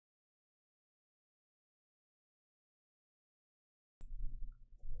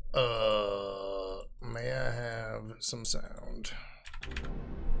May I have some sound?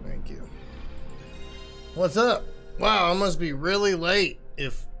 Thank you. What's up? Wow, I must be really late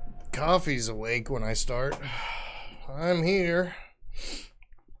if coffee's awake when I start. I'm here.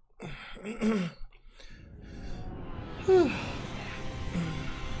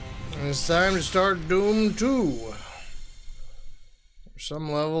 It's time to start Doom 2. There's some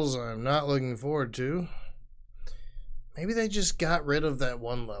levels I'm not looking forward to. Maybe they just got rid of that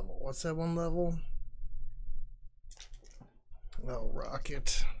one level. What's that one level? Oh,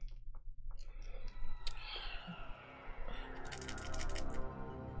 Rocket.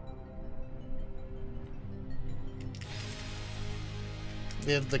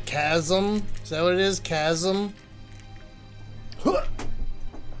 Yeah, the chasm. Is that what it is? Chasm? Huh.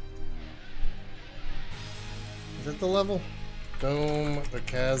 Is that the level? Dome, the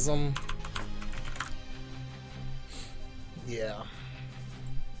chasm. Yeah.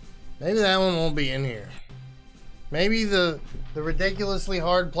 Maybe that one won't be in here. Maybe the ridiculously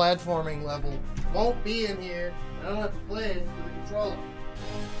hard platforming level won't be in here. I don't have to play it with the controller.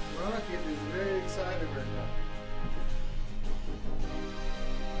 Rocket is very excited right now.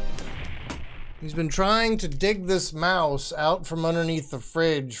 He's been trying to dig this mouse out from underneath the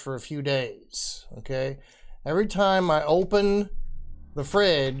fridge for a few days. Okay? Every time I open the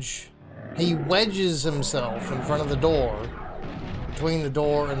fridge, he wedges himself in front of the door, between the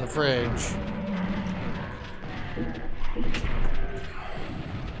door and the fridge,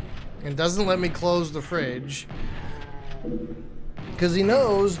 and doesn't let me close the fridge because he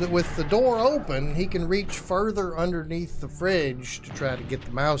knows that with the door open he can reach further underneath the fridge to try to get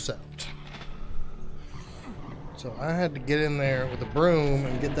the mouse out. So I had to get in there with a broom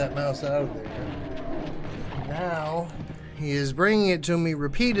and get that mouse out of there. Now he is bringing it to me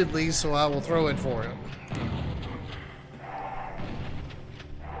repeatedly, so I will throw it for him.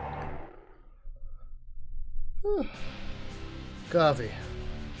 Whew. Coffee.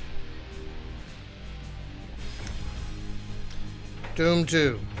 Doom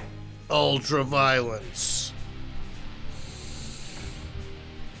 2. Ultra violence.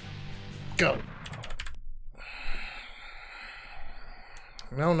 Go.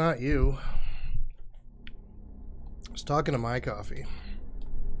 No, not you. I was talking to my coffee.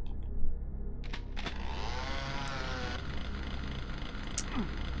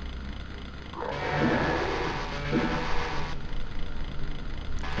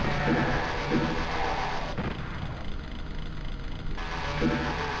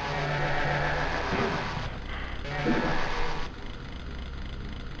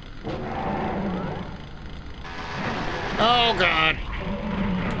 Oh God,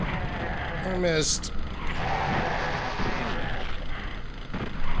 I missed.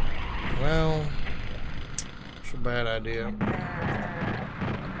 Well, it's a bad idea.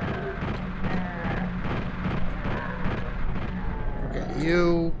 Okay,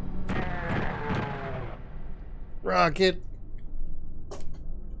 you, Rocket.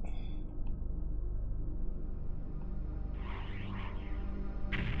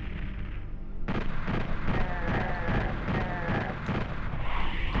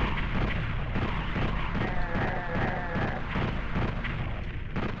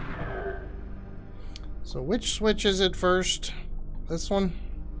 So which switch is it first? This one?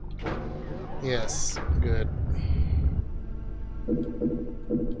 Yes, good.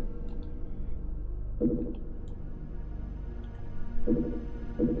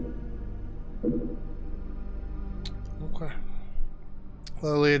 Okay.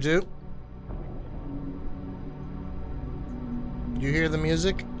 Hello, Leah 2. Did you hear the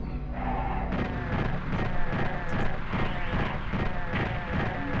music?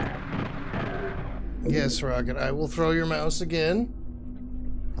 Yes, Rocket, I will throw your mouse again.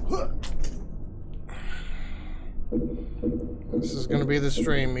 This is going to be the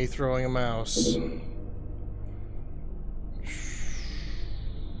stream, me throwing a mouse.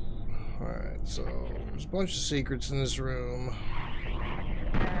 Alright, so there's a bunch of secrets in this room.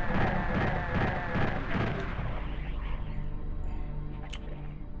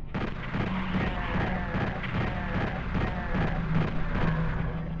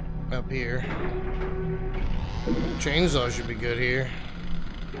 Up here. Chainsaw should be good here.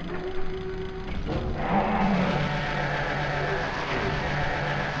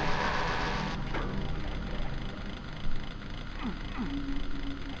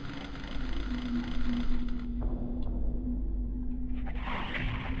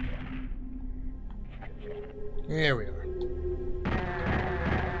 Here we are.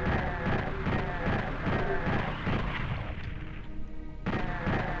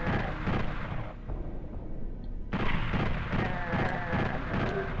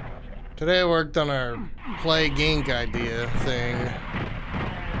 Today I worked on our Plague Inc. idea thing.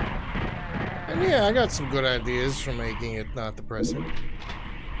 And yeah, I got some good ideas for making it not depressing.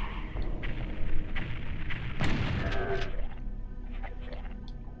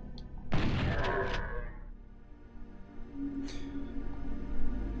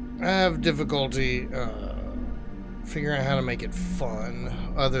 I have difficulty figuring out how to make it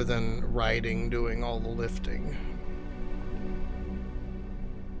fun, other than writing, doing all the lifting.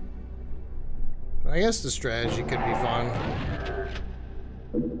 I guess the strategy could be fun.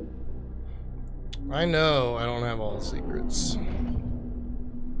 I know I don't have all the secrets.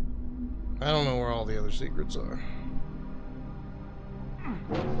 I don't know where all the other secrets are.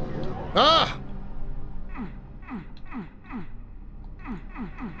 Ah!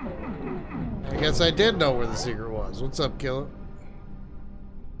 I guess I did know where the secret was. What's up, killer?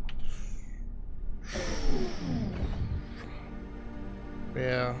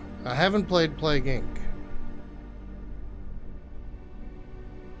 Yeah, I haven't played Plague Inc.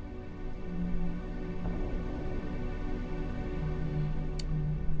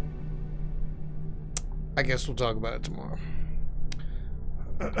 I guess we'll talk about it tomorrow.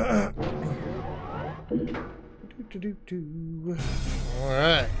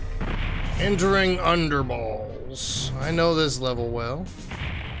 Alright. Entering Underballs. I know this level well.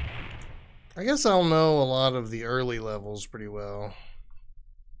 I guess I'll know a lot of the early levels pretty well.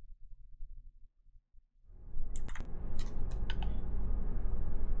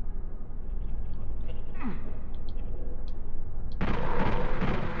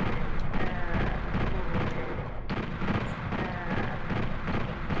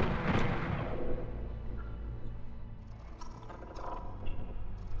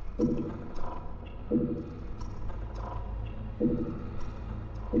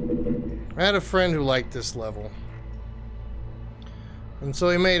 I had a friend who liked this level, and so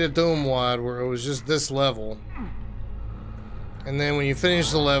he made a Doom WOD where it was just this level, and then when you finish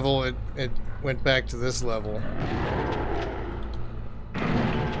the level it went back to this level.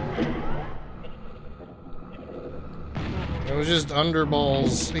 It was just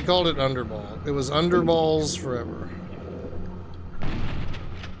Underballs. He called it Underball. It was Underballs forever.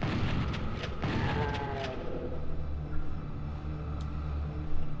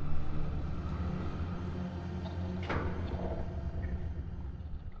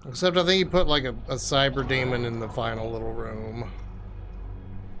 Except I think he put like a cyber demon in the final little room.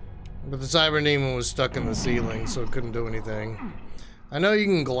 But the cyber demon was stuck in the ceiling, so it couldn't do anything. I know you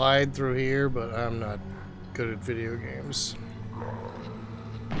can glide through here, but I'm not good at video games.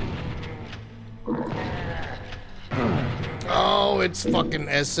 Oh, it's fucking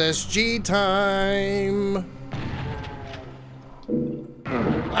SSG time!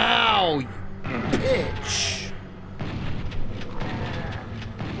 Wow, you bitch!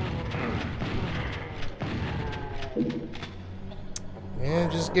 Yeah,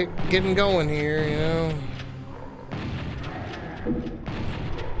 just getting going here, you know.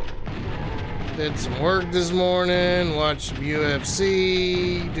 Did some work this morning, watched some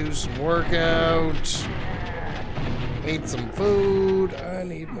UFC, do some workout, ate some food. I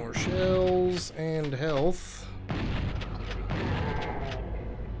need more shells and health.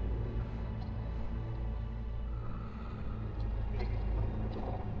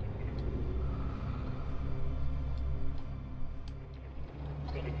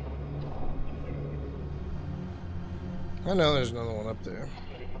 I know there's another one up there.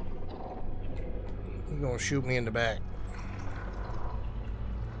 He's gonna shoot me in the back.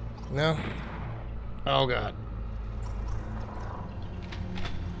 No? Oh god.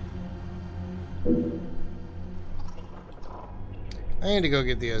 I need to go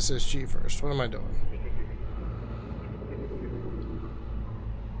get the SSG first. What am I doing?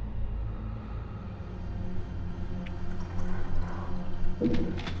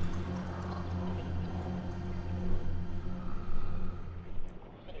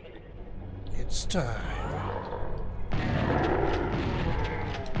 It's time.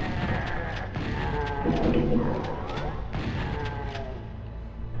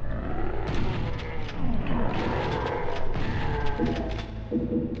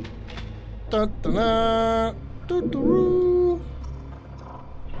 Da-da-da, doo-doo-doo.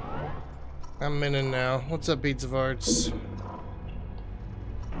 I'm in now. What's up, Pizza Farts?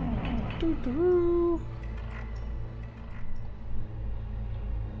 Doo-doo-doo.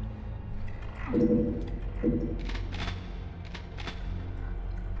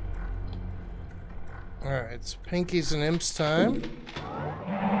 Alright, it's Pinkies and Imps time.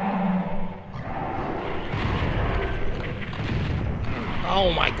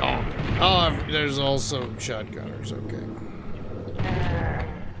 Oh my god. Oh, there's also shotgunners, okay.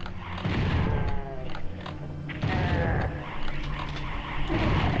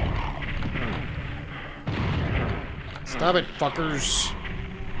 Stop it, fuckers.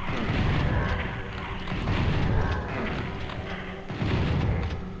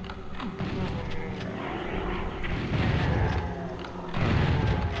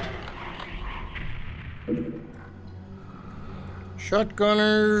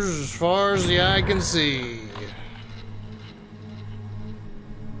 Shotgunners as far as the eye can see.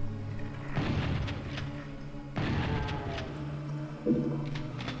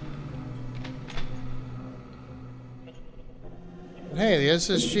 Hey, the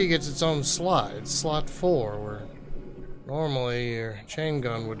SSG gets its own slot. It's slot 4, where normally your chain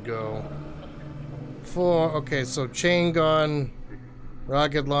gun would go. 4, okay, so chain gun,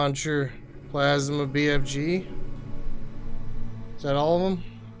 rocket launcher, plasma, BFG. Is that all of them?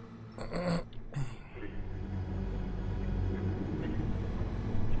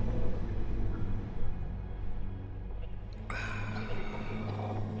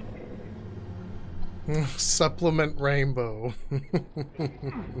 Supplement rainbow.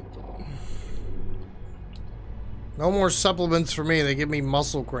 No more supplements for me. They give me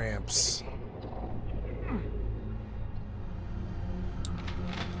muscle cramps.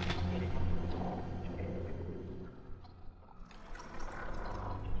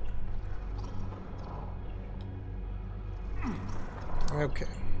 Okay.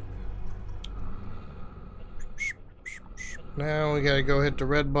 Now we gotta go hit the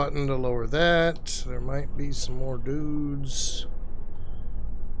red button to lower that. There might be some more dudes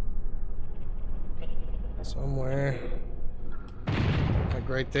somewhere. Like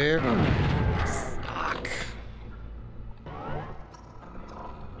right there. Fuck.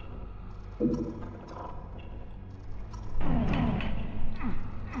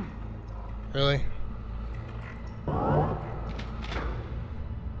 Really?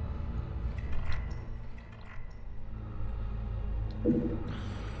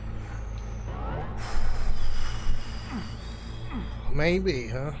 Maybe,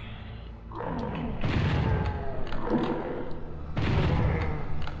 huh?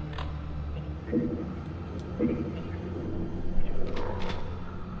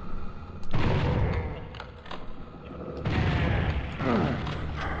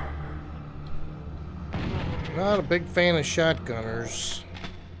 Not a big fan of shotgunners.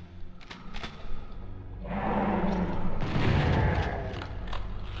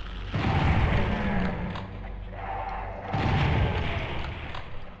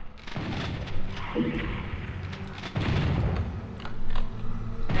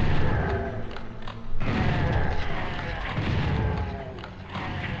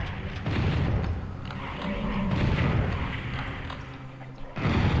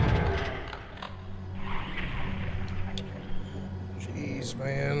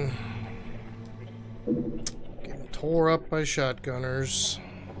 Man, getting tore up by shotgunners.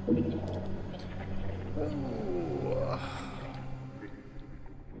 Ooh.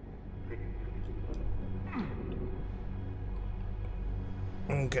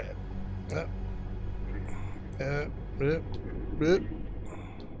 Okay.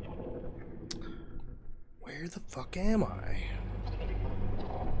 Where the fuck am I?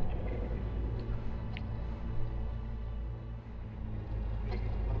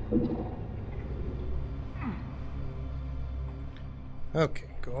 Okay,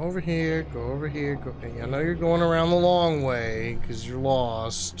 go over here, go over here, go. I know you're going around the long way because you're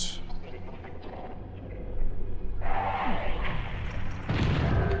lost.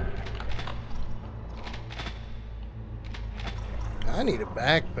 I need a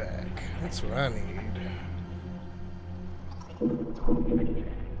backpack. That's what I need.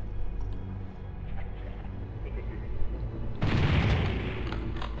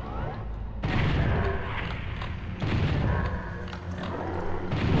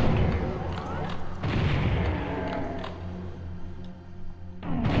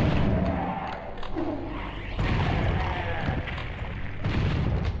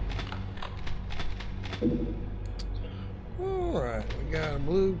 Alright, we got a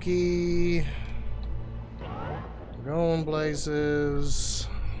blue key. We're going places.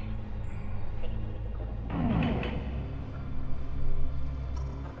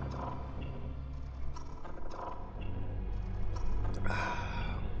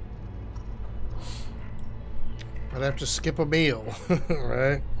 I'd have to skip a meal,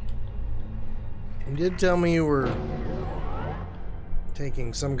 right? You did tell me you were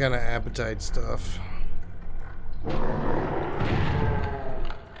taking some kind of appetite stuff.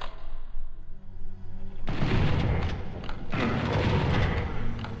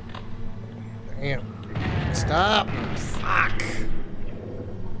 Damn. Stop! Fuck!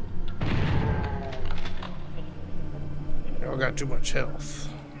 Y'all got too much health.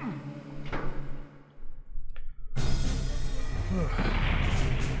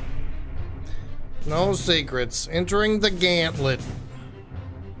 No secrets. Entering the gauntlet.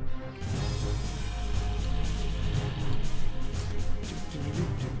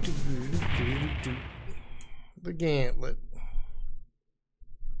 The gauntlet.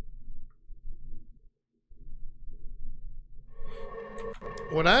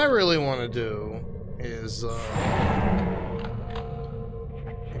 What I really want to do is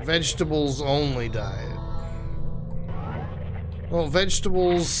vegetables only diet. Well,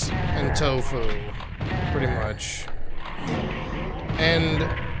 vegetables and tofu, pretty much. And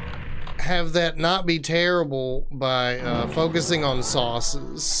have that not be terrible by focusing on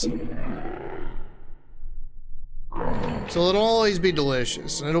sauces. So it'll always be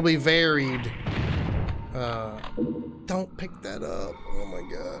delicious, and it'll be varied. Don't pick that up. Oh my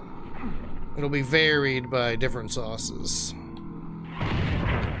god. It'll be varied by different sauces.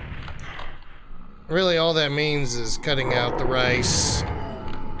 Really, all that means is cutting out the rice.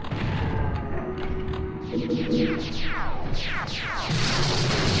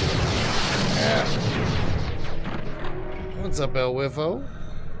 Yeah. What's up, El Wiffo?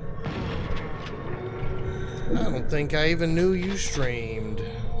 I don't think I even knew you streamed.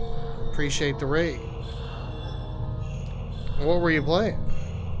 Appreciate the raid. What were you playing?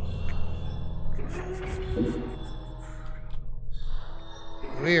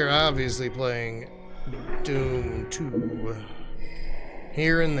 We are obviously playing Doom 2.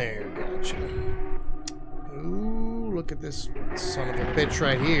 Here and there, gotcha. Ooh, look at this son of a bitch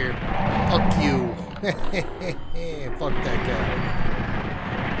right here. Fuck you. Fuck that guy.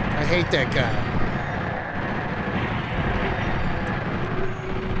 I hate that guy.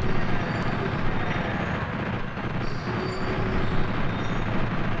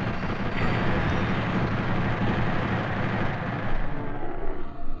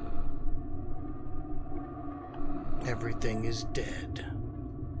 Everything is dead.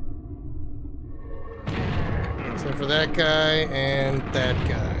 Except for that guy and that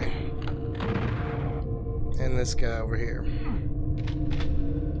guy. And this guy over here.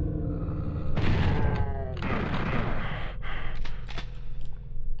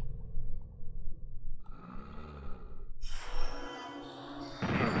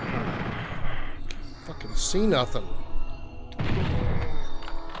 Fucking see nothing.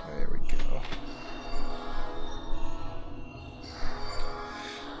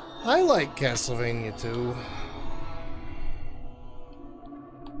 I like Castlevania 2.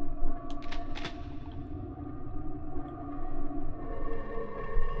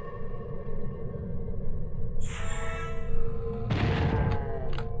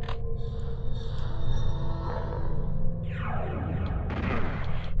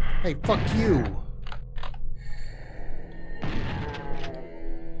 Hey, fuck you.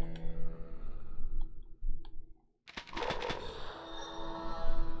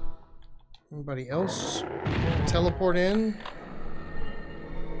 Anybody else teleport in?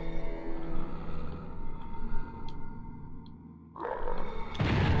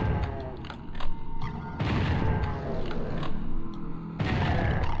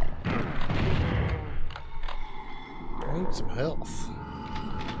 I need some health.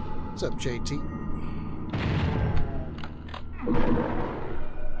 What's up, JT?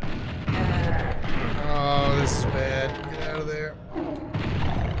 Oh, this is bad. Get out of there.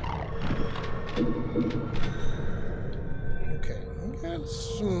 Okay, we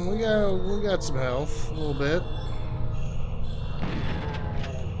got some health, a little bit.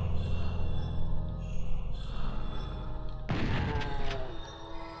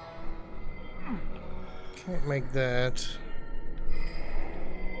 Can't make that.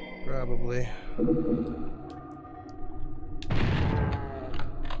 Probably.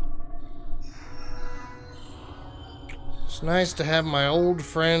 It's nice to have my old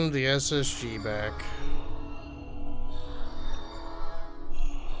friend, the SSG, back.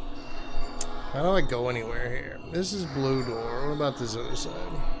 How do I go anywhere here? This is blue door. What about this other side?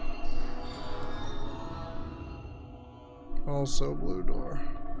 Also blue door.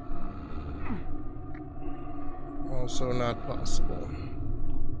 Also not possible.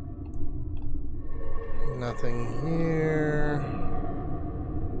 Nothing here.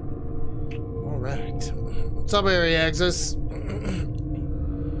 Alright. What's up, Area Access?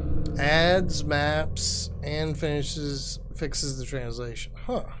 Adds maps and fixes the translation.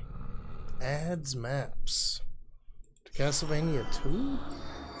 Huh. Adds maps to Castlevania 2?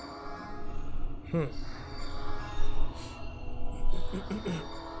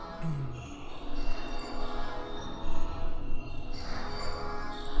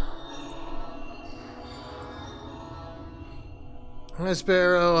 Hi,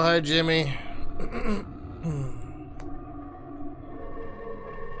 Sparrow. Hi, Jimmy.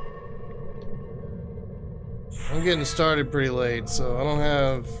 I'm getting started pretty late, so I don't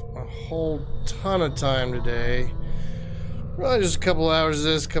have a whole ton of time today. Probably just a couple hours of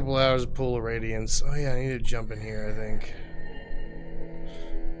this, a couple hours of Pool of Radiance. Oh yeah, I need to jump in here, I think.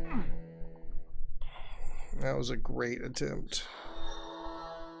 That was a great attempt.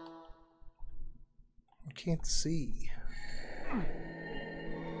 I can't see.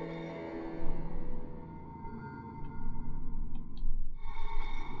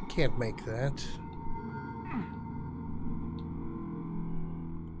 Can't make that.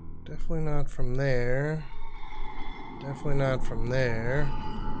 Definitely not from there. Definitely not from there.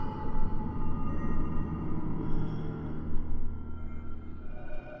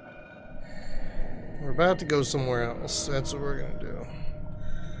 We're about to go somewhere else. That's what we're gonna do.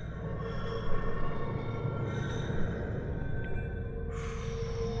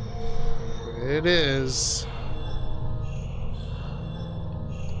 It is.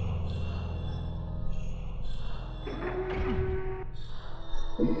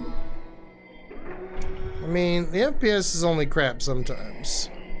 I mean, the FPS is only crap sometimes.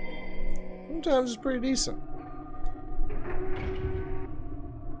 Sometimes it's pretty decent.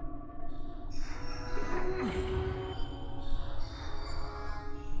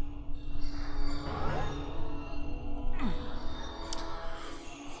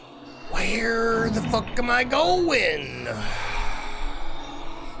 Where the fuck am I going?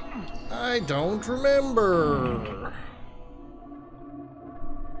 I don't remember.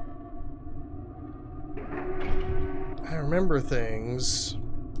 I remember things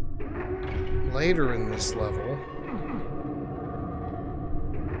later in this level.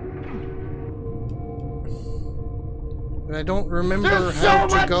 But I don't remember how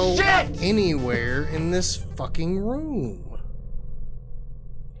to go anywhere in this fucking room.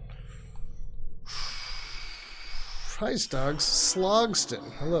 Hi, Stogs. Slogston.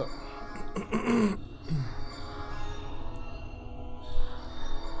 Hello.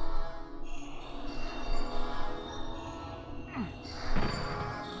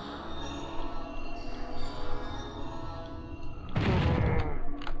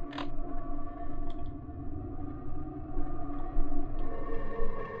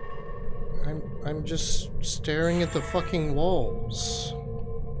 I'm just staring at the fucking walls.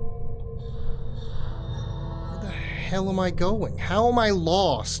 Where the hell am I going? How am I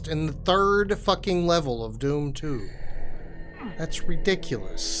lost in the third fucking level of Doom 2? That's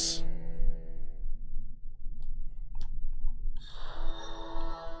ridiculous.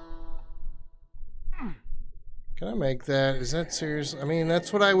 Can I make that? Is that serious? I mean,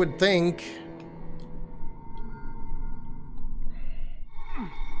 that's what I would think.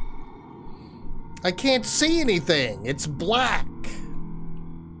 I can't see anything. It's black.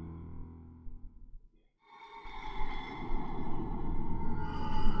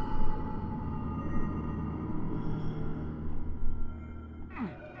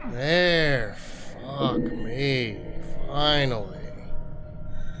 There. Fuck me. Finally.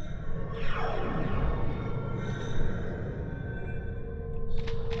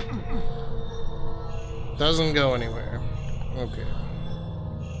 Doesn't go anywhere. Okay.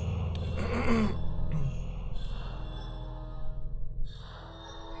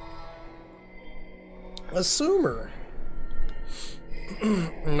 Assumer.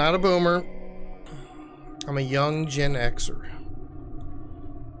 I'm not a boomer. I'm a young Gen Xer.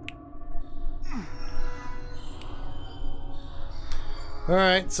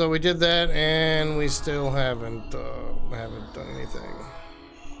 Alright, so we did that and we still haven't done anything.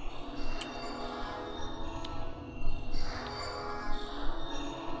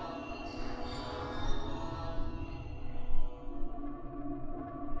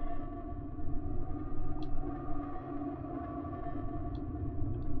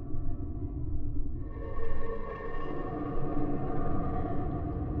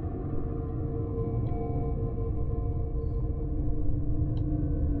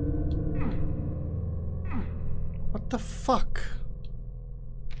 What the fuck?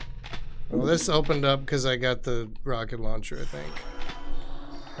 Well, this opened up because I got the rocket launcher, I think.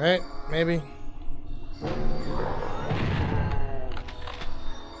 Right? Maybe?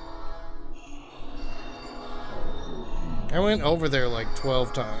 I went over there like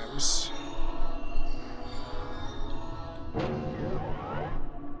 12 times.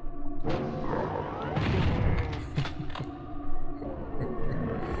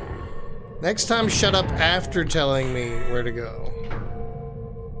 Next time, shut up after telling me where to go.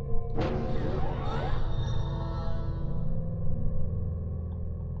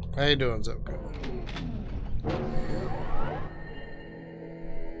 How you doing, Zoko?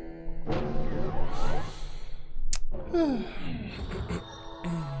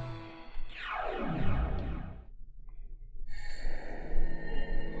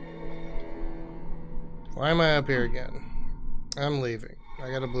 Why am I up here again? I'm leaving.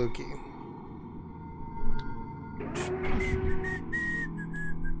 I got a blue key.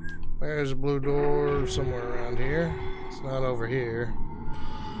 There's a blue door somewhere around here. It's not over here.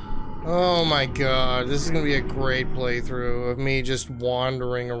 Oh my god, this is gonna be a great playthrough of me just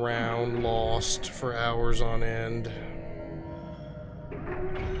wandering around lost for hours on end.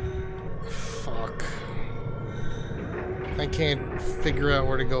 Fuck. I can't figure out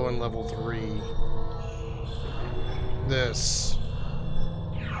where to go in level 3. This.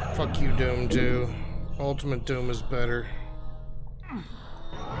 Fuck you, Doom 2. Ultimate Doom is better.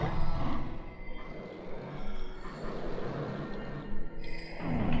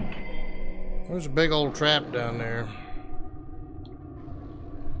 There's a big old trap down there.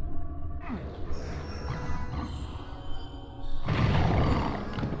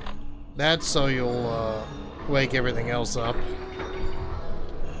 That's so you'll wake everything else up.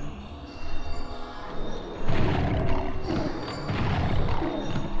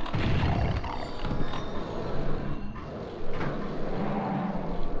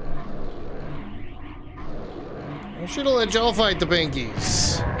 I should have let y'all fight the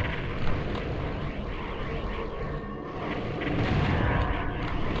pinkies.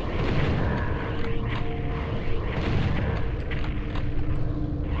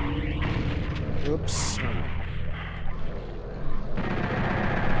 Oops.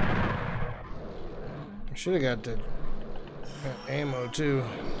 I should have got the ammo too.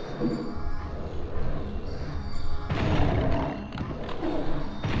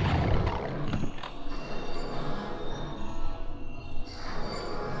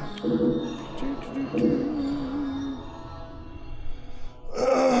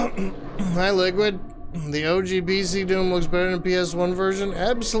 Hi, Liquid. The OG PC Doom looks better than the PS1 version?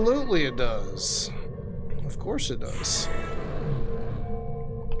 Absolutely it does. Of course it does.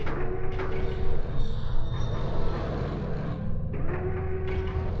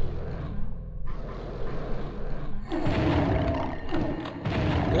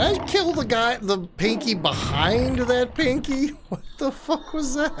 Did I kill the guy, the pinky behind that pinky? What the fuck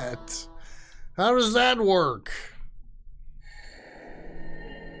was that? How does that work?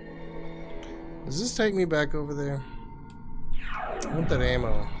 Does this take me back over there? I want that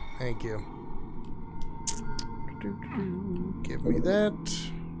ammo. Thank you. Give me that.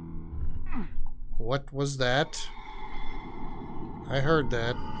 What was that? I heard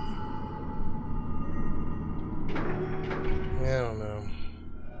that. I don't know.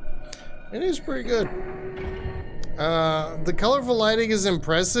 It is pretty good. The colorful lighting is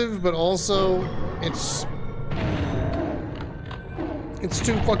impressive, but also it's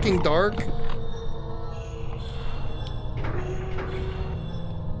too fucking dark.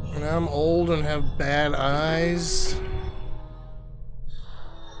 And I'm old and have bad eyes.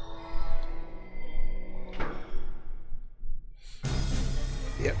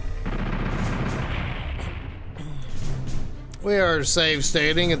 Yep. We are save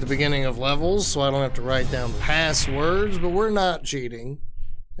stating at the beginning of levels, so I don't have to write down passwords, but we're not cheating.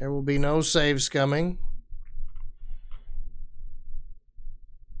 There will be no saves coming.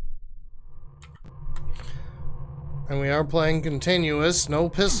 And we are playing continuous, no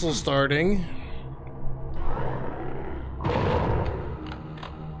pistol starting.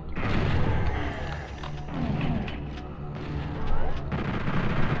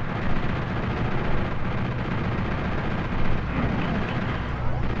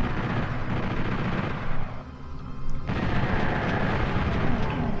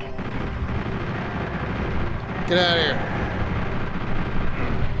 Get out of here.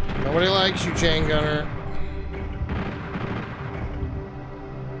 Nobody likes you, chain gunner.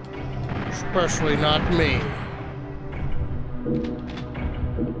 Especially not me.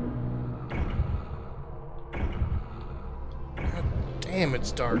 God damn,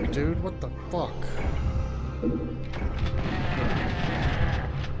 it's dark, dude. What the fuck?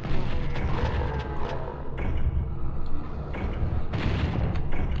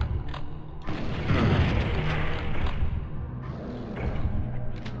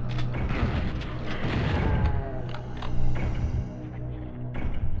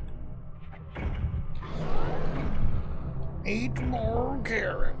 Eat more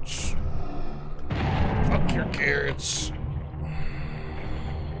carrots. Fuck your carrots.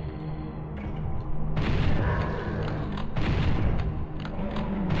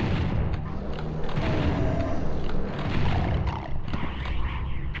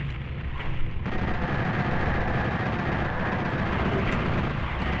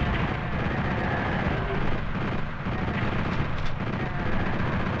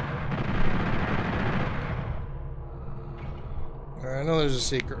 I know there's a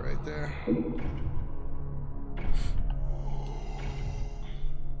secret right there.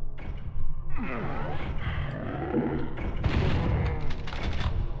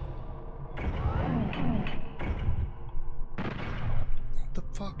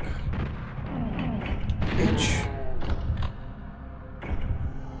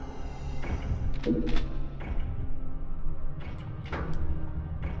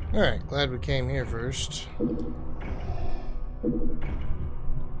 Alright, glad we came here first.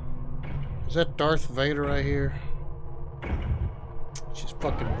 Is that Darth Vader right here? She's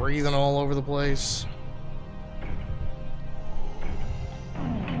fucking breathing all over the place.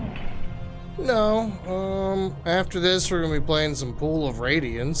 No, after this we're gonna be playing some Pool of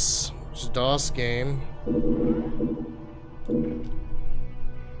Radiance, which is a DOS game.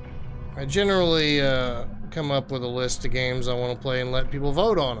 I generally come up with a list of games I want to play and let people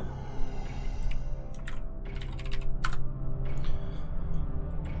vote on them.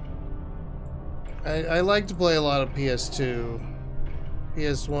 I like to play a lot of PS2,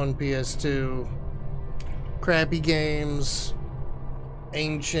 PS1, PS2, crappy games,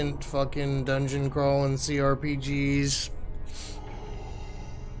 ancient fucking dungeon crawling CRPGs.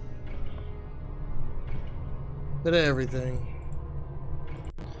 Bit of everything.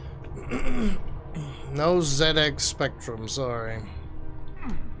 No ZX Spectrum, sorry.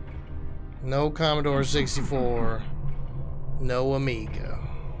 No Commodore 64. No Amiga.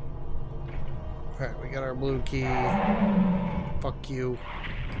 Alright, we got our blue key. Fuck you.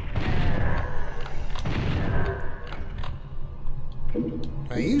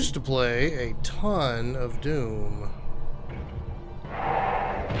 I used to play a ton of Doom.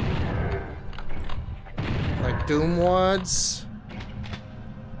 Like Doom wads.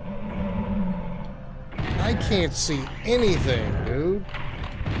 I can't see anything, dude.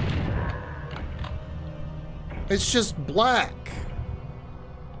 It's just black.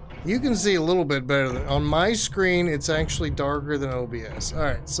 You can see a little bit better than on my screen. It's actually darker than OBS. All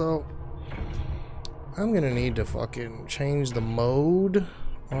right, so I'm gonna need to fucking change the mode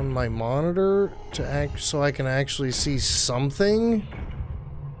on my monitor to so I can actually see something.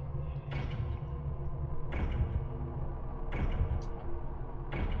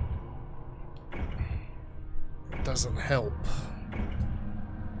 It doesn't help.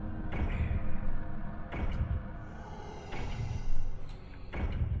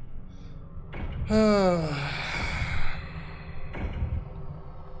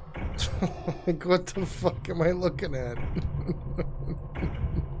 Like, what the fuck am I looking at?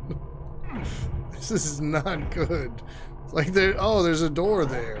 This is not good. It's like there's a door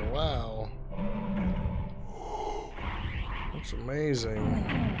there. Wow. That's amazing.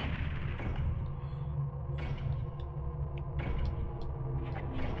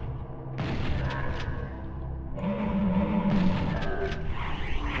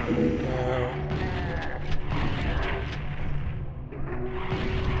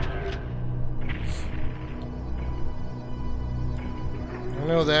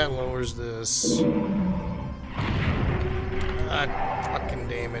 I know that lowers this. Ah, fucking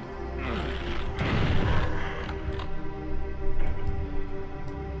damn it.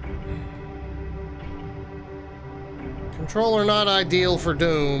 Controller not ideal for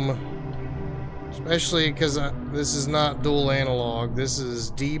Doom. Especially because this is not dual analog. This is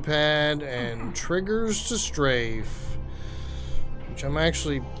D-pad and triggers to strafe. Which I'm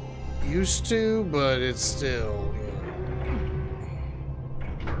actually used to, but it's still...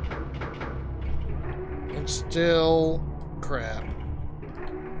 Still crap.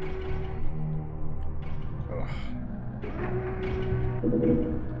 Ugh.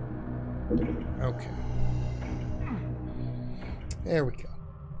 Okay. There we go.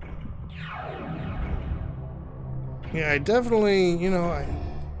 Yeah, I definitely, you know,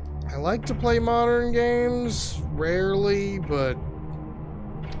 I like to play modern games, rarely, but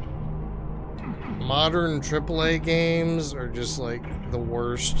modern AAA games are just like the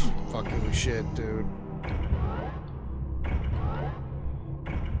worst fucking shit, dude.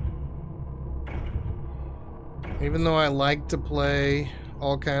 Even though I like to play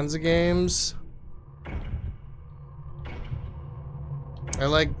all kinds of games, I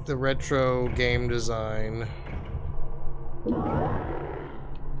like the retro game design.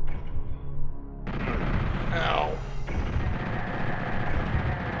 Ow.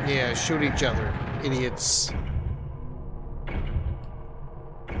 Yeah, shoot each other, idiots.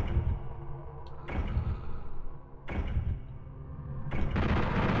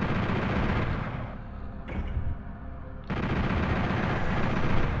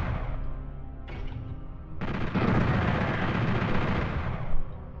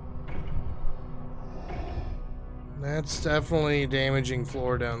 That's definitely damaging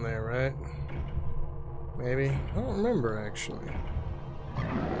floor down there, right? Maybe? I don't remember, actually.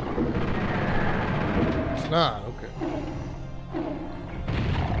 It's not, okay.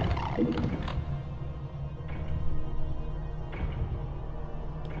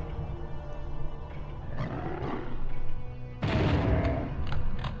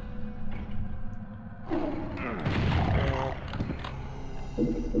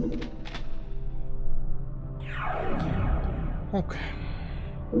 Okay.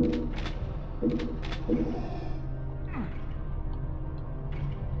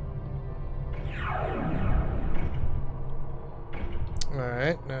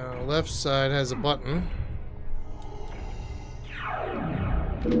 Alright, now left side has a button.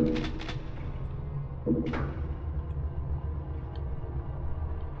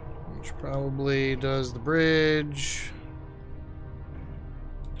 Which probably does the bridge.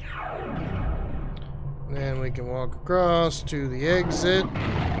 Then we can walk across to the exit,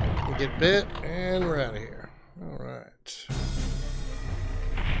 get bit, and we're out of here. Alright. I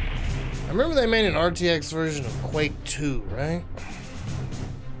remember they made an RTX version of Quake 2, right?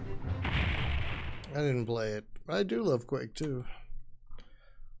 I didn't play it, but I do love Quake 2.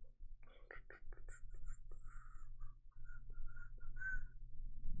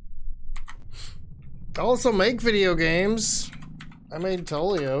 I also make video games. I made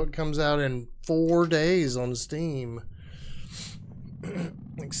Tolio. It comes out in 4 days on Steam.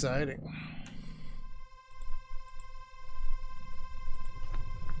 Exciting.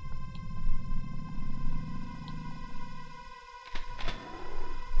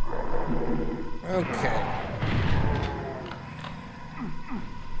 Okay.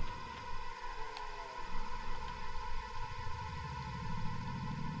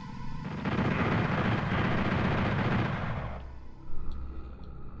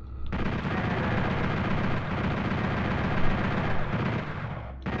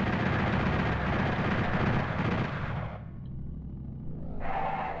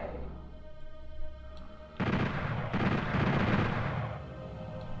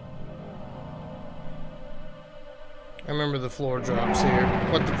 I remember the floor drops here.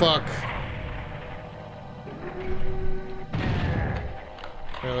 What the fuck?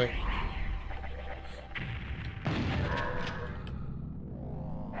 Really?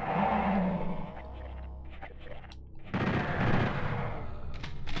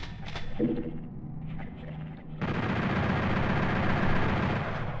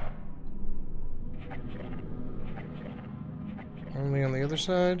 Only on the other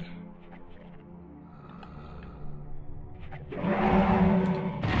side?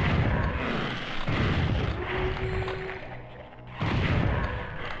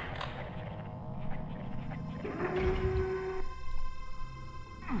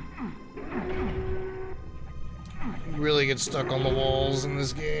 Really get stuck on the walls in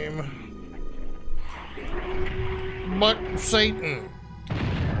this game. But Satan.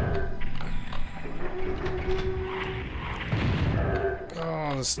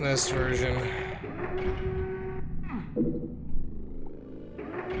 Oh, the SNES version.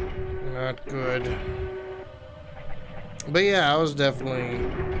 Not good. But yeah, I was definitely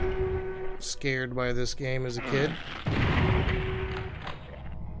scared by this game as a kid.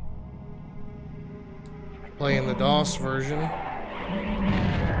 Playing the DOS version.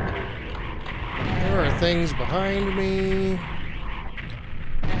 There are things behind me.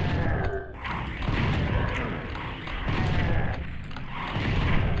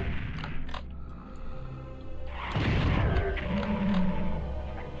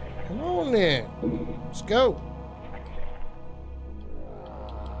 Come on then. Let's go.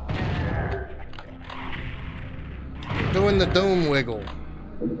 Doing the dome wiggle.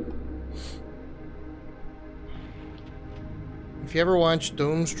 If you ever watch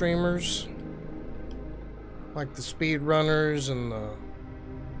Doom streamers, like the speedrunners and the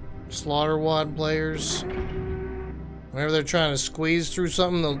Slaughter Wad players, whenever they're trying to squeeze through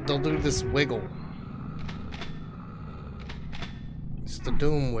something, they'll do this wiggle. It's the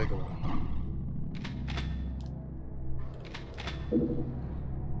Doom wiggle.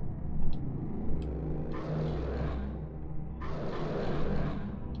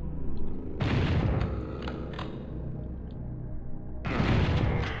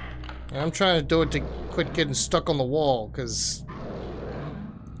 I'm trying to do it to quit getting stuck on the wall, because,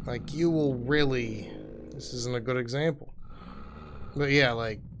 like, you will really... This isn't a good example. But yeah,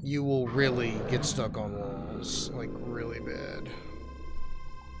 like, you will really get stuck on walls. Like, really bad.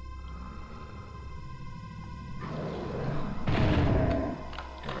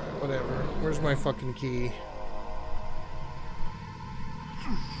 Alright, whatever. Where's my fucking key?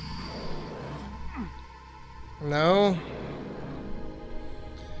 No?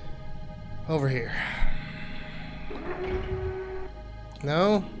 Over here.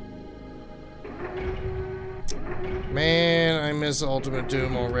 No? Man, I miss Ultimate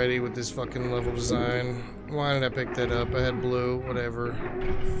Doom already with this fucking level design. Why did I pick that up? I had blue, whatever.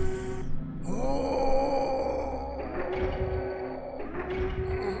 Oh.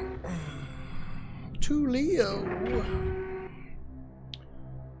 To Leo.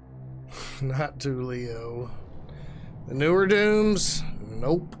 Not to Leo. The newer Dooms?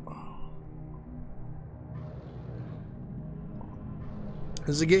 Nope.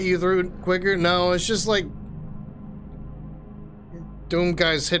 Does it get you through quicker? No, it's just like Doom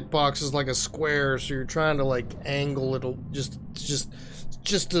guy's hitbox is like a square, so you're trying to like angle it just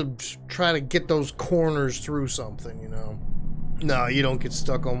to try to get those corners through something, you know. No, you don't get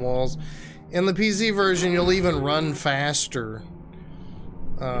stuck on walls. In the PC version, you'll even run faster.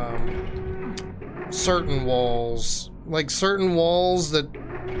 Certain walls, like certain walls that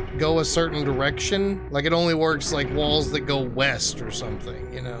go a certain direction, like it only works like walls that go west or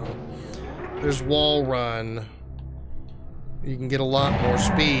something, you know. There's wall run. You can get a lot more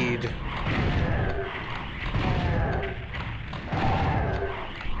speed.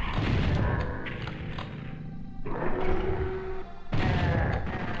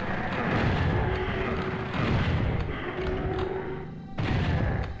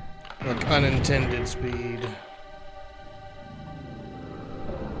 Like unintended speed.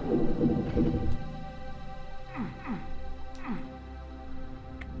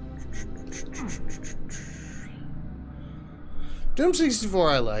 Doom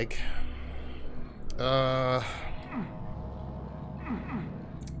 64 I like.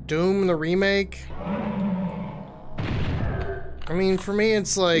 Doom the remake. I mean, for me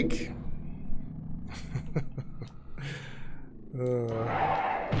it's like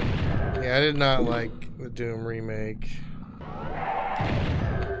yeah, I did not like the Doom remake.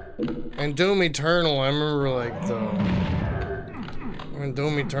 And Doom Eternal, I remember like when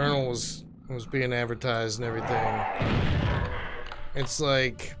Doom Eternal was being advertised and everything. It's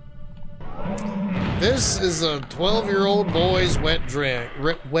like, this is a 12-year-old boy's wet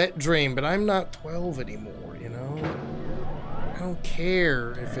dream, but I'm not 12 anymore, you know? I don't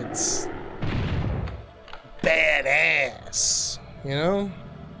care if it's badass, you know?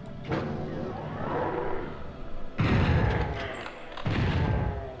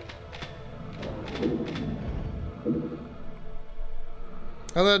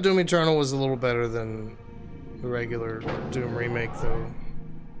 I thought Doom Eternal was a little better than the regular Doom remake, though.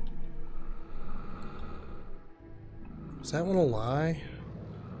 Is that one a lie?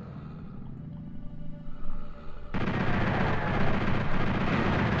 I'm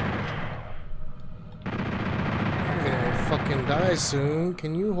gonna fucking die soon.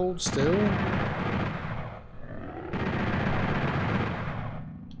 Can you hold still?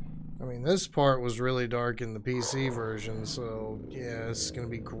 I mean, this part was really dark in the PC version, so yeah, it's gonna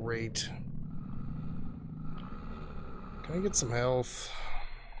be great. Can I get some health?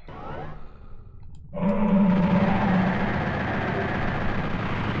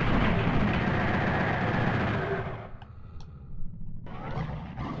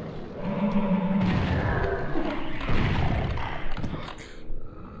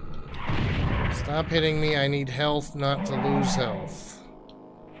 Stop hitting me. I need health, not to lose health.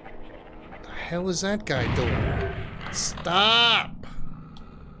 What the hell is that guy doing? Stop!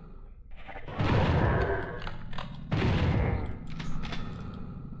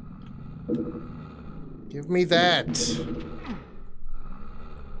 Give me that.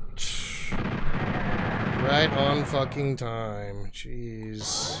 Right on fucking time.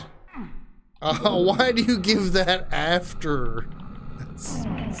 Jeez. Why do you give that after? That's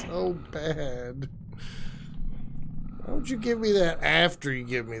so bad. Why would you give me that after you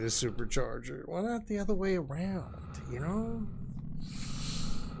give me the supercharger? Why not the other way around, you know?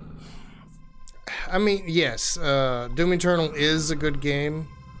 I mean, yes, Doom Eternal is a good game.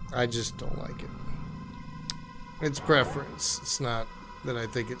 I just don't like it. It's preference. It's not that I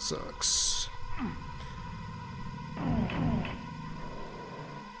think it sucks.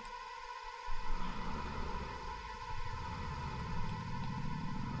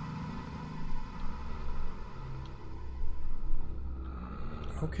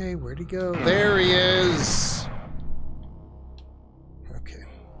 Okay, where'd he go? There he is! Okay.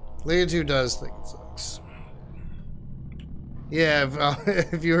 Leah 2 does think it sucks. Yeah,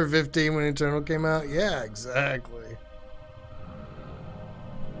 if you were 15 when Eternal came out, yeah, exactly.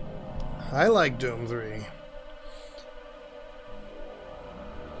 I like Doom 3.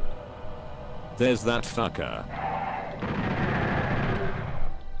 There's that fucker.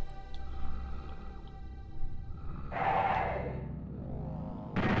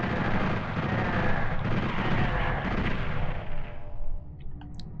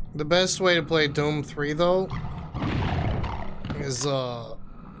 The best way to play Doom 3, though, is, I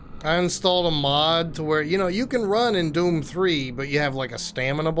installed a mod to where, you know, you can run in Doom 3, but you have, like, a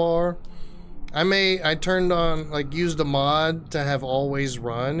stamina bar. I turned on, like, used a mod to have always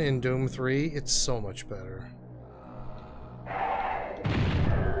run in Doom 3. It's so much better.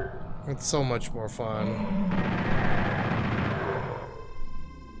 It's so much more fun.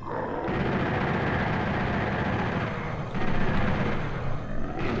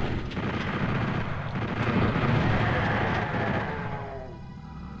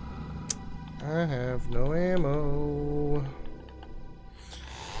 I have no ammo.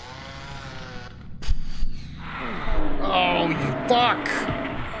 Oh, you fuck!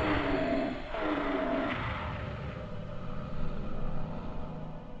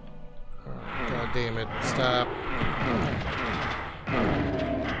 God damn it, stop.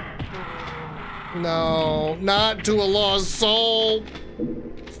 No, not to a lost soul!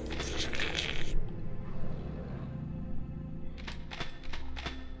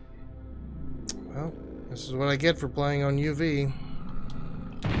 Well, this is what I get for playing on UV.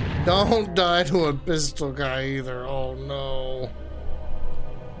 Don't die to a pistol guy either. Oh no.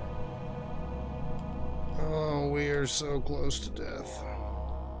 Oh, we are so close to death.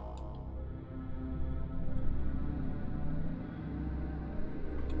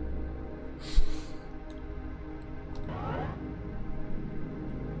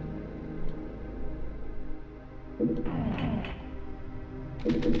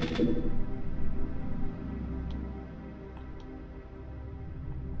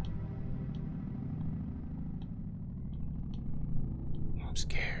 I'm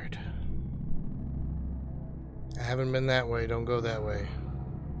scared. I haven't been that way. Don't go that way.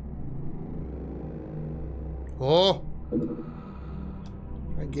 Oh!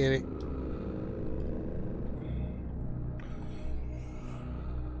 I get it.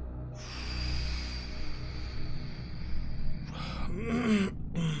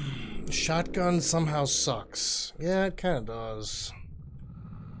 Shotgun somehow sucks. Yeah, it kind of does.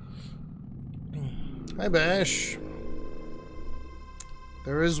 Hi, Bash.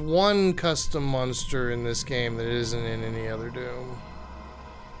 There is one custom monster in this game that isn't in any other Doom.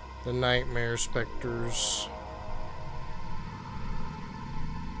 The Nightmare Specters.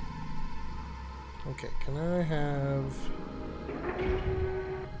 Okay, can I have...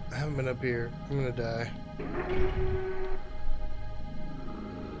 I haven't been up here. I'm gonna die.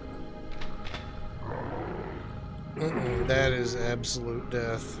 That is absolute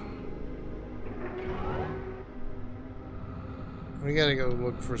death. We gotta go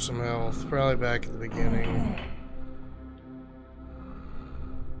look for some health. Probably back at the beginning.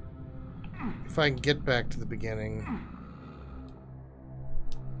 If I can get back to the beginning.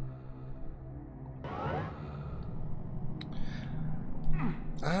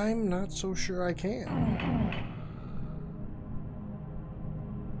 I'm not so sure I can.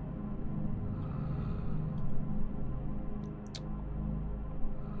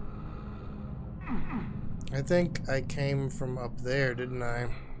 I think I came from up there, didn't I?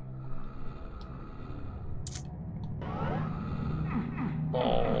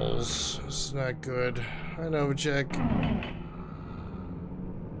 Balls. This is not good. I know, check.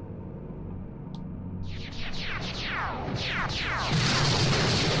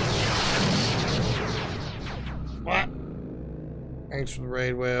 What? Thanks for the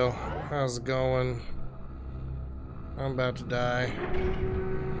raid whale. How's it going? I'm about to die.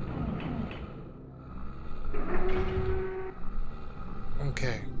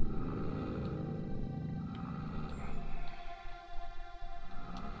 Okay.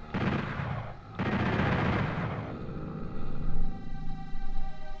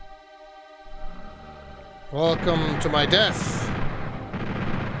 Welcome to my death.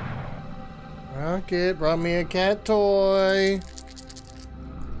 Okay, brought me a cat toy.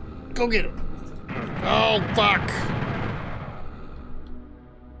 Go get it. Oh, fuck.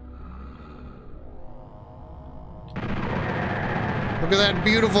 Look at that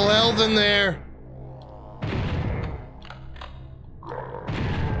beautiful elf in there.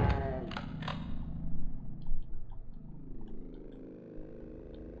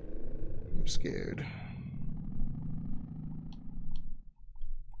 I'm scared.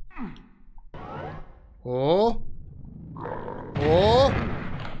 Oh. Oh.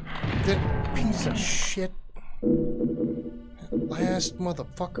 That piece of shit. That last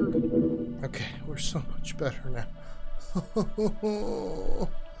motherfucker. Okay, we're so much better now.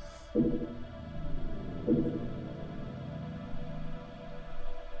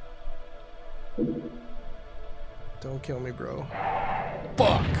 Don't kill me, bro.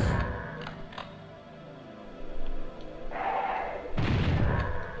 Fuck.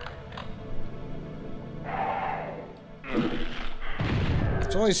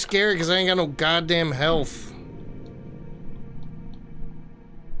 It's only scary because I ain't got no goddamn health.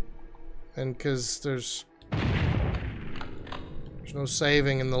 And because there's no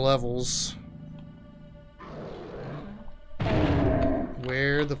saving in the levels.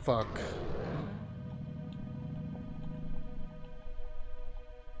 Where the fuck?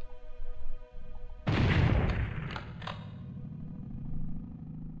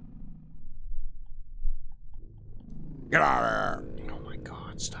 Get out of there! Oh my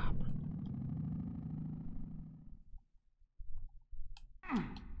god, stop.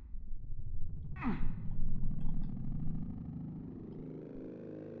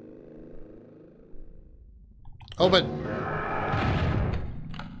 Open!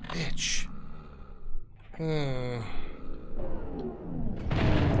 Bitch.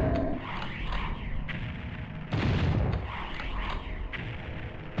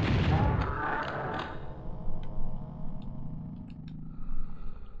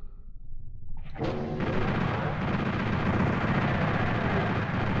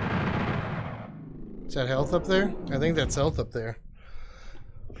 Is that health up there? I think that's health up there.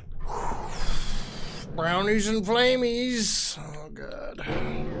 Brownies and flamies. Oh god.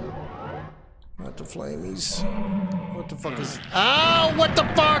 Not the flamies. What the fuck is... Oh, what the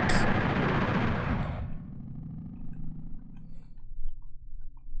fuck?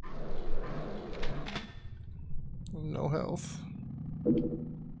 No health.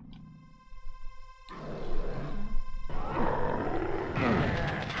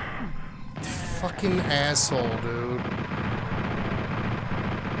 Fucking asshole, dude.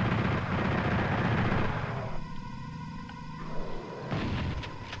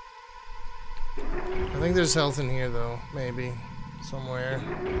 I think there's health in here, though. Maybe. Somewhere.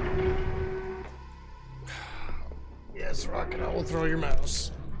 Yes, Rocket, I will throw your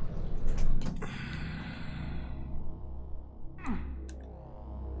mouse.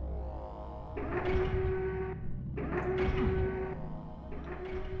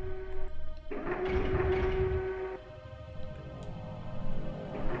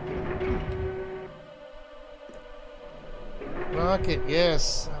 Rocket,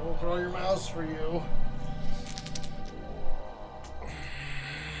 yes. I will throw your mouse for you.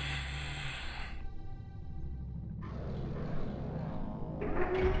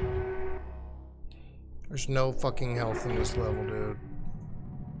 There's no fucking health in this level, dude.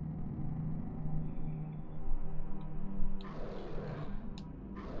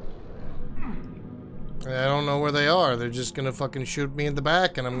 I don't know where they are. They're just gonna fucking shoot me in the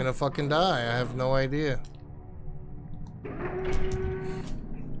back and I'm gonna fucking die. I have no idea.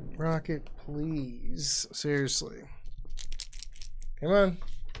 Rocket, please. Seriously. Come on.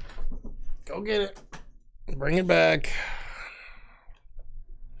 Go get it. Bring it back.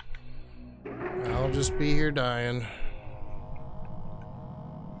 I'll just be here dying.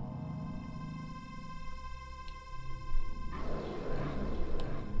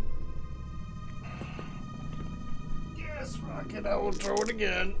 Yes, Rocket, I will throw it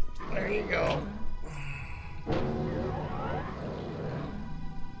again. There you go.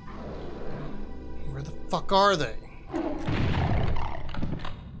 Where the fuck are they?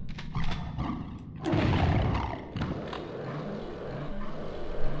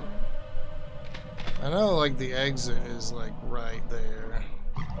 I know, like, the exit is, like, right there.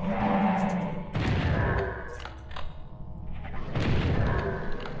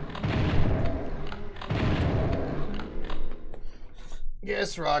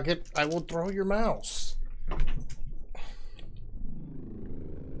 Yes, Rocket, I will throw your mouse.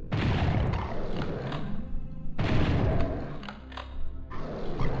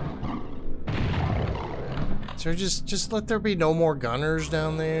 So just let there be no more gunners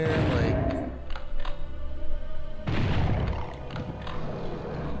down there, like...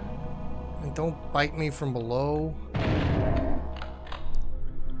 And don't bite me from below.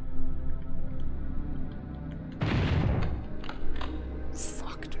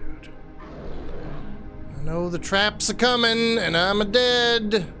 Fuck, dude. I know the traps are coming, and I'm a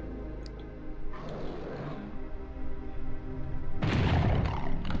dead.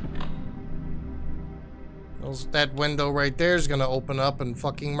 That window right there is gonna open up and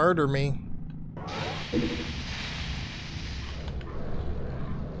fucking murder me.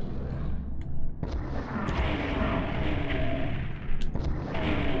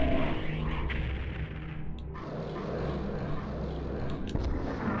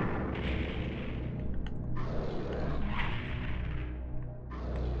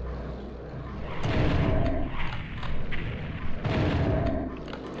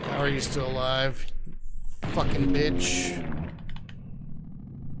 How are you still alive? Fucking bitch.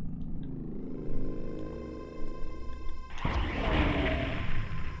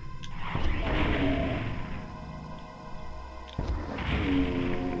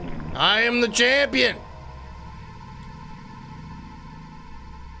 I am the champion.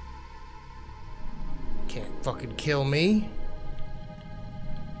 Can't fucking kill me.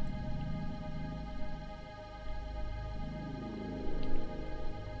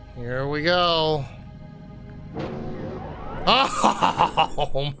 Here we go.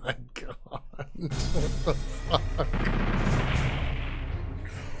 Oh my god. What the fuck?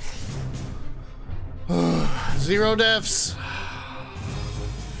 0 deaths.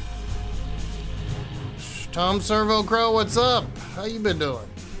 Tom Servo Crow, what's up? How you been doing?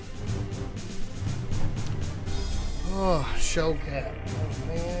 Oh, show cat. Oh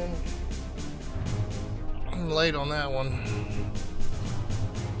man. I'm late on that one.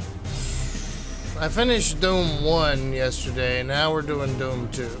 I finished Doom 1 yesterday, now we're doing Doom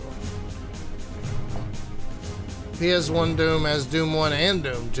 2. PS1 Doom has Doom 1 and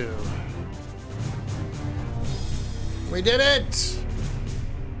Doom 2. We did it!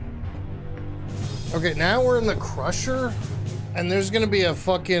 Okay, now we're in the Crusher, and there's gonna be a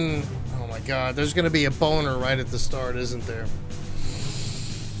fucking... Oh my god, there's gonna be a boner right at the start, isn't there?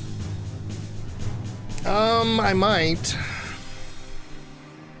 I might.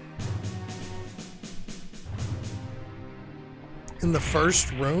 In the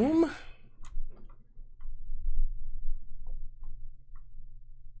first room?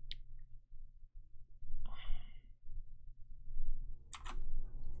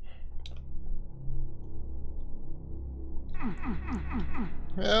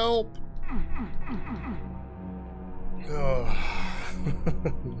 Help! Oh.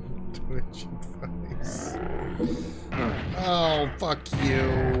 Twitchy face. Oh, fuck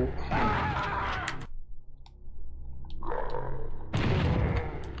you.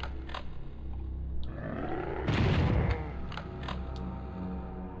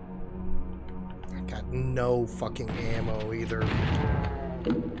 I got no fucking ammo either.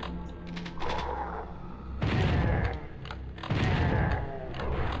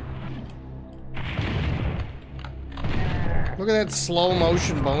 Look at that slow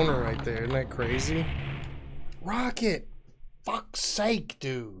motion boner right there. Isn't that crazy? Rocket! Fuck's sake,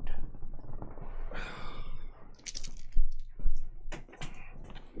 dude.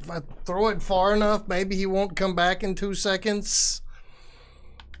 If I throw it far enough, maybe he won't come back in 2 seconds.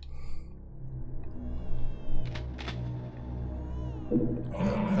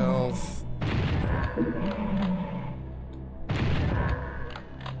 Health.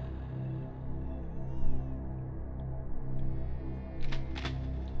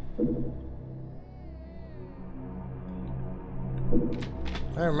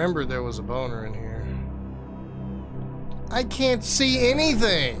 I remember there was a boner in here. I can't see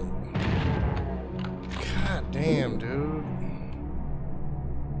anything! God damn, dude.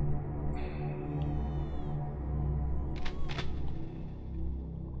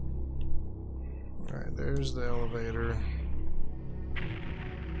 Alright, there's the elevator.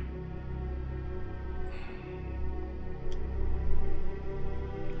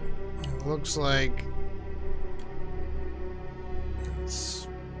 It looks like it's...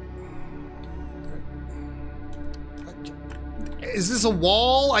 Is this a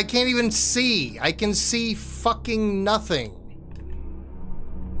wall? I can't even see. I can see fucking nothing.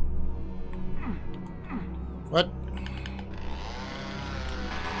 What?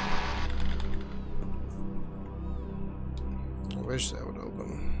 I wish that would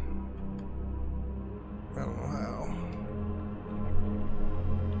open. I don't know how.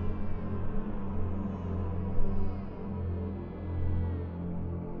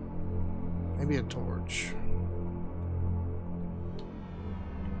 Maybe a torch.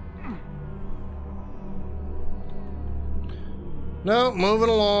 No, moving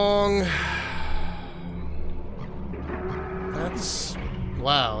along. That's...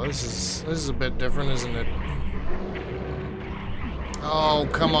 Wow, this is a bit different, isn't it? Oh,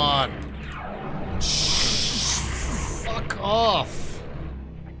 come on. Fuck off.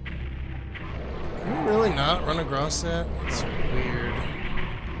 Can we really not run across that? It's weird.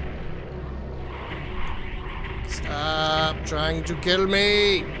 Stop trying to kill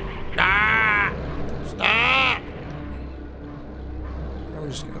me. Ah! Stop! I'm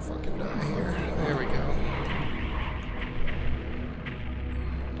just gonna fucking die here. There we go.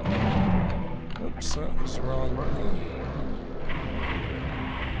 Oops, that was the wrong button.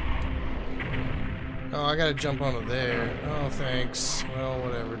 Oh, I gotta jump onto there. Oh, thanks. Well,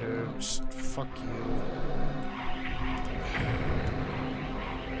 whatever, dude. Just fuck you.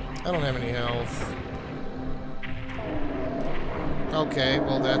 I don't have any health. Okay,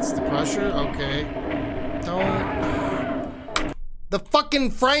 well, that's the Crusher. Okay. Don't... The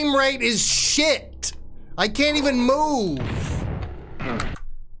fucking frame rate is shit! I can't even move!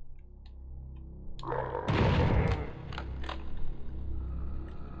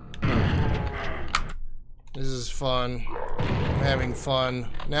 This is fun. I'm having fun.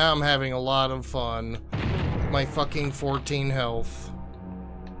 Now I'm having a lot of fun. My fucking 14 health.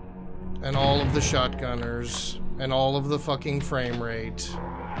 and all of the shotgunners, and all of the fucking frame rate.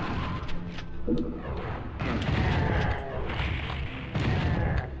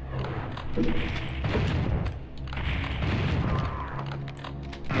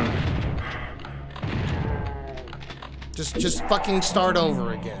 Just fucking start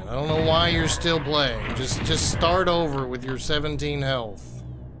over again. I don't know why you're still playing. Just start over with your 17 health.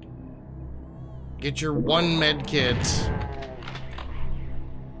 Get your 1 med kit.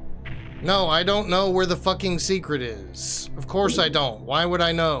 No, I don't know where the fucking secret is. Of course I don't. Why would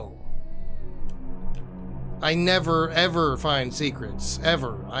I know? I never, ever find secrets.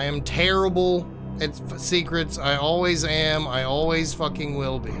 Ever. I am terrible at secrets. I always am. I always fucking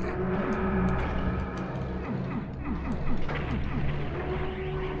will be.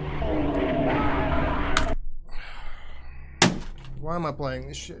 Why am I playing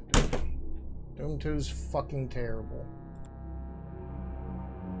this shit, dude? Doom 2's fucking terrible.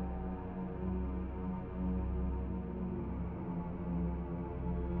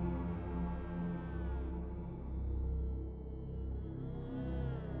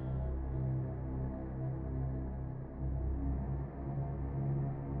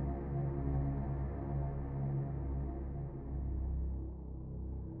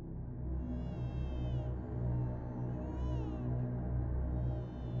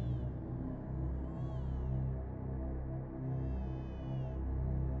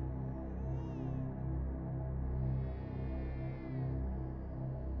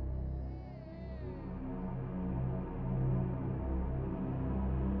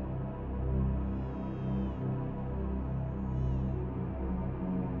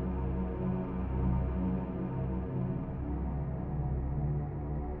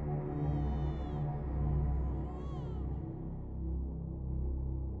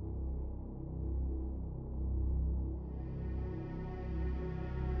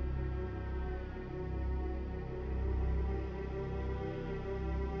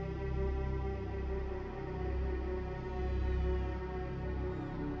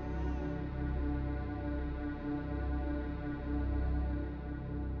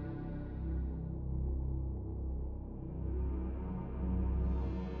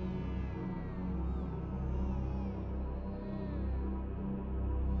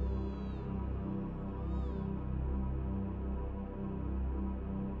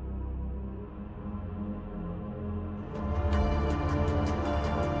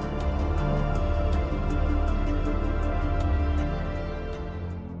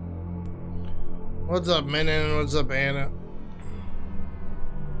 What's up, Menon? What's up, Anna?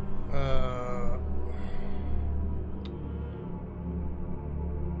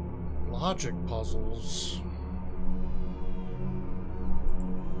 Logic puzzles.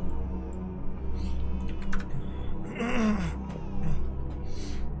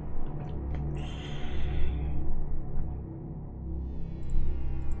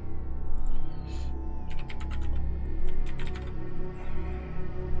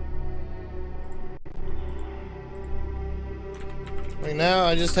 Right now,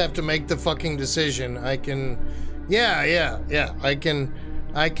 I just have to make the fucking decision. I can, yeah.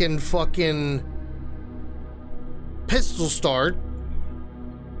 I can fucking pistol start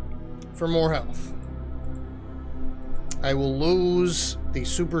for more health. I will lose the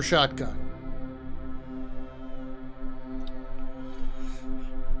super shotgun.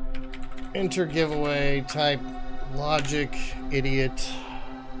 Enter giveaway, type logic, idiot.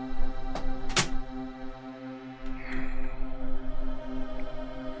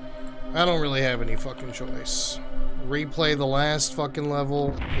 I don't really have any fucking choice. Replay the last fucking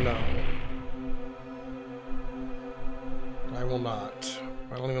level? No. I will not.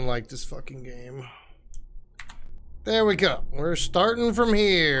 I don't even like this fucking game. There we go. We're starting from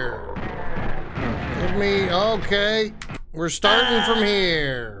here. Give me... Okay. We're starting from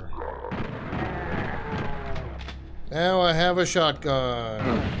here. Now I have a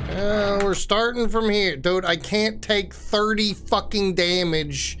shotgun. We're starting from here. Dude, I can't take 30 fucking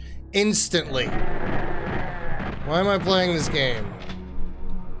damage instantly. Why am I playing this game?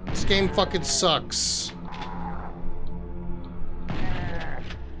 This game fucking sucks.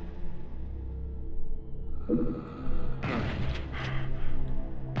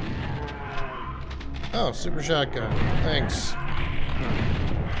 Oh, super shotgun. Thanks.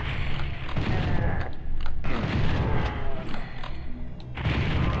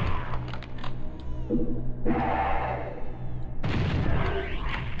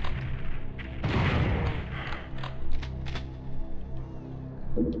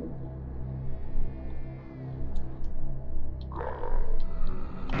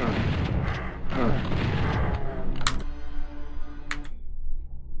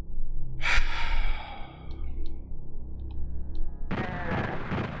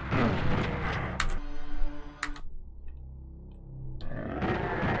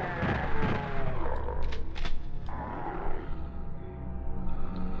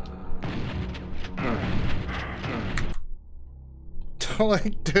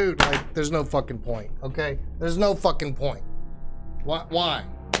 Like, dude, like, there's no fucking point, okay? There's no fucking point. Why?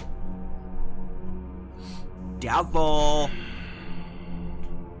 Doubtful.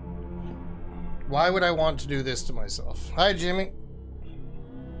 Why would I want to do this to myself? Hi, Jimmy.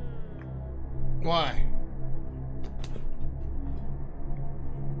 Why?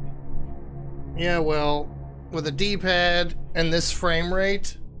 Yeah, well, with a D-pad and this frame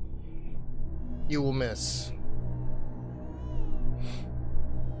rate, you will miss.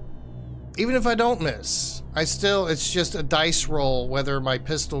 Even if I don't miss, it's just a dice roll whether my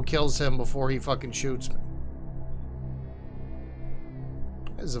pistol kills him before he fucking shoots me.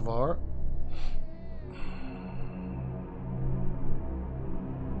 Hey, Zavar.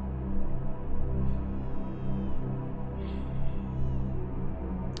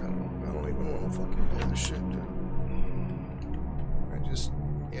 I don't even want to fucking do this shit, dude.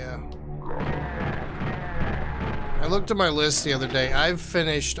 Yeah. I looked at my list the other day. I've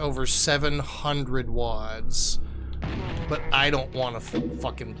finished over 700 WADs, but I don't want to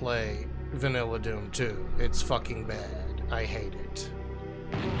fucking play Vanilla Doom 2. It's fucking bad. I hate it.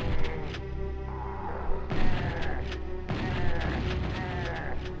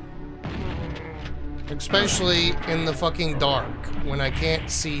 Especially in the fucking dark, when I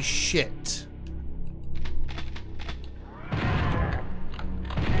can't see shit. Are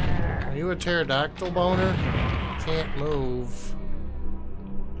you a pterodactyl boner? Can't move.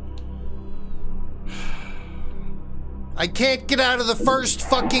 I can't get out of the first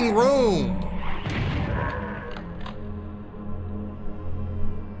fucking room!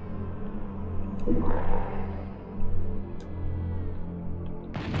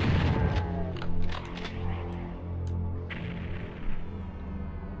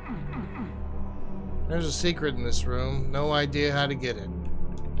 There's a secret in this room. No idea how to get it.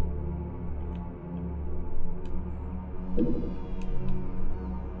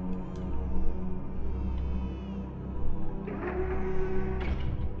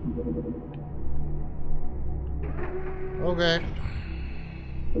 Okay.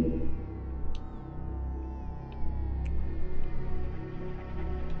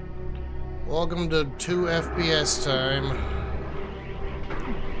 Welcome to 2 FPS time.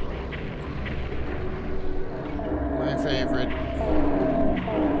 My favorite.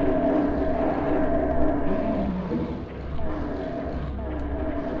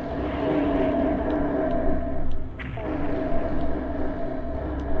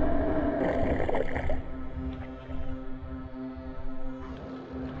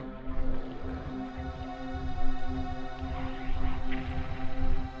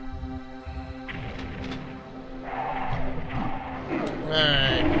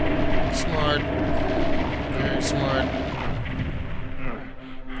 Alright. Smart. Very smart.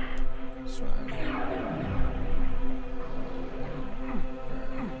 It's fine.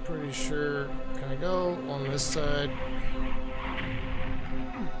 I'm pretty sure. Can I go on this side?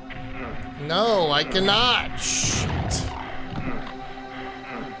 No, I cannot. Shit.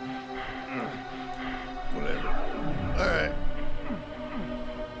 Whatever. Alright.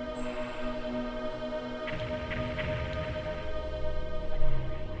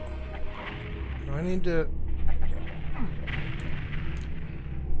 I need to...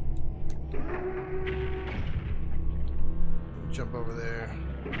 jump over there.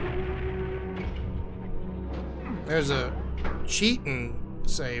 There's a cheating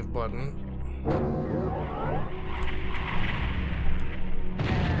save button.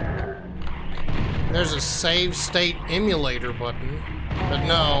 There's a save state emulator button. But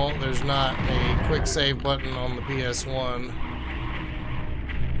no, there's not a quick save button on the PS1.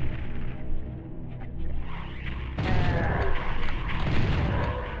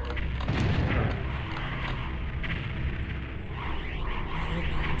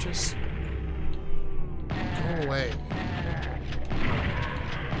 Just go away.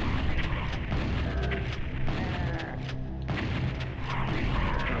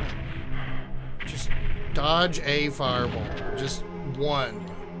 Just dodge a fireball. Just one.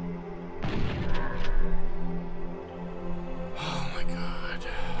 Oh my god.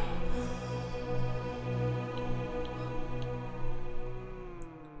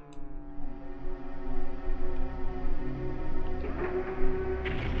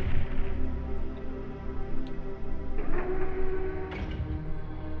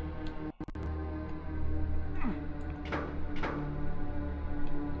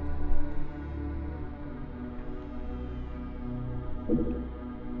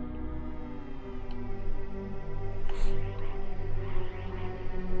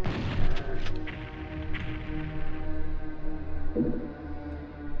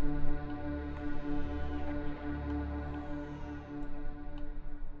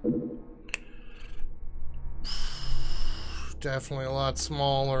 definitely a lot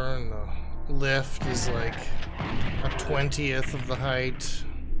smaller, and the lift is like a 20th of the height.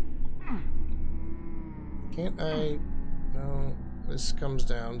 Can't I? No, this comes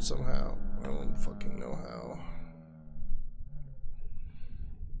down somehow. I don't fucking know how.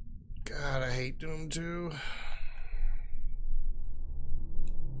 God, I hate Doom 2.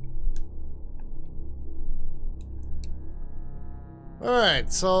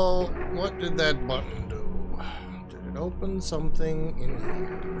 Alright, so what did that button do? Did it open something in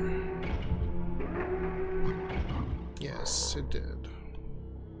here? Yes, it did.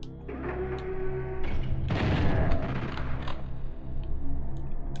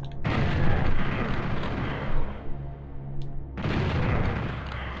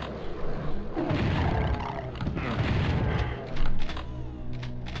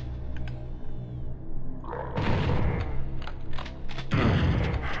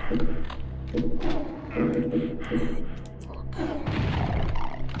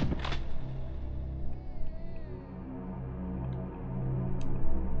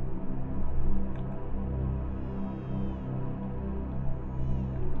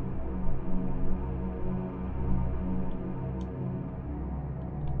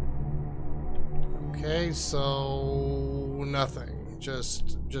 Okay, so nothing.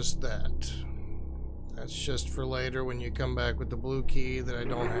 Just that. That's just for later when you come back with the blue key that I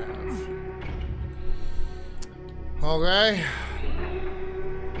don't have. Okay.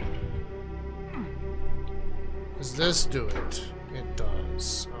 Does this do it? It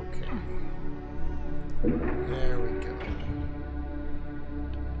does. Okay. There we go.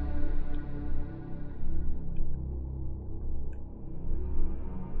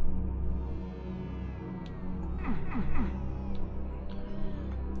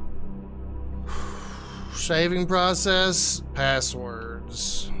 Saving process,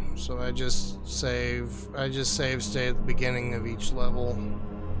 passwords. So I just save state at the beginning of each level.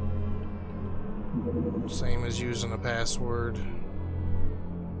 Same as using a password.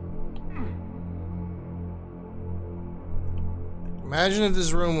 Imagine if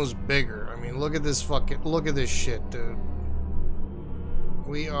this room was bigger. I mean, look at this shit, dude.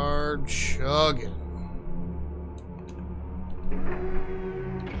 We are chugging.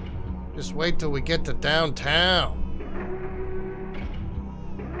 Just wait till we get to downtown.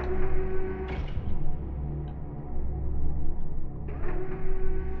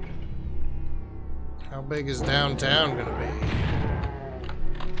 How big is downtown gonna be?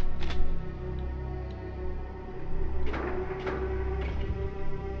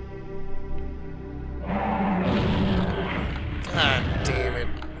 God damn it.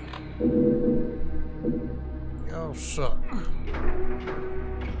 Y'all suck.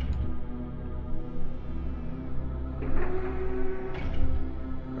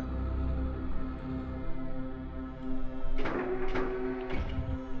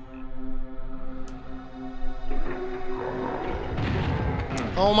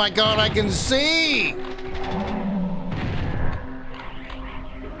 Oh my God, I can see!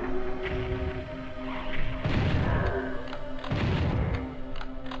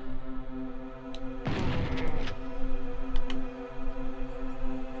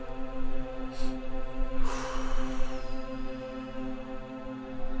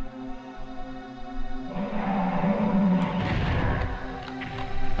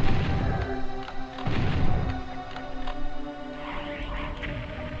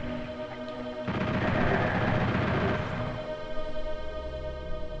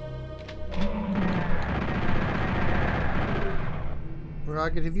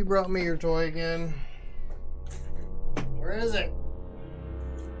 Rocket, have you brought me your toy again? Where is it?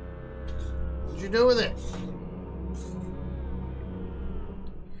 What'd you do with it?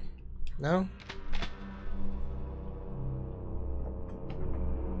 No?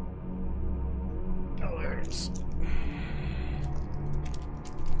 Oh, there it is.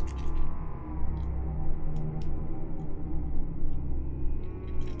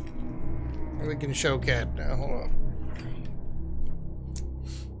 We can show Cat now. Hold on.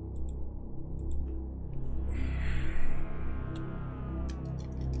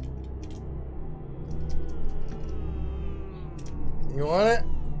 You want it?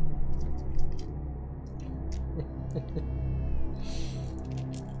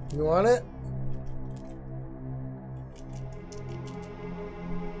 You want it?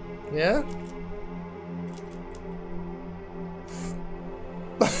 Yeah?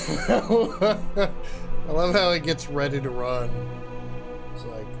 I love how it gets ready to run. It's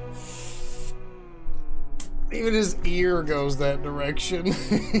like... even his ear goes that direction.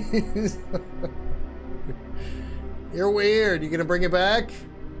 You're weird. You gonna bring it back?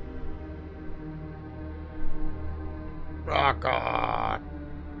 Rocket.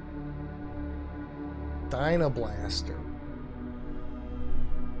 Dynablaster.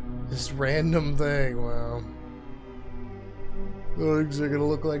 This random thing, wow. Those are gonna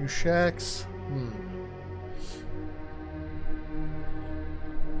look like shacks.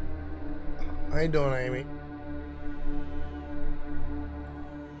 How you doing, Amy?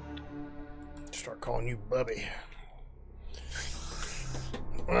 Start calling you Bubby.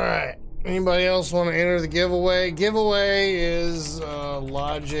 Alright. Anybody else want to enter the giveaway? Giveaway is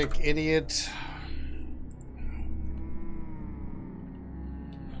Logic Idiot.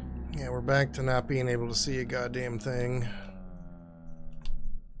 Yeah, we're back to not being able to see a goddamn thing.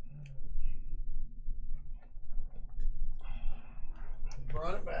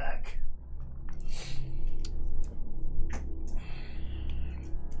 Brought it back.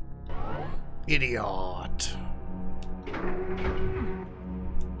 Idiot.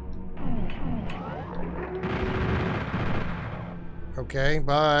 Okay,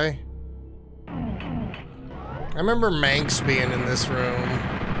 bye. I remember Manx being in this room.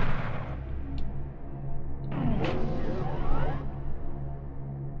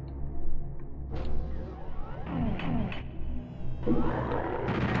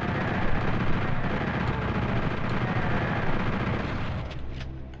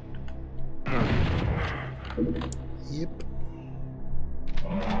 Yep.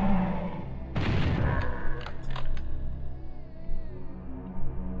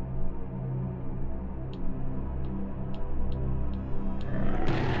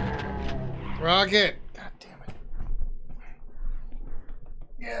 Rocket! God damn it.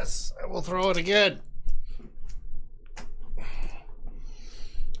 Yes, I will throw it again.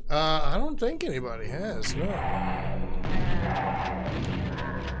 I don't think anybody has, no.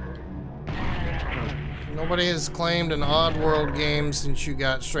 Nobody has claimed an Oddworld game since you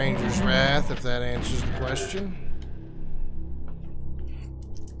got Stranger's Wrath, if that answers the question.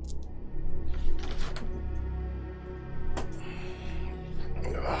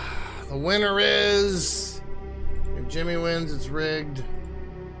 The winner is... If Jimmy wins, it's rigged.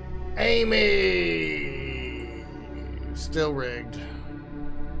 Amy! Still rigged.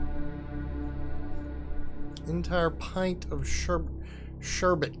 Entire pint of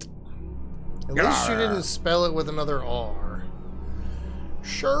sherbet. At least you didn't spell it with another R.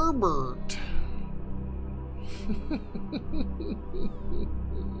 Sherbert.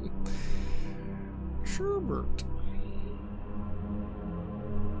 Sherbert.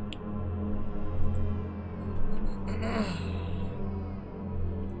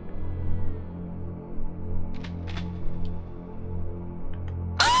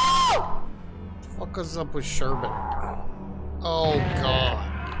 Fuck us up with sherbet. Oh god.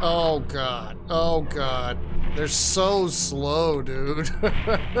 Oh god. Oh god. They're so slow, dude.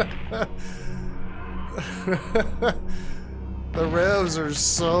 The revs are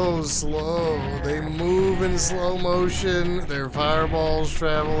so slow. They move in slow motion. Their fireballs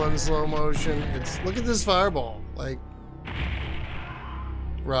travel in slow motion. Look at this fireball. Like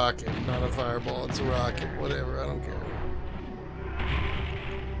rocket, not a fireball. It's a rocket. Whatever. I don't care.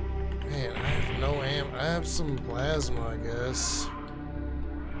 Man, I have no ammo. I have some plasma, I guess.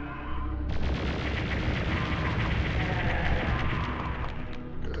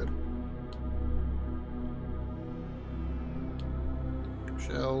 Good.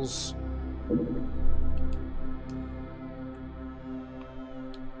 Shells.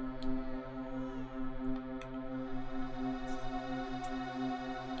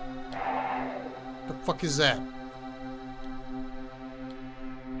 The fuck is that?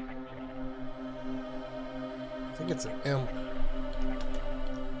 I think it's an imp.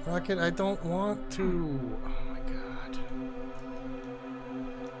 Rocket, I don't want to. Oh my god.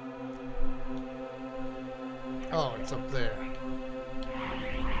 Oh, it's up there.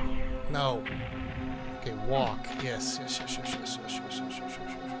 No. Okay, walk. Yes, yes, yes, yes, yes, yes, yes, yes, yes, yes,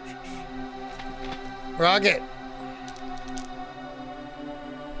 yes, yes. Rocket!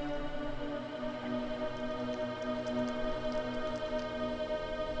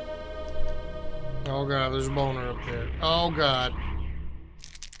 Oh god, there's a boner up there. Oh god.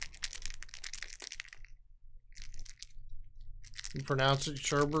 You pronounce it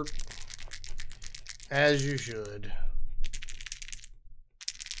sherbet? As you should.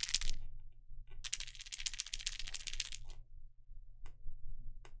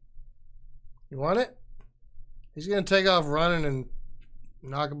 You want it? He's gonna take off running and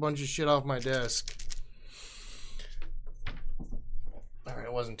knock a bunch of shit off my desk. Alright,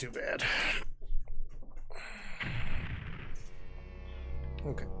 it wasn't too bad.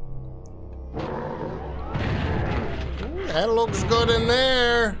 Okay. Ooh, that looks good in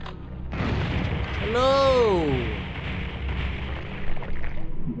there. Hello.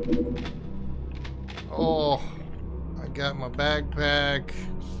 Oh, I got my backpack.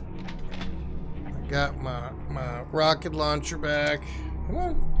 I got my rocket launcher back. Come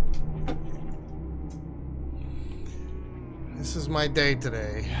on. This is my day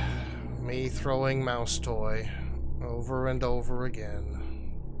today. Me throwing mouse toy over and over again.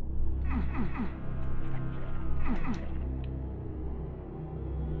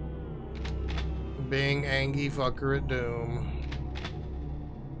 Being Angie fucker at Doom.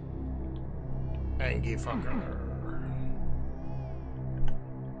 Angie fucker.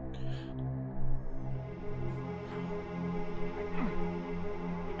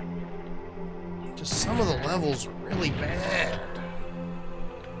 Just some of the levels are really bad.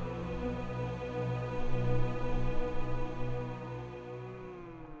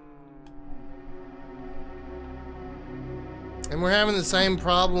 And we're having the same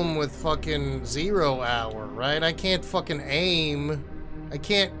problem with fucking 0 Hour, right? I can't fucking aim. I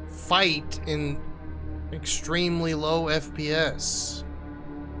can't fight in extremely low FPS.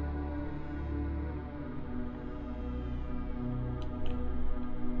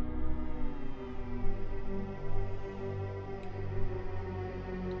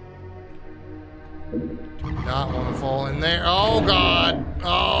 Do not want to fall in there. Oh God.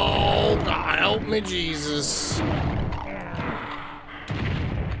 Oh God, help me, Jesus.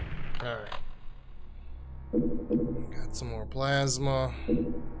 Alright. Got some more plasma.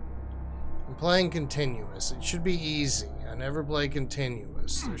 I'm playing continuous. It should be easy. I never play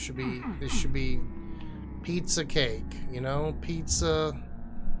continuous. This should be pizza cake, you know? Pizza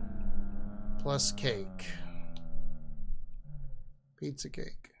plus cake. Pizza cake.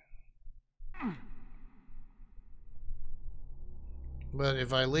 But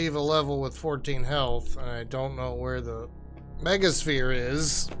if I leave a level with 14 health and I don't know where the megasphere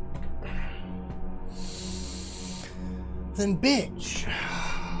is, then bitch.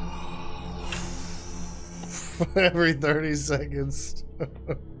 Every 30 seconds.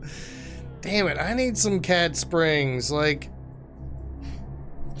 Damn it, I need some cat springs. Like,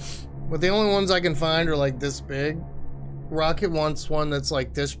 but the only ones I can find are like this big. Rocket wants one that's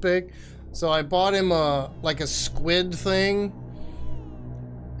like this big. So I bought him like a squid thing.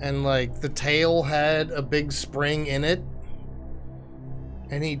 And like the tail had a big spring in it.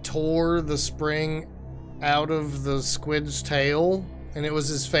 And he tore the spring out of the squid's tail. And it was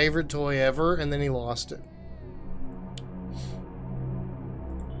his favorite toy ever. And then he lost it.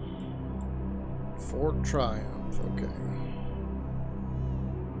 Fort Triumph, okay.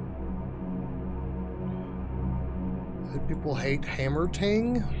 Did people hate Hammer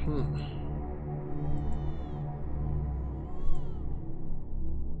Ting?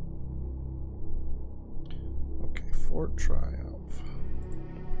 Okay, Fort Triumph.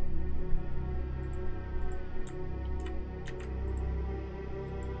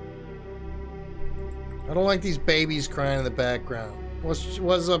 I don't like these babies crying in the background.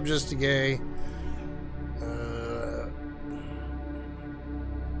 What's up, Just a Gay?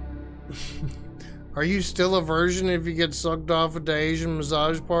 Are you still a virgin if you get sucked off at the Asian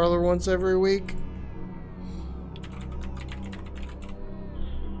massage parlor once every week?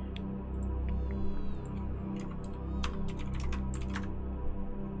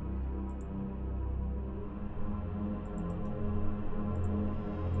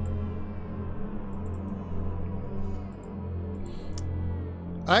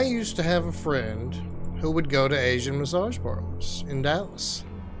 I used to have a friend who would go to Asian massage parlors in Dallas.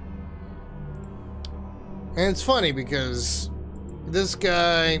 And it's funny because this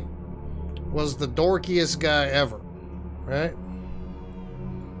guy was the dorkiest guy ever, right?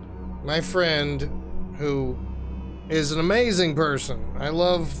 My friend, who is an amazing person. I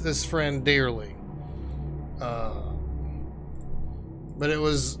love this friend dearly. But it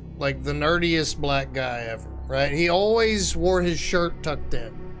was like the nerdiest black guy ever, right? He always wore his shirt tucked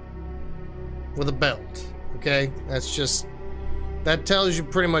in with a belt, okay? That's just... that tells you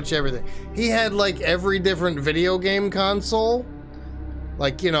pretty much everything. He had like every different video game console.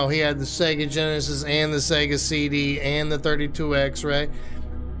 Like, you know, he had the Sega Genesis and the Sega CD and the 32X, right?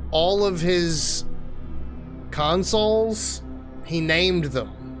 All of his consoles, he named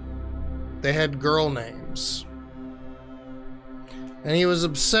them. They had girl names. And he was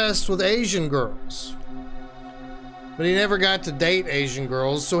obsessed with Asian girls. But he never got to date Asian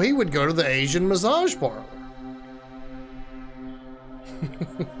girls, so he would go to the Asian massage parlor.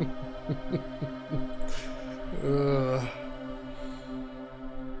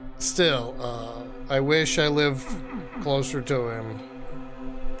 Still, I wish I lived closer to him.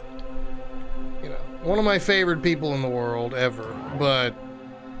 You know, one of my favorite people in the world ever, but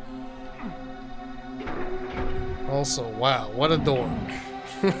also, wow, what a dork.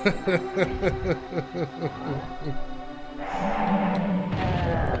 Here's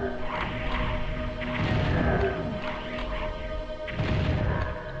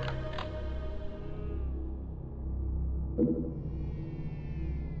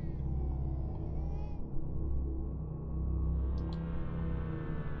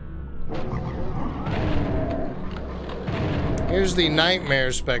the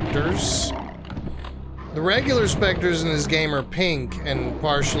Nightmare Specters. The regular specters in this game are pink and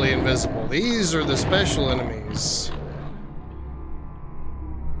partially invisible. These are the special enemies.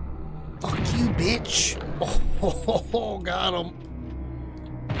 Fuck you, bitch! Oh, got him.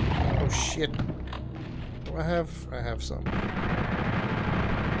 Oh, shit. Do I have? I have some.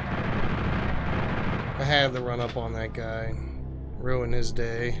 I had to run up on that guy. Ruin his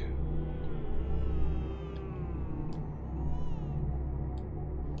day.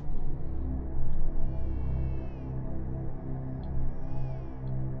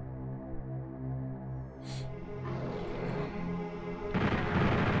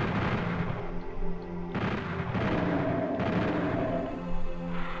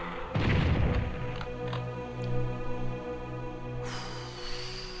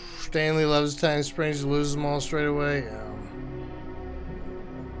 Stanley loves Tiny Springs, loses them all straight away. Yeah.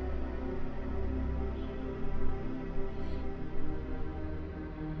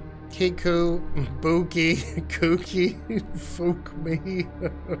 Kiku, Buki, Kooky, Fook me.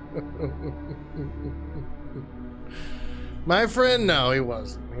 My friend, no, he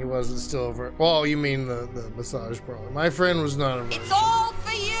wasn't. He wasn't still a virgin. Well, you mean the massage parlor. My friend was not a virgin. It's all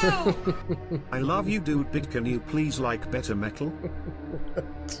for you! I love you, dude, but can you please like better metal?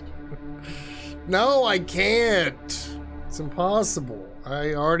 What? No, I can't. It's impossible.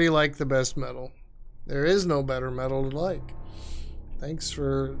 I already like the best metal. There is no better metal to like. Thanks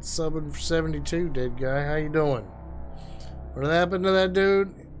for subbing for 72, dead guy. How you doing? What happened to that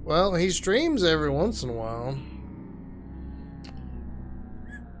dude? Well, he streams every once in a while.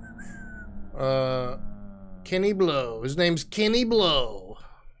 Kenny Blow. His name's Kenny Blow.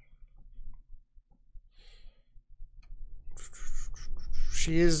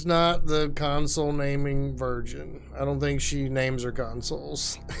 She is not the console naming virgin. I don't think she names her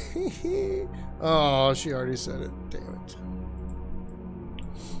consoles. Oh, she already said it. Damn it.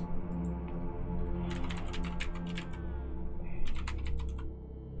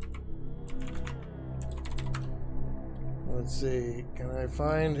 Let's see. Can I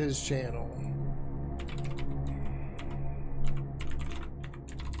find his channel?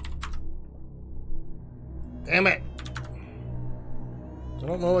 Damn it. I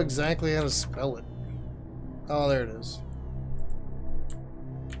don't know exactly how to spell it. Oh, there it is.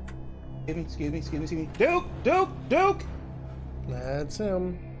 Excuse me. Duke! That's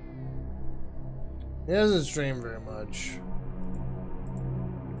him. He doesn't stream very much.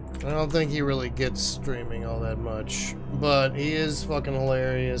 I don't think he really gets streaming all that much. But he is fucking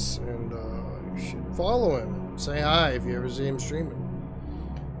hilarious, and you should follow him. Say hi if you ever see him streaming.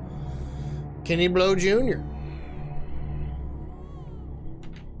 Kenny Blow Jr.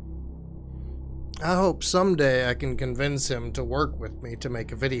 I hope someday I can convince him to work with me to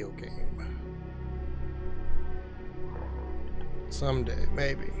make a video game. Someday,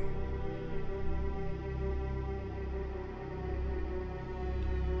 maybe.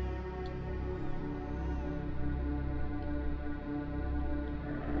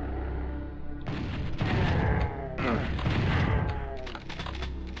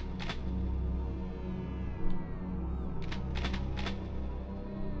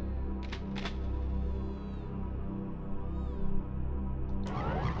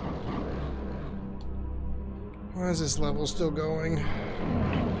 Why is this level still going?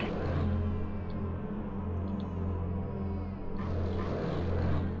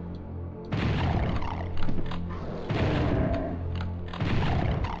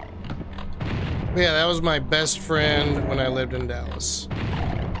 Yeah, that was my best friend when I lived in Dallas.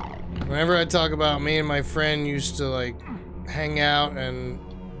 Whenever I talk about me and my friend used to like hang out, and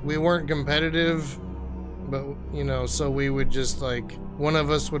we weren't competitive, but you know, so we would just like, one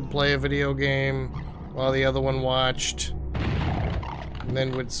of us would play a video game while the other one watched, and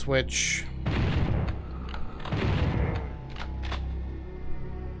then would switch.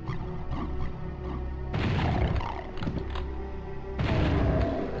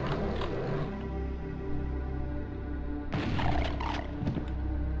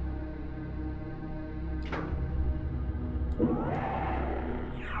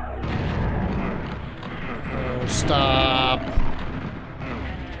 Oh, stop.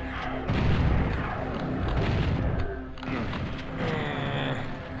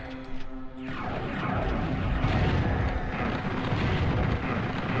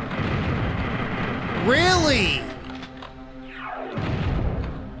 Really?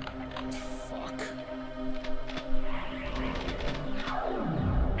 Fuck.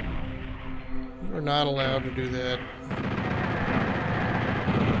 We're not allowed to do that.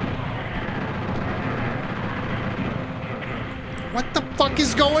 What the fuck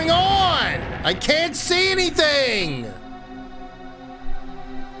is going on? I can't see anything!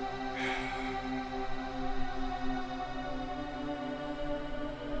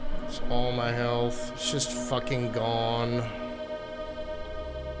 It's all my health. It's just fucking gone.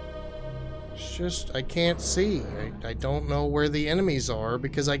 It's just, I can't see. I don't know where the enemies are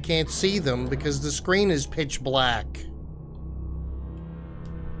because I can't see them because the screen is pitch black.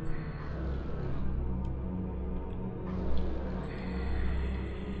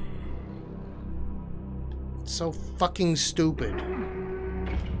 So fucking stupid.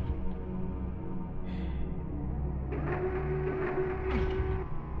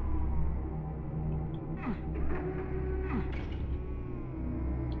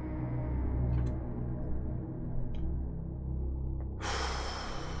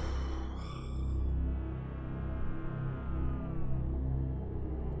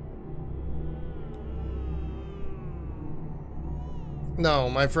 No,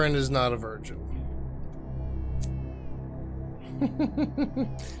 my friend is not a virgin.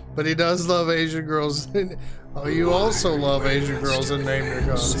 But he does love Asian girls. Oh, you also love Asian girls and name your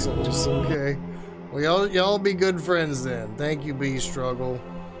consoles. Okay. Well, y'all be good friends then. Thank you, B Struggle.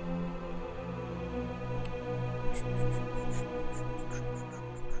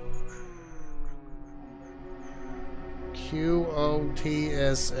 QOTSA.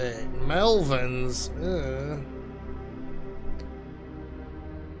 Melvin's.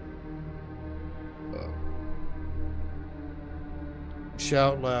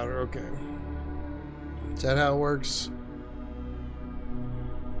 Shout louder, okay. Is that how it works?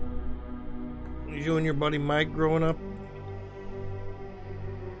 You and your buddy Mike growing up?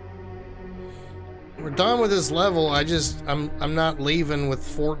 We're done with this level. I'm not leaving with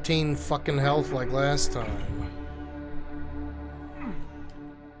 14 fucking health like last time.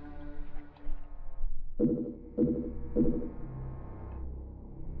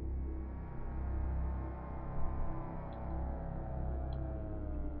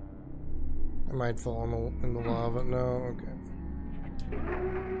 I might fall in the lava. No, okay.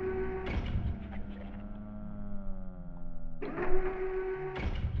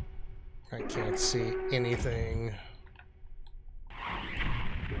 I can't see anything.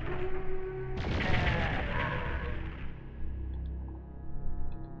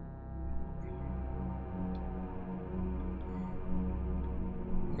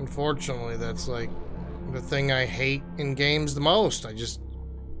 Unfortunately, that's like the thing I hate in games the most. I just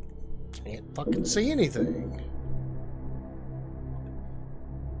can't fucking see anything.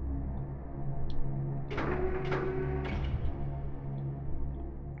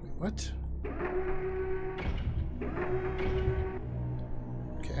 What?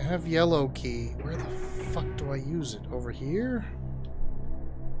 Okay, I have yellow key. Where the fuck do I use it? Over here?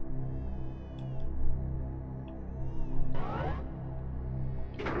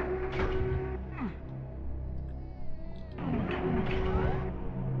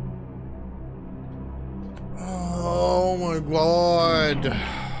 Oh my god.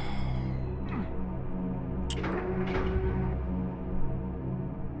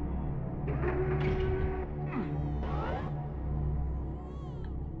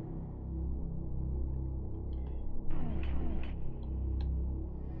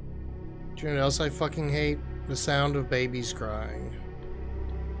 Do you know what else I fucking hate? The sound of babies crying.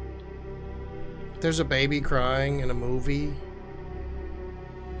 If there's a baby crying in a movie,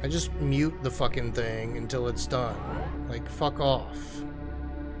 I just mute the fucking thing until it's done. Like, fuck off.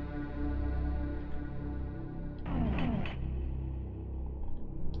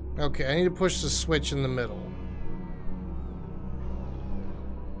 Okay, I need to push the switch in the middle.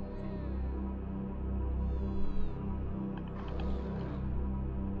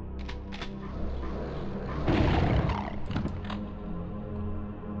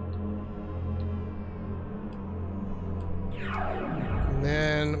 And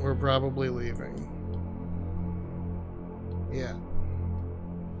then we're probably leaving. Yeah.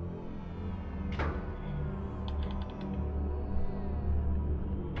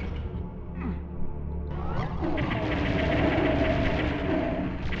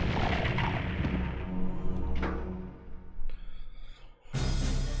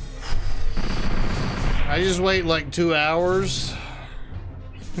 I just wait like 2 hours.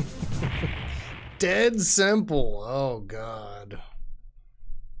 Dead simple. Oh god.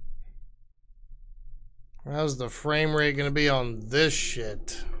 How's the frame rate gonna be on this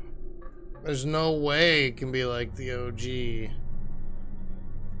shit? There's no way it can be like the OG.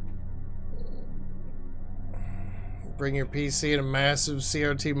 Bring your PC and a massive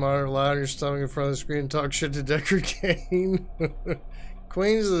CRT monitor, lie on your stomach in front of the screen, and talk shit to Deckard Cain.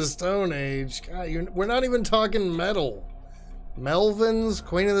 Queens of the Stone Age. God, we're not even talking metal. Melvins,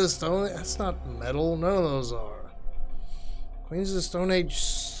 Queen of the Stone Age. That's not metal. None of those are. Queens of the Stone Age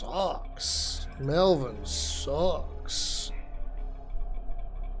sucks. Melvin sucks.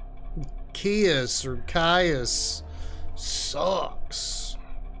 Kias or Caius sucks.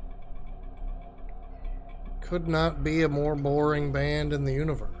 Could not be a more boring band in the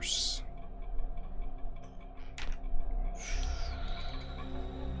universe.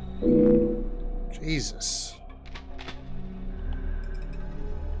 Jesus.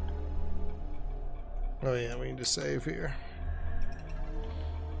 Oh yeah, we need to save here.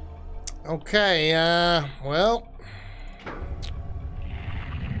 Okay, well.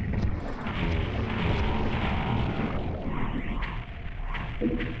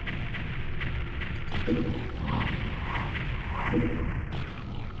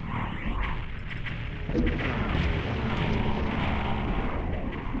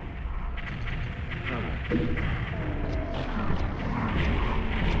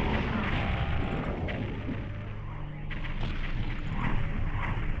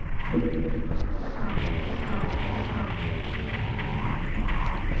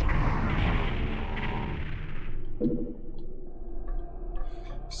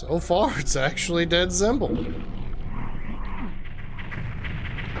 So far, it's actually dead simple.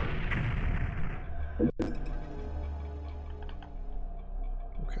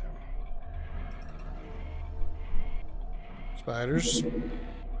 Okay. Spiders.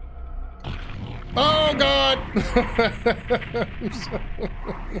 Oh, God!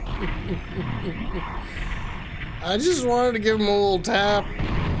 I just wanted to give him a little tap.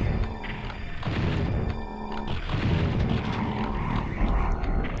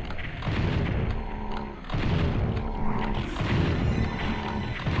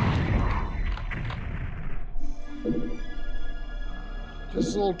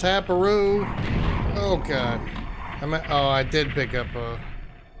 Just a little taparoo. Oh, God. I did pick up a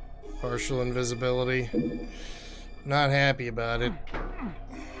partial invisibility. Not happy about it.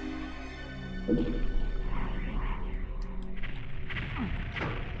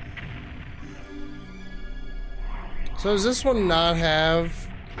 So does this one not have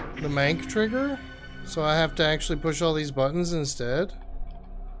the Mank trigger? So I have to actually push all these buttons instead?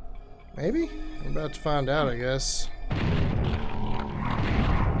 Maybe? I'm about to find out, I guess.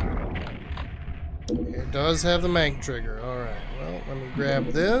 It does have the Mank trigger. Alright, well, let me grab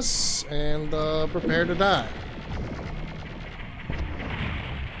this and prepare to die.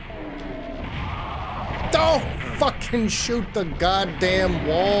 Don't fucking shoot the goddamn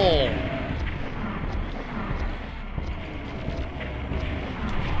wall!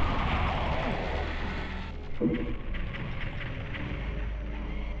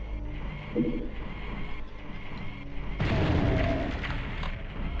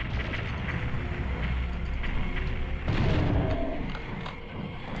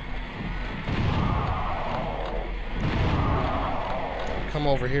 Come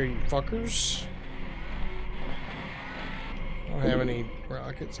over here, you fuckers. I don't have any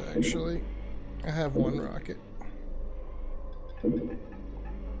rockets, actually. I have one rocket.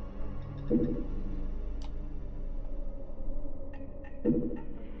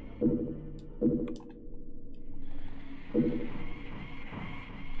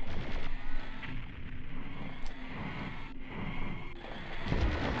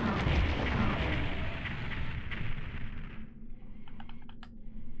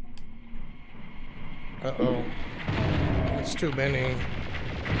 Uh-oh. That's too many.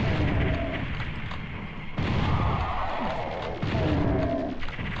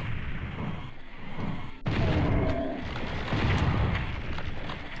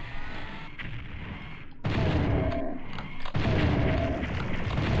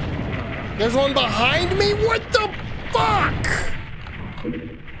 There's one behind me? What the fuck?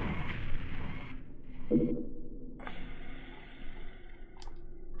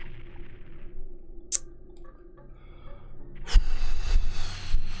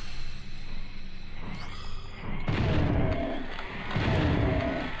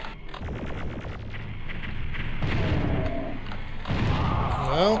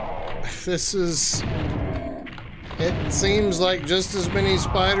 Well, this is... It seems like just as many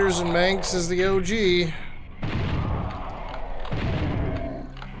spiders and Manx as the OG.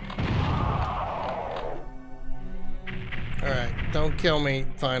 Alright, don't kill me,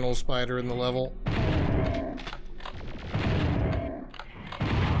 final spider in the level.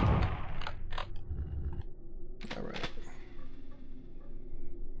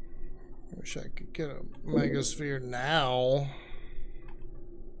 Wish I could get a megasphere now.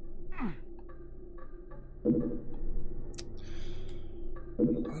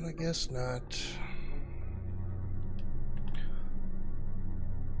 But I guess not.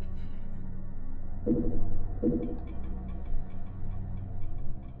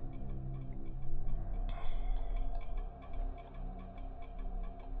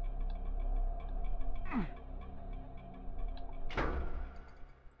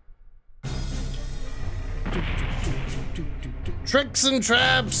 Tricks and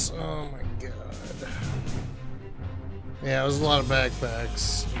traps! Oh my god. Yeah, it was a lot of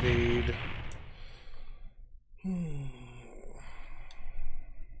backpacks, indeed.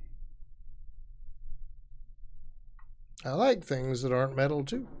 I like things that aren't metal,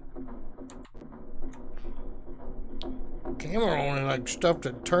 too. Camera only like stuff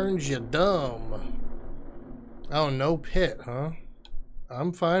that turns you dumb. Oh, no pit, huh?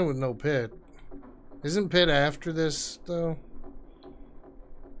 I'm fine with no pit. Isn't pit after this, though?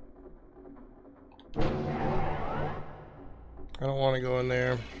 I don't want to go in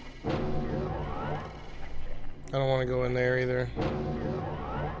there. I don't want to go in there either.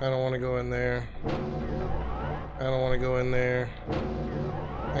 I don't want to go in there. I don't want to go in there.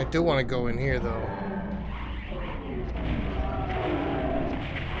 I do want to go in here, though.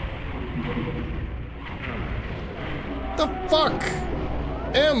 The fuck?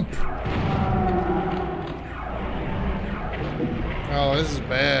 Imp! Oh, this is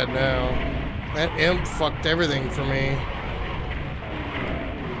bad now. That imp fucked everything for me.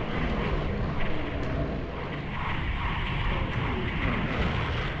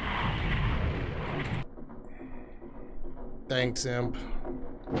 Thanks, imp.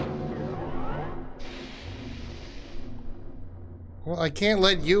 Well, I can't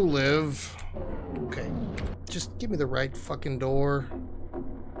let you live. Okay. Just give me the right fucking door.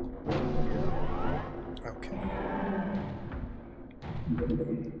 Okay.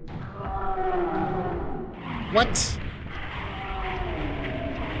 What?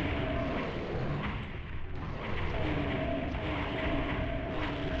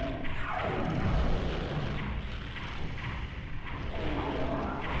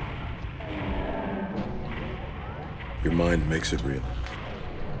 Your mind makes it real.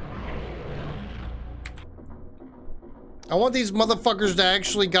 I want these motherfuckers to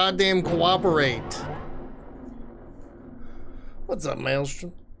actually goddamn cooperate. What's up,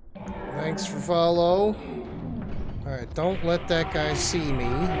 Maelstrom? Thanks for follow. Alright, don't let that guy see me.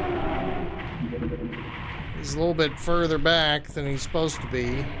 He's a little bit further back than he's supposed to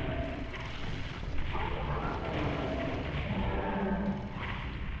be.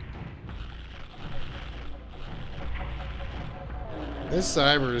 This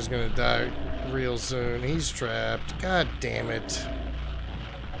cyber is gonna die real soon. He's trapped. God damn it.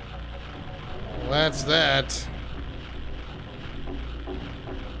 Well, that's that.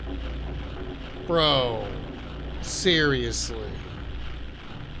 Bro. Seriously.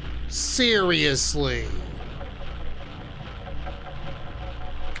 Seriously.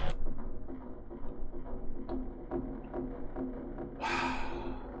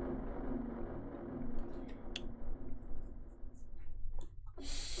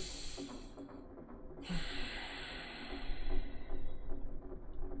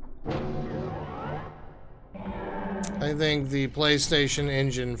 I think the PlayStation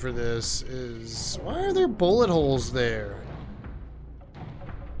engine for this is... Why are there bullet holes there?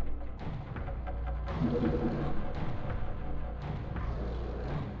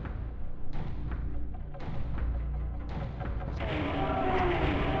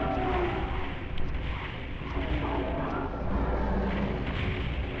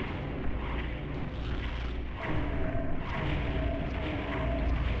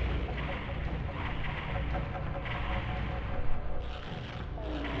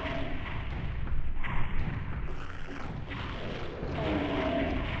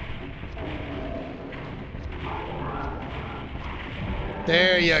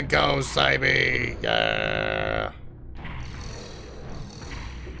 There you go, Cybe. Yeah.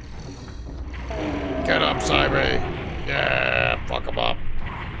 Get up, Cybe. Yeah, fuck him up.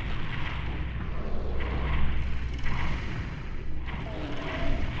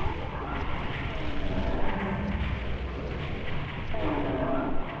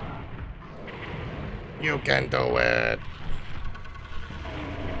 You can do it.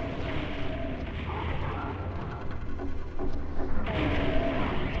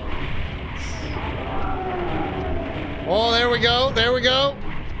 Oh, there we go. There we go.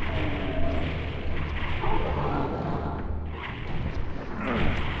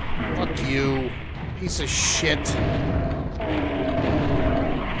 Fuck you, piece of shit.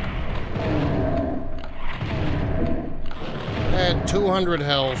 had 200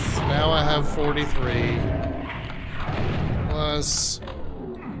 health. Now I have 43. Plus,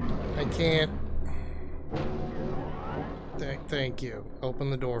 I can't... Thank you. Open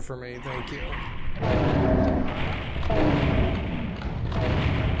the door for me. Thank you.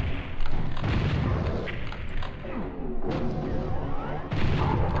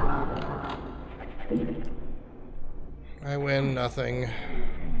 I win nothing.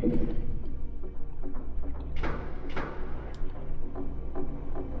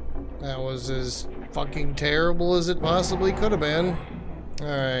 That was as fucking terrible as it possibly could have been.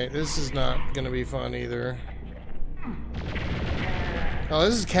 Alright, this is not gonna be fun either. Oh,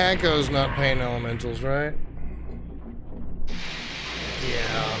 this is Kako's not pain elementals, right?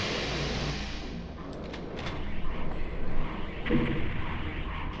 Yeah.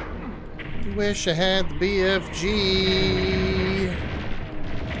 Wish I had the BFG.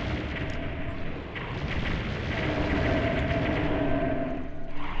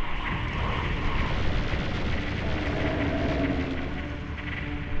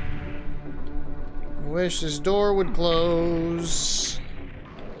 Wish this door would close.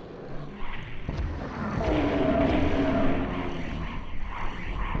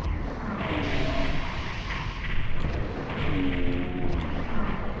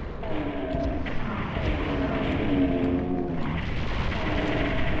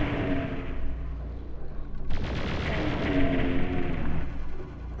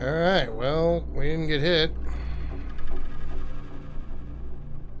 Alright, well, we didn't get hit.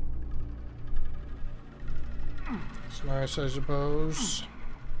 It's nice, I suppose.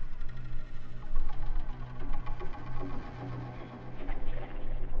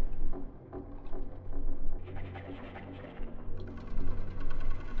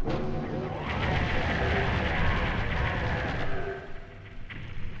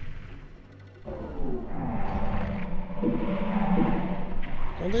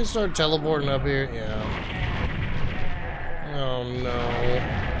 Don't they start teleporting up here? Yeah. Oh no.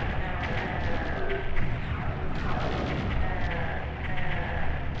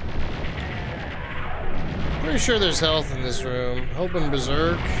 Pretty sure there's health in this room. Hoping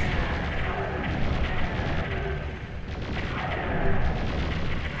Berserk.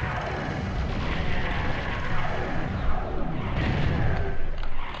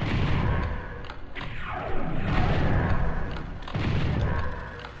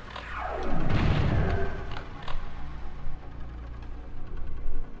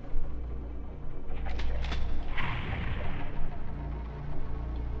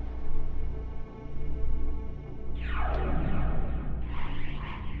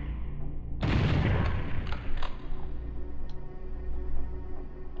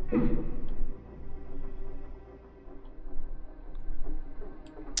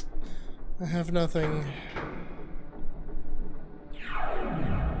 I have nothing.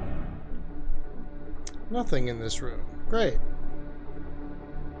 Nothing in this room. Great.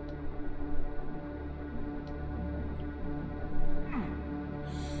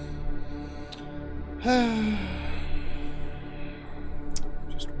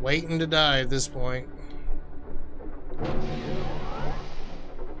 Just waiting to die at this point.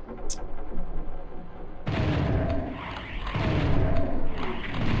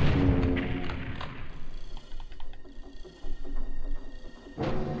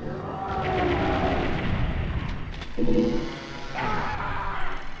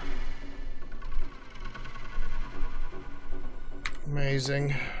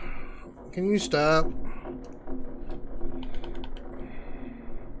 Amazing. Can you stop?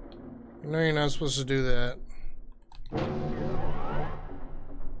 No, you're not supposed to do that.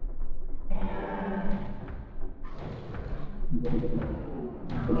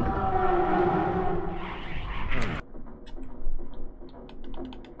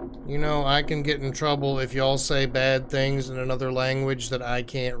 You know, I can get in trouble if y'all say bad things in another language that I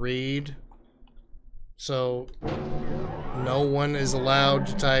can't read. So, no one is allowed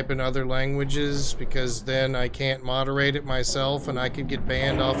to type in other languages because then I can't moderate it myself and I could get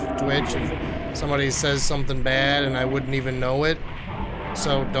banned off of Twitch if somebody says something bad and I wouldn't even know it.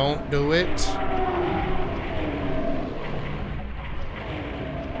 So, don't do it.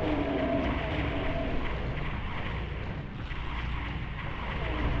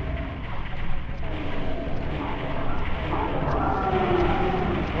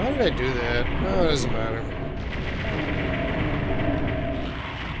 Why did I do that? No, it doesn't matter.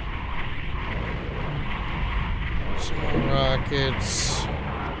 Some more rockets.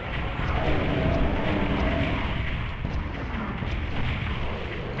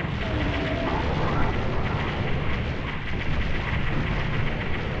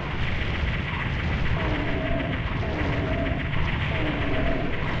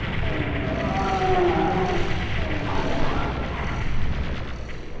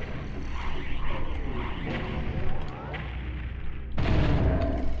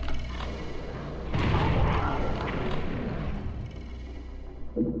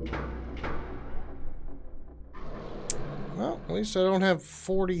 least I don't have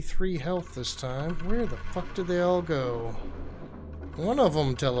 43 health this time. Where the fuck did they all go? One of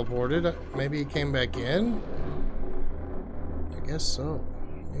them teleported. Maybe he came back in? I guess so.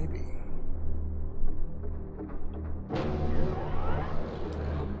 Maybe.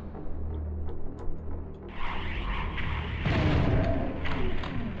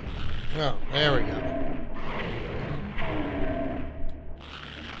 Oh, there we go.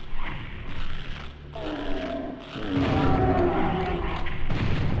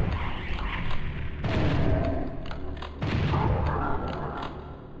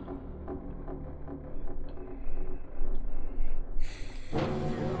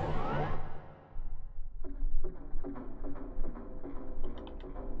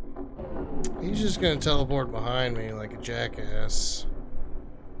 He's just gonna teleport behind me like a jackass.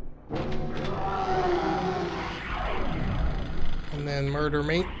 And then murder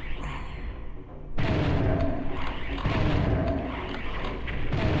me.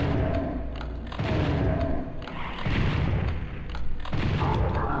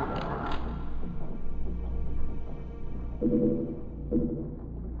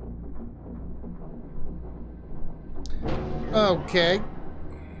 Okay.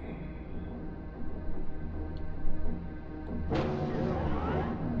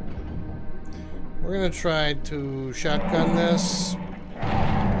 We're gonna try to shotgun this.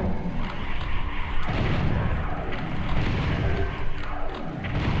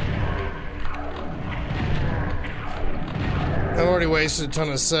 I've already wasted a ton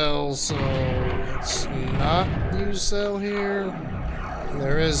of cells, so let's not use cell here.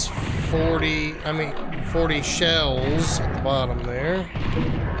 There is 40 shells at the bottom there.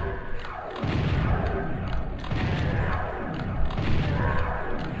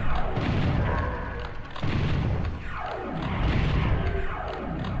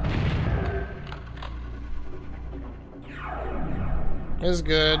 It was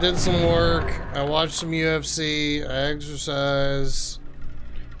good. I did some work. I watched some UFC. I exercised.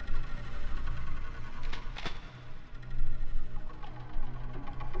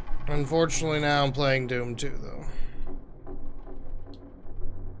 Unfortunately, now I'm playing Doom 2, though.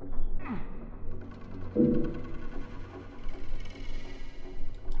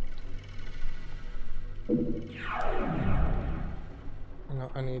 Now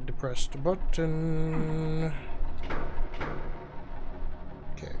I need to press the button.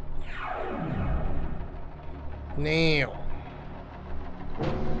 Okay. Now.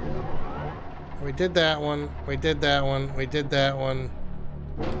 We did that one. We did that one. We did that one.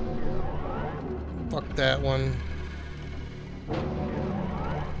 Fuck that one.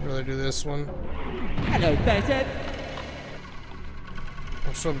 Really do this one. Hello, person.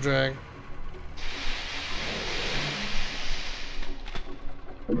 What's up, Drag?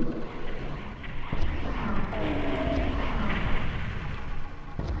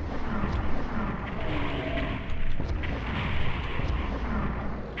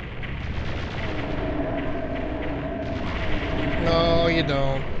 No, you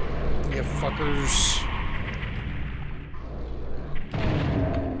don't. You fuckers.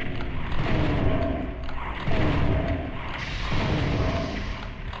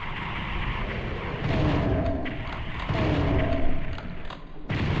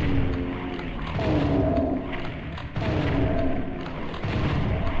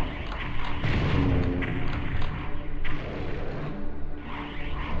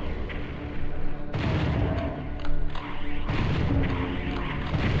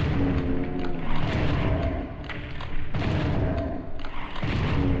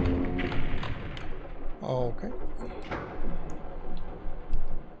 Okay.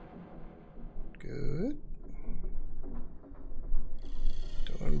 Good.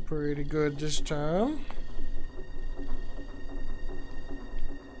 Doing pretty good this time.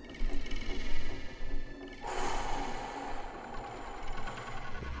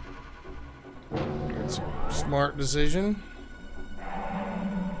 That's a smart decision.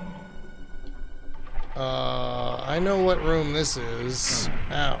 I know what room this is.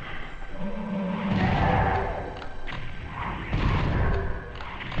 Ow.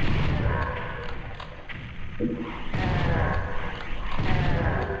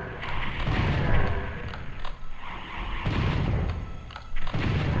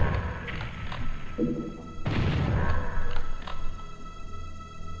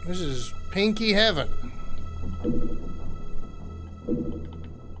 This is Pinky Heaven.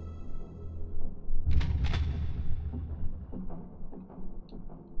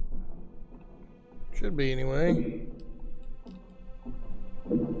 Should be anyway.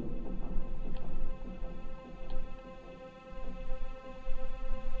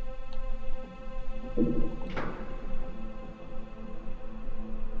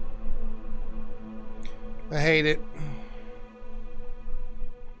 I hate it.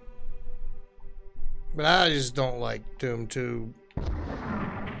 But I just don't like Doom 2.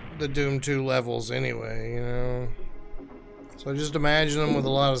 The Doom 2 levels anyway, you know? So just imagine them with a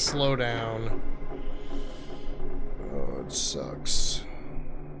lot of slowdown. Oh, it sucks.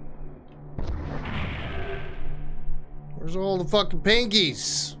 Where's all the fucking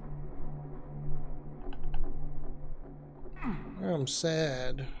pinkies? I'm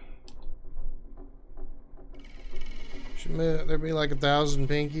sad. Should there be like 1,000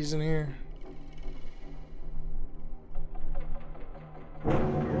 pinkies in here?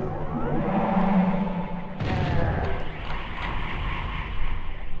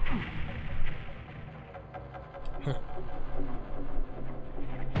 Huh.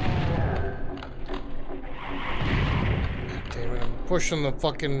 God damn it, I'm pushing the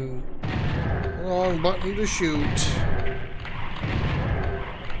fucking wrong button to shoot.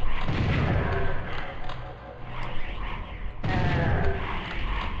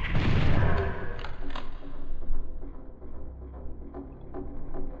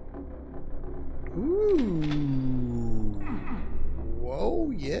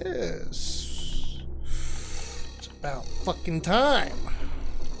 Fucking time.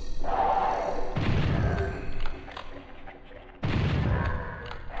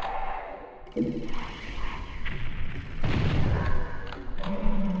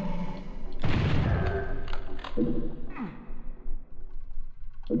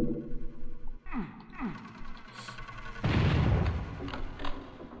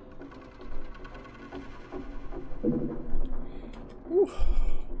 Whew.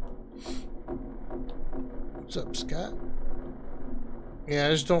 What's up, Scott? Yeah,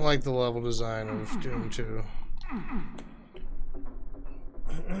 I just don't like the level design of Doom 2.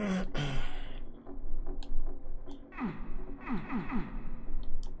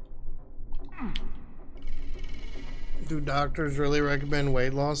 Do doctors really recommend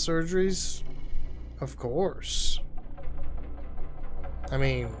weight loss surgeries? Of course. I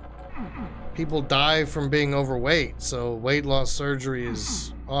mean, people die from being overweight, so weight loss surgery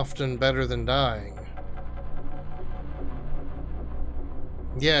is often better than dying.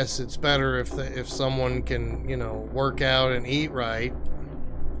 Yes, it's better if someone can, you know, work out and eat right.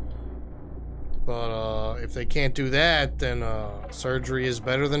 But if they can't do that, then surgery is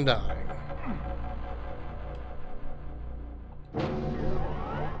better than dying. I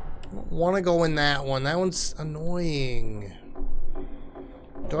don't want to go in that one. That one's annoying.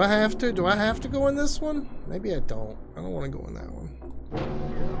 Do I have to? Do I have to go in this one? Maybe I don't. I don't want to go in that one.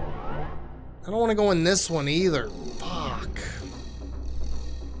 I don't want to go in this one either. Fuck.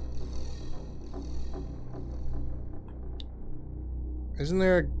 Isn't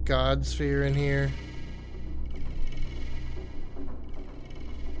there a God sphere in here?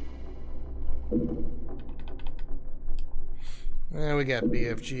 Eh, we got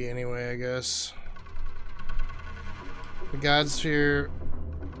BFG anyway, I guess. The God sphere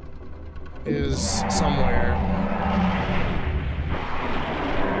is somewhere.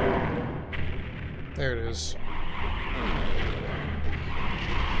 There it is.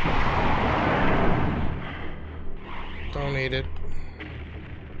 Don't need it.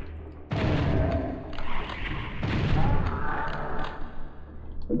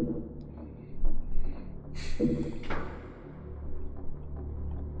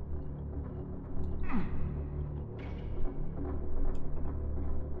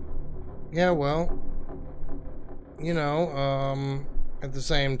 Yeah, well, you know, at the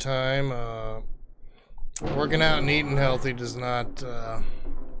same time, working out and eating healthy does not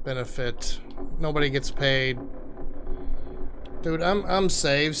benefit. Nobody gets paid. Dude, I'm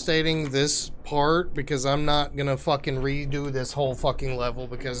save stating this part because I'm not gonna fucking redo this whole fucking level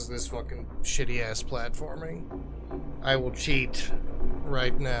because of this fucking shitty ass platforming. I will cheat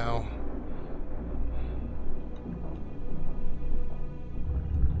right now.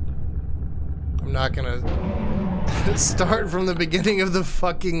 I'm not gonna start from the beginning of the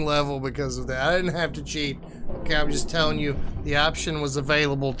fucking level because of that. I didn't have to cheat. Okay, I'm just telling you the option was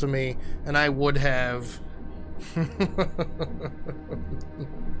available to me and I would have.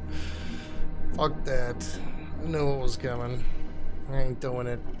 Fuck that. I knew it was coming. I ain't doing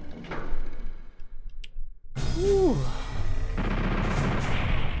it. Whew.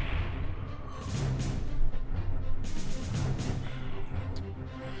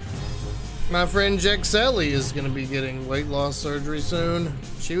 My friend Jexelli is going to be getting weight loss surgery soon.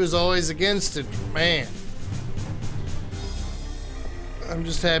 She was always against it. Man. I'm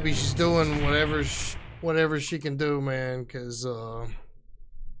just happy she's doing whatever she can do, man, because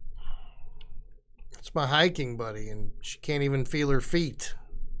it's my hiking buddy, and she can't even feel her feet.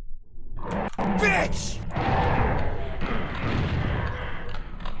 bitch!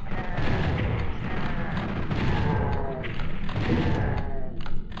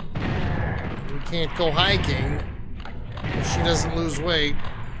 We can't go hiking if she doesn't lose weight.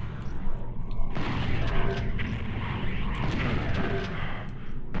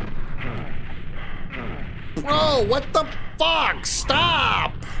 Bro, what the fuck?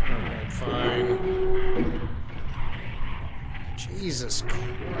 Stop! Alright, fine. Jesus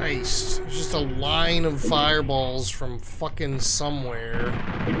Christ. There's just a line of fireballs from fucking somewhere.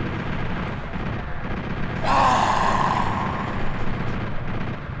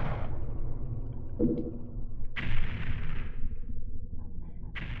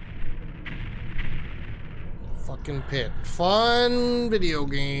 Fucking pit. Fun video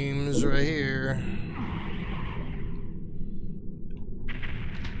games right here.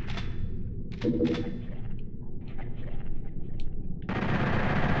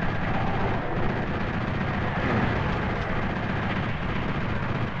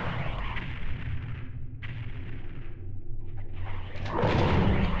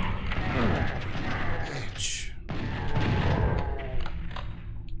 Bitch.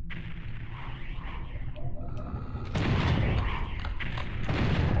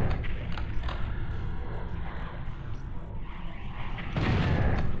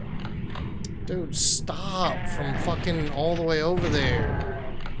 Dude, stop from fucking all the way over there.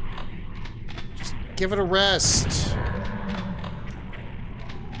 Just give it a rest.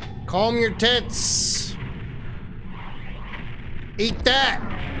 Calm your tits. Eat that.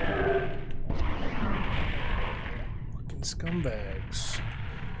 Fucking scumbags.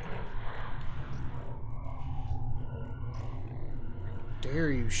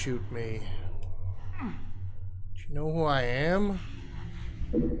 Dare you shoot me? Do you know who I am?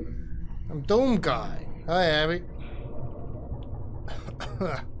 I'm Doom Guy. Hi, Abby.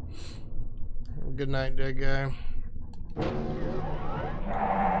 Good night, dead guy.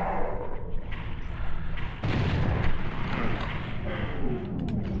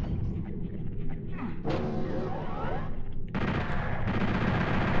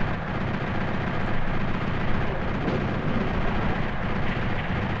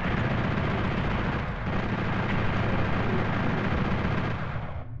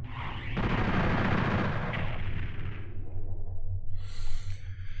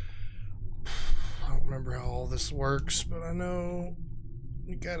 This works, but I know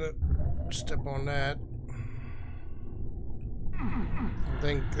you gotta step on that. I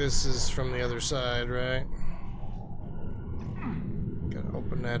think this is from the other side, right? Gotta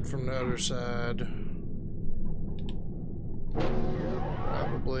open that from the other side.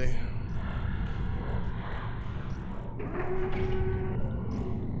 Probably.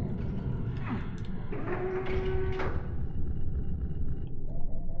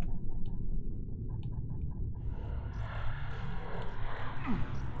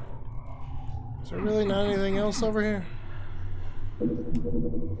 Is there really not anything else over here?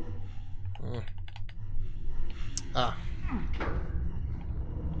 Ah.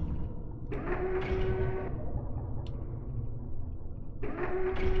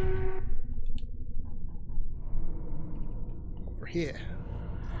 Over here.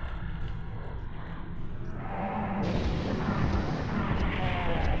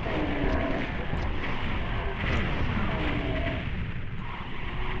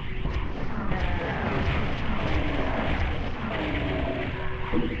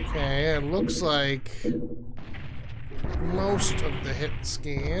 Okay, it looks like most of the hit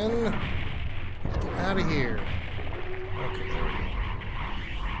scan. Get out of here. Okay, there we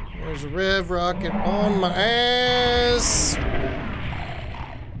go. There's a rev rocket on my ass. A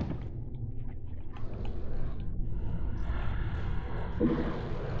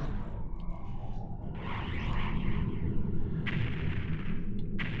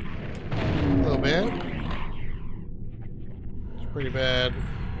little bit. It's pretty bad.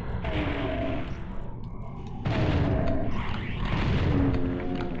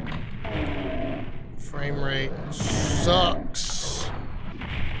 Frame rate sucks.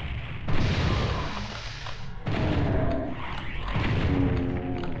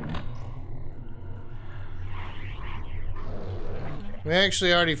 We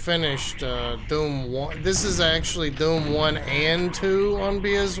actually already finished Doom 1. This is actually Doom 1 and 2 on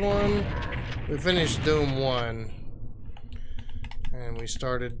PS1. We finished Doom 1. And we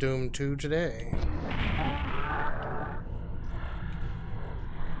started Doom 2 today.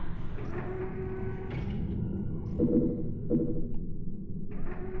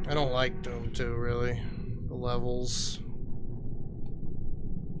 I don't like Doom 2, really. The levels.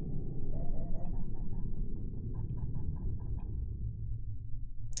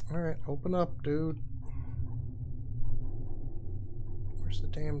 Alright, open up, dude. Where's the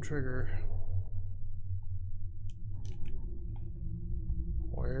damn trigger?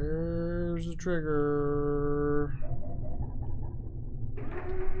 Where's the trigger?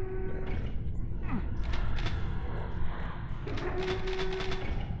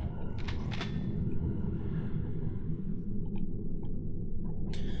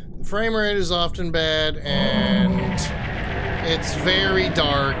 The frame rate is often bad, and it's very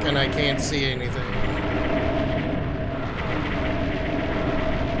dark, and I can't see anything.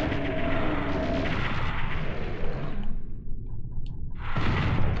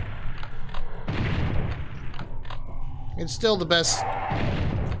 It's still the best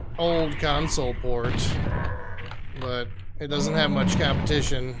old console port, but it doesn't have much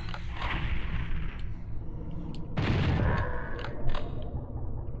competition.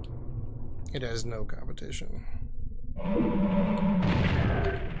 It has no competition.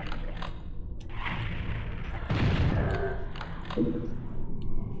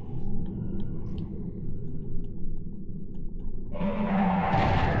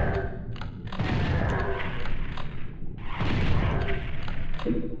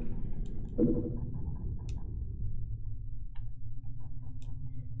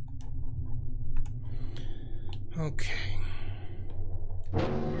 Okay.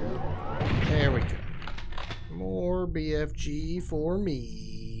 There we go. More BFG for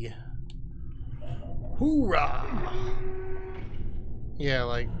me. Hoorah! Yeah,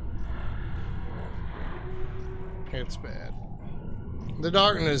 like... it's bad. The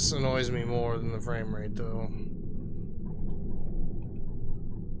darkness annoys me more than the frame rate, though.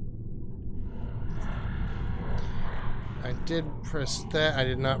 I did press that. I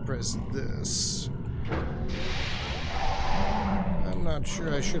did not press this. I'm not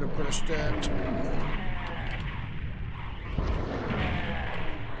sure I should have pressed that.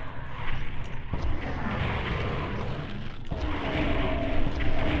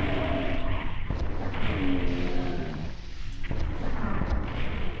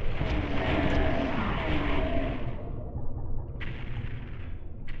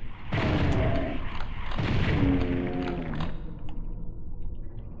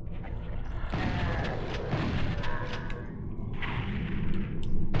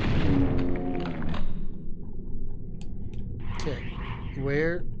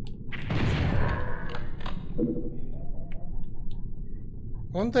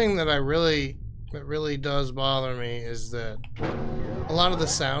 One thing that really does bother me is that a lot of the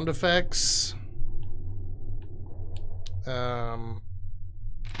sound effects are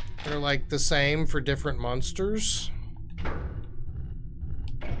like the same for different monsters.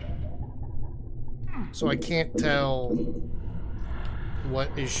 So I can't tell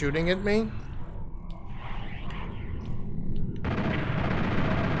what is shooting at me.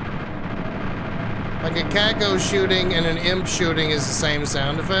 Like a cat goes shooting and an imp shooting is the same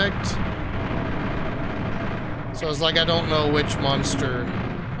sound effect. So it's like I don't know which monster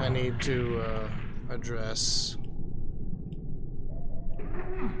I need to address.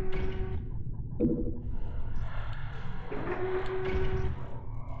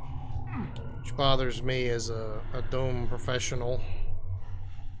 Which bothers me as a Doom professional.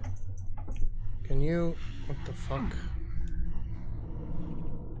 Can you... what the fuck?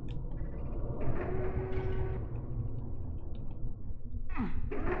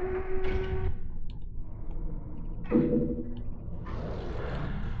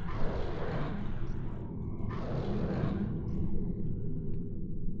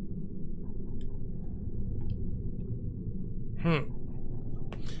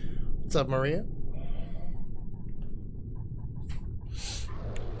 What's up, Maria?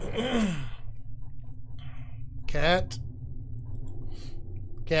 Cat.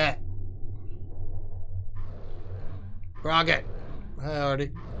 Cat. Rocket. Hi,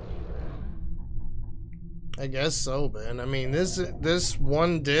 Artie. I guess so, Ben. I mean, this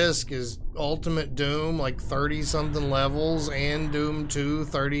one disc is Ultimate Doom, like 30-something levels, and Doom 2,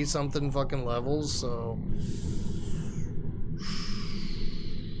 30-something fucking levels, so...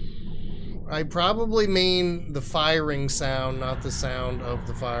 I probably mean the firing sound, not the sound of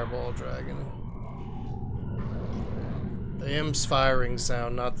the fireball dragon. The imp's firing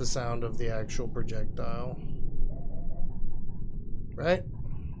sound, not the sound of the actual projectile. Right?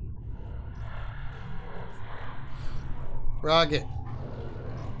 Rocket.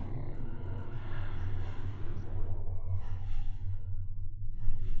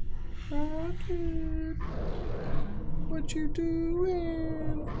 Rocket. What you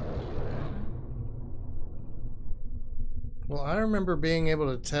doing? Well, I remember being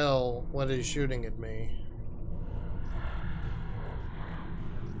able to tell what is shooting at me.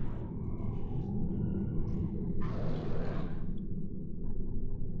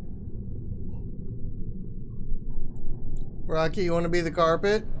 Rocky, you want to be the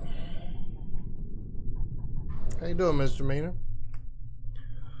carpet? How you doing, Mr. Meaner?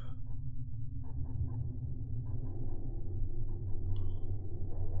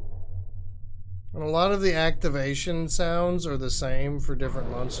 And a lot of the activation sounds are the same for different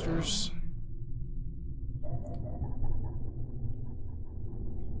monsters.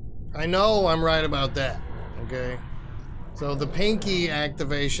 I know I'm right about that, okay? So the pinky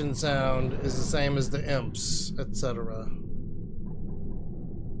activation sound is the same as the imps, etc.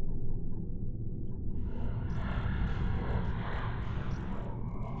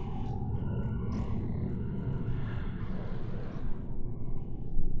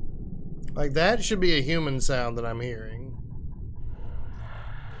 Like, that should be a human sound that I'm hearing.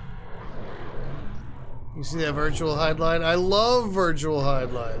 You see that virtual highlight? I love virtual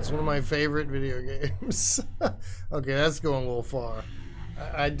highlights. One of my favorite video games. Okay, that's going a little far.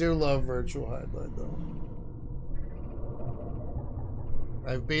 I do love virtual highlight, though.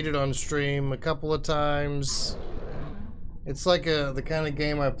 I've beat it on stream a couple of times. It's like the kind of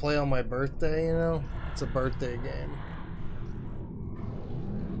game I play on my birthday, you know? It's a birthday game.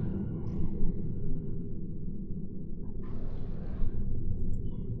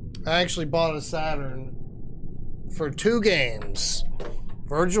 I actually bought a Saturn for 2 games.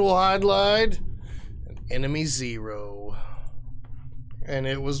 Virtual Highlight and Enemy Zero. And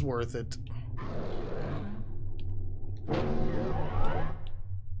it was worth it.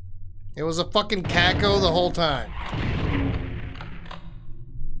 It was a fucking caco the whole time.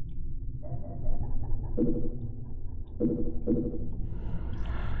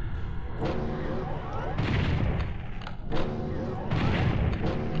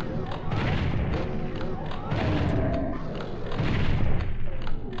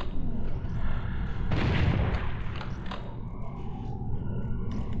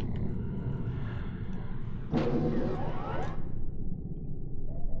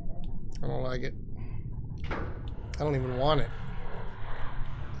 I don't like it. I don't even want it.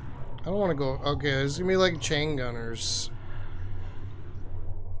 I don't want to go. Okay, it's gonna be like chain gunners.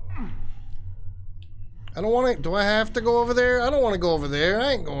 I don't want to. Do I have to go over there? I don't want to go over there.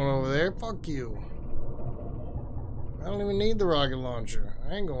 I ain't going over there. Fuck you. I don't even need the rocket launcher.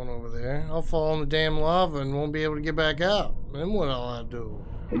 I ain't going over there. I'll fall in the damn lava and won't be able to get back out. Then what will I do?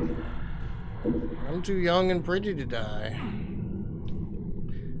 I'm too young and pretty to die.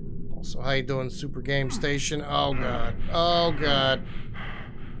 So how you doing, Super Game Station? Oh god. Oh god.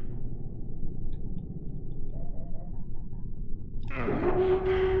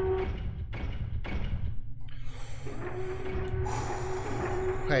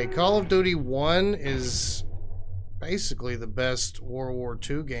 Hey, Call of Duty 1 is basically the best World War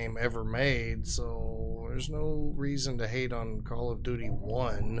II game ever made, so there's no reason to hate on Call of Duty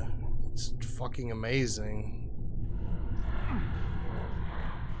 1. It's fucking amazing.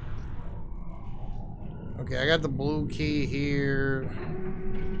 Okay, I got the blue key here.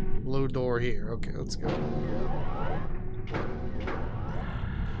 Blue door here. Okay, let's go.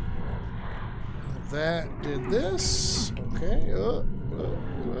 That did this. Okay. Oh.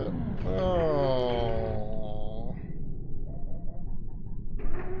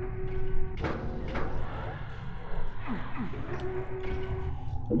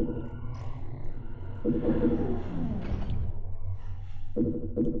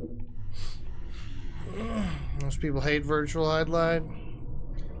 Most people hate virtual highlight.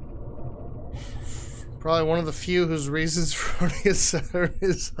 Probably one of the few whose reasons for owning a Saturn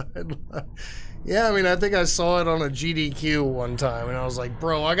is highlight. Yeah, I mean, I think I saw it on a GDQ one time, and I was like,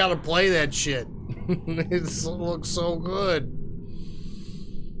 bro, I gotta play that shit. It looks so good.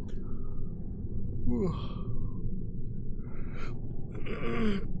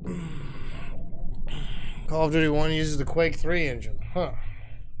 Call of Duty 1 uses the Quake 3 engine. Huh.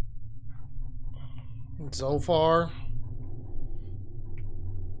 So far.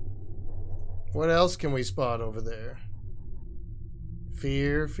 What else can we spot over there?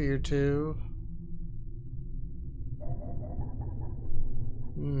 Fear 2.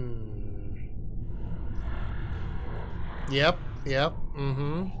 Yep. 2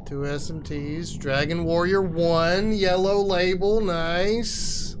 SMTs. Dragon Warrior 1. Yellow label.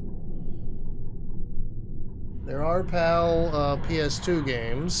 Nice. There are PAL PS2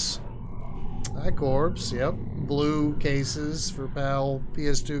 games. Hi, Corpse. Yep. Blue cases for PAL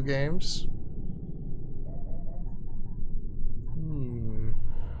PS2 games.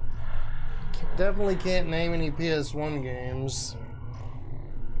 Definitely can't name any PS1 games.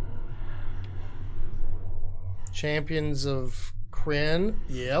 Champions of Kryn.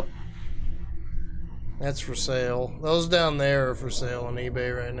 Yep. That's for sale. Those down there are for sale on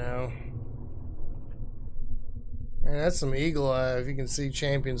eBay right now. Man, that's some eagle eye. If you can see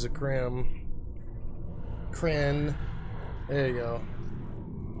Champions of Kryn. There you go.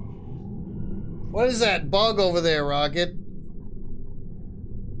 What is that bug over there, Rocket?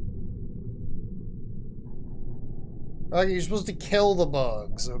 Rocket, you're supposed to kill the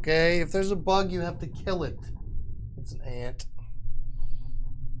bugs, okay? If there's a bug, you have to kill it. It's an ant.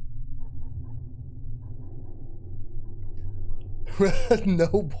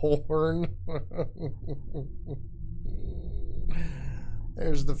 No porn.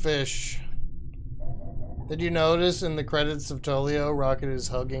 There's the fish. Did you notice in the credits of Tolio, Rocket is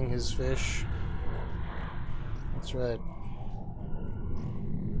hugging his fish? That's right.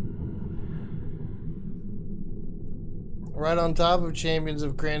 Right on top of Champions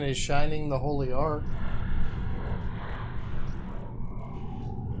of Kryn is shining the Holy Ark.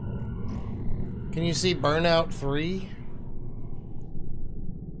 Can you see Burnout 3?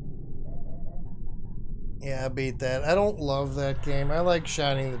 Yeah, I beat that. I don't love that game. I like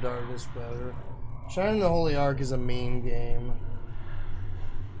Shining the Darkness better. Shining the Holy Ark is a mean game.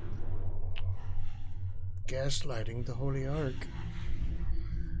 Gaslighting the Holy Ark.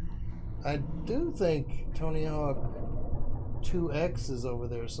 I do think Tony Hawk 2X is over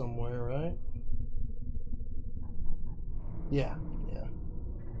there somewhere, right? Yeah.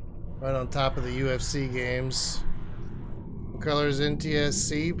 Right on top of the UFC games. What color is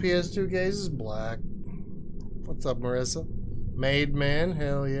NTSC PS2 case? Is black. What's up, Marissa? Made Man?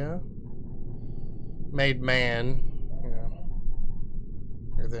 Hell yeah. Made Man. Yeah.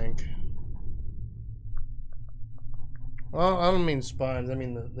 I think. Well, I don't mean spines. I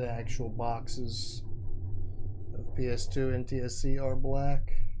mean the actual boxes of PS2 NTSC are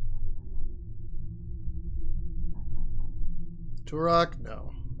black. Turok?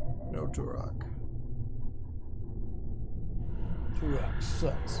 No. No Turok. Turok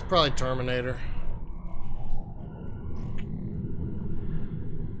sucks. It's probably Terminator.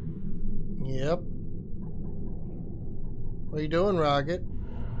 Yep. What are you doing, Rocket?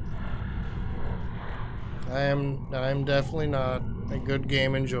 I am definitely not a good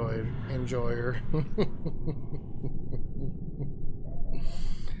game enjoyer.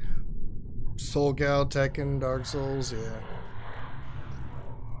 Soul Cal, Tekken, Dark Souls, yeah.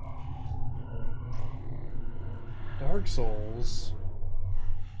 Dark Souls?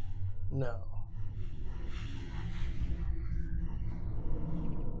 No.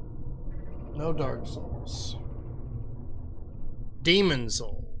 No Dark Souls. Demon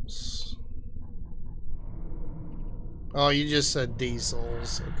Souls. Oh, you just said D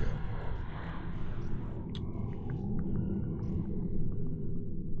Souls. Okay.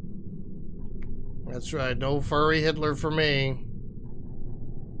 That's right. No furry Hitler for me.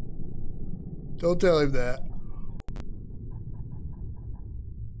 Don't tell him that.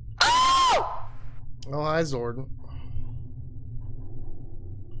 Oh, hi, Zordon.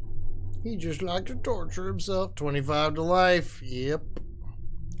 He just liked to torture himself. 25 to life. Yep.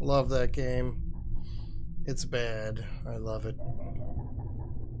 Love that game. It's bad. I love it.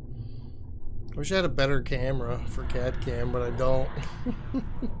 Wish I had a better camera for cat cam, but I don't.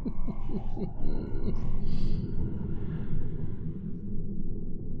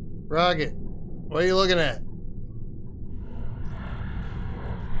 Rocket, what are you looking at?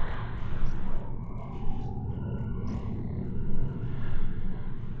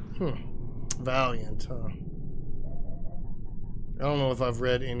 Valiant, huh? I don't know if I've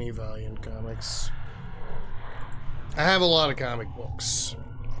read any Valiant comics. I have a lot of comic books.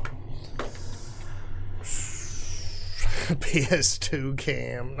 PS2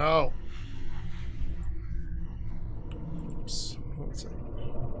 cam. No. Oops. One second.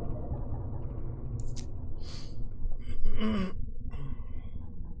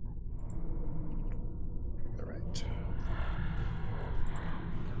 Alright.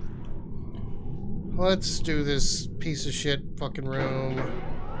 Let's do this piece of shit fucking room.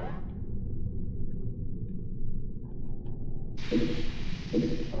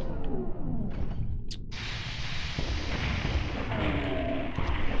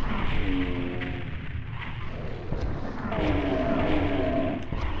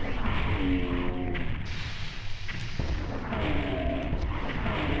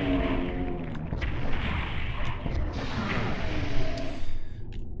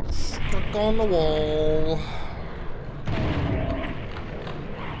 Stuck on the wall.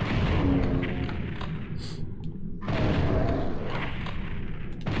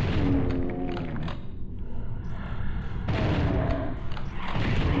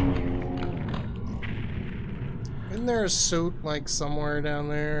 Isn't there a suit like somewhere down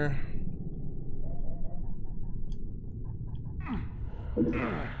there?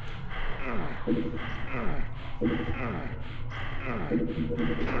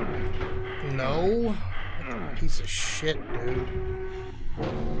 No. Piece of shit, dude.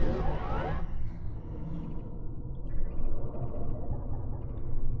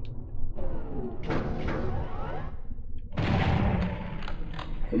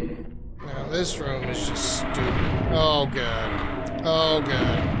 Now this room is just stupid. Oh god. Oh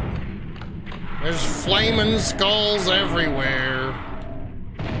god. There's flaming skulls everywhere.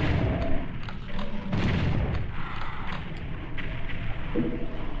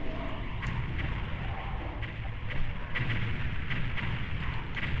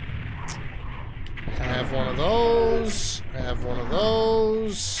 Have one of those. Have one of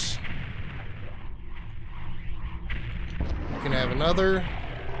those. You can have another.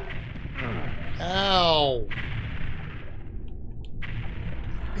 Ow.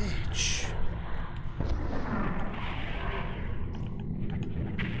 Bitch.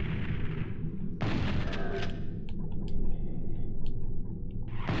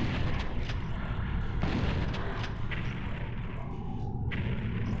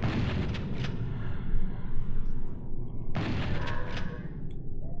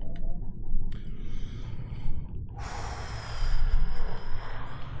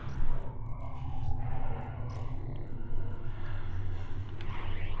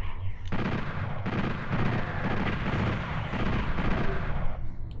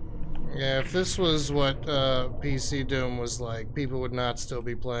 Yeah, if this was what PC Doom was like, people would not still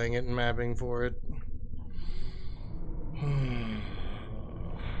be playing it and mapping for it.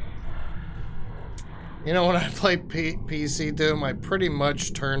 You know, when I play PC Doom, I pretty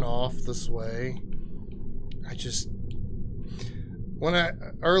much turn off the sway. I just...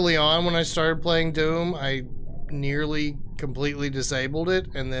 early on when I started playing Doom, I nearly completely disabled it,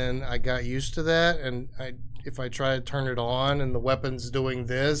 and then I got used to that, and if I try to turn it on and the weapon's doing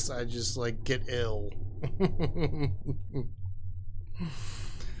this, I just, like, get ill.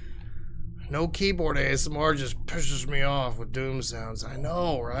 No keyboard ASMR just pisses me off with Doom sounds. I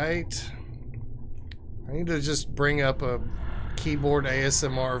know, right? I need to just bring up a keyboard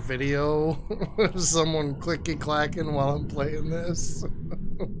ASMR video of someone clicky-clacking while I'm playing this.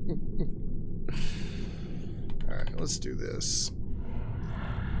 Alright, let's do this.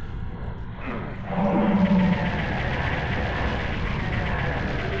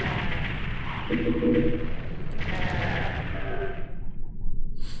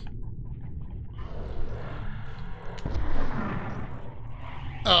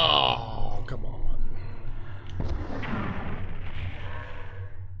 Oh, come on.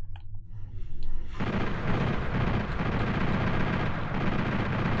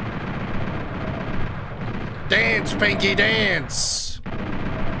 Dance, Pinky, dance!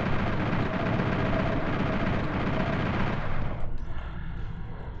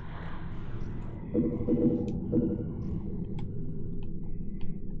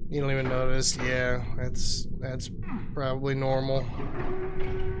 You don't even notice? Yeah, that's probably normal.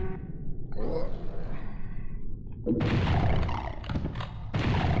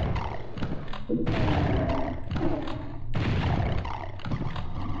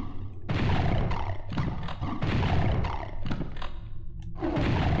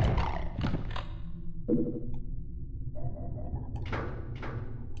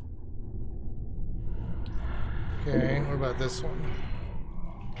 Okay, what about this one?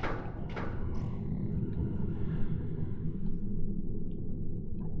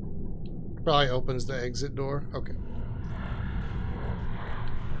 Probably opens the exit door. Okay.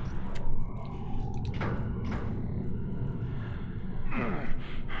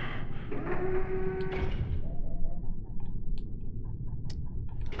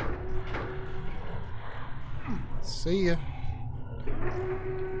 See ya.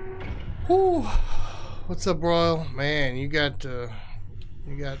 Whew. What's up, Royal? Man, you got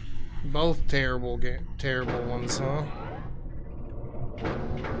both terrible ones, huh?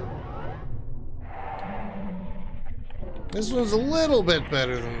 This one's a little bit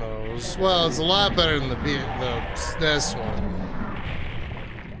better than those. Well, it's a lot better than the SNES one.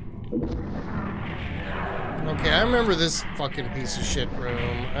 Okay, I remember this fucking piece of shit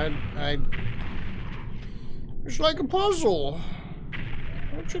room. It's like a puzzle.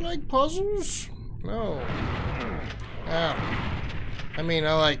 Don't you like puzzles? No. Ow. I mean,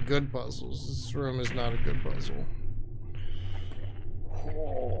 I like good puzzles. This room is not a good puzzle.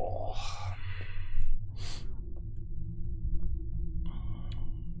 Oh.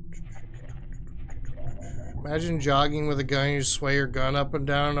 Imagine jogging with a gun, you sway your gun up and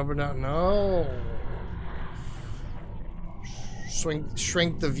down and up and down. No.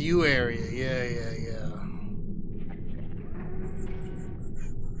 Shrink the view area. Yeah.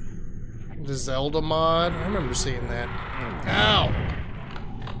 The Zelda mod. I remember seeing that. Ow!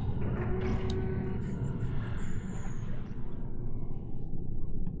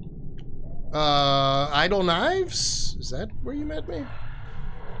 Idle Knives? Is that where you met me?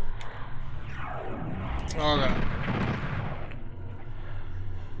 Oh god.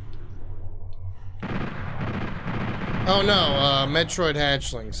 Oh no, Metroid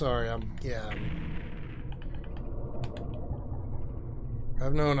Hatchling. Sorry,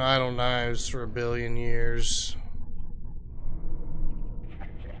 I've known Idle Knives for a billion years.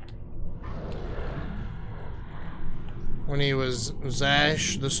 When he was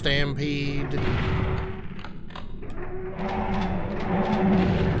Zash the Stampede.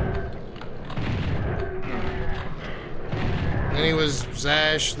 Then he was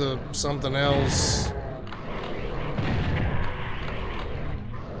Zash the something else.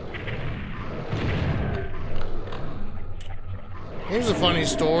 Here's a funny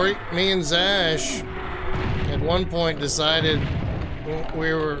story. Me and Zash at one point decided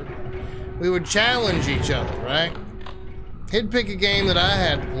we would challenge each other, right? He'd pick a game that I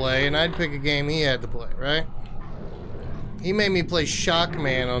had to play, and I'd pick a game he had to play, right? He made me play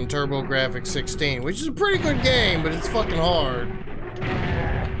Shockman on TurboGrafx 16, which is a pretty good game, but it's fucking hard.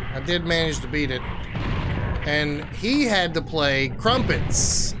 I did manage to beat it. And he had to play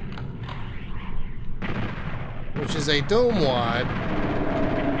Crumpets, which is a Doom wad.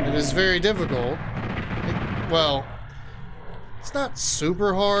 It is very difficult. Well, it's not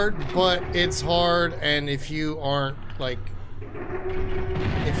super hard, but it's hard, and if you aren't, like,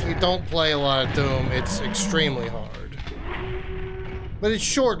 if you don't play a lot of Doom, it's extremely hard. But it's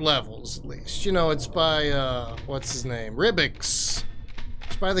short levels, at least. You know, it's by, what's his name? Ribix.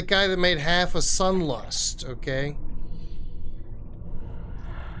 It's by the guy that made half of Sunlust, okay?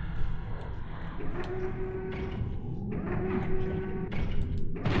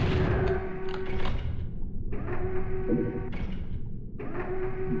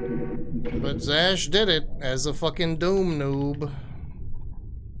 But Zash did it as a fucking Doom noob.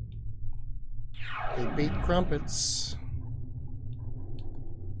 He beat Crumpets.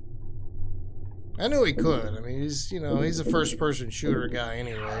 I knew he could. I mean, he's, you know, he's a first-person shooter guy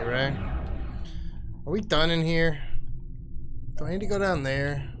anyway, right? Are we done in here? Do I need to go down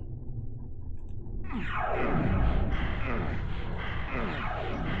there?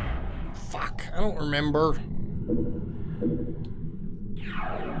 Fuck, I don't remember.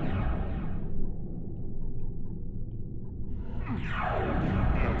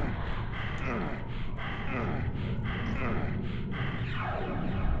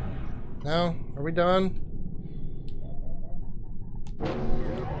 No? Are we done?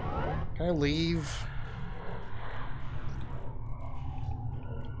 Can I leave?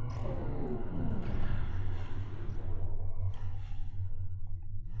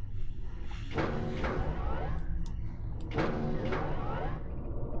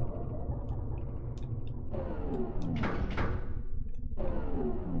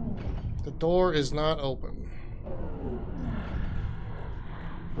 The door is not open.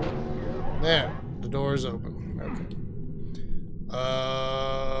 There, the door is open. Okay.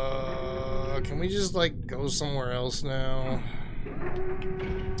 Can we just, like, go somewhere else now?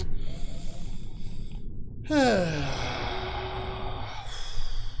 I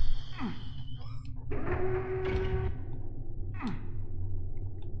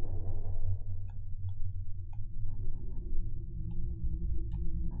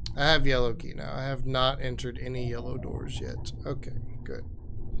have yellow key now. I have not entered any yellow doors yet. Okay, good.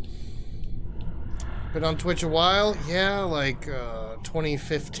 Been on Twitch a while? Yeah, like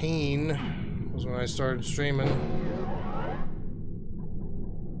 2015 was when I started streaming.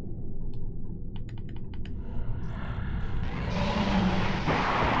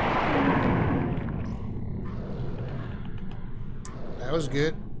 That was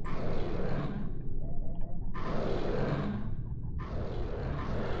good.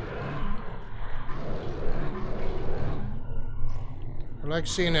 I like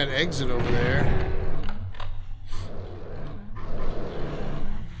seeing that exit over there.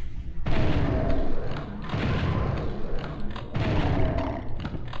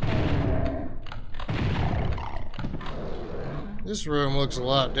 This room looks a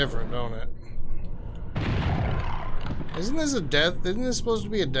lot different, don't it? Isn't this a death? Isn't this supposed to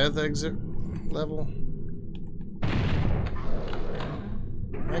be a death exit level?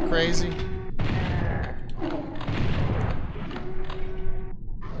 Am I crazy?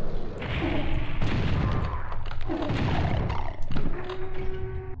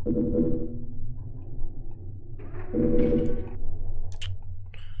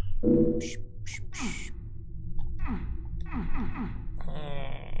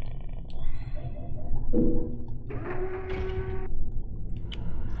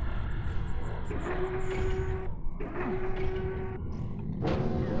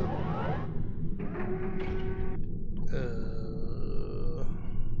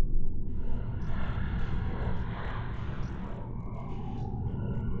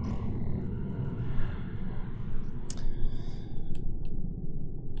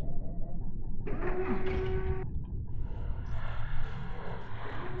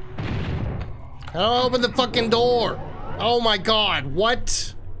 How do I open the fucking door? Oh my god,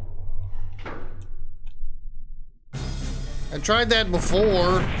 what? I tried that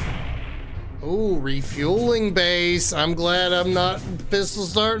before. Ooh, refueling base. I'm glad I'm not pistol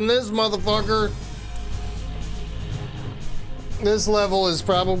starting this motherfucker. This level is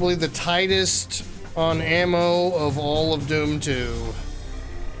probably the tightest on ammo of all of Doom 2.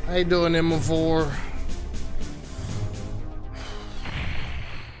 How you doing, Emma4?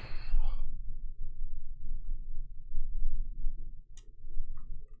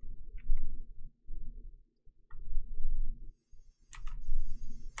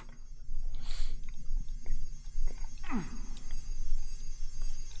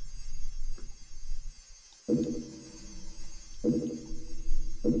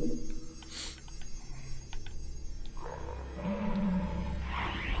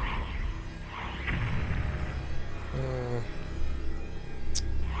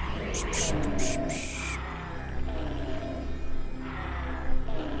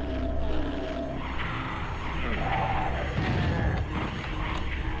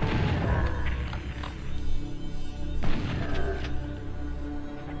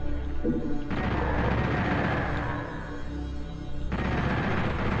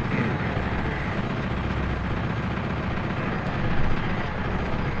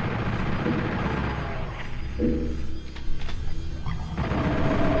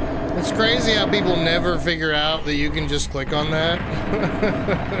 It's crazy how people never figure out that you can just click on that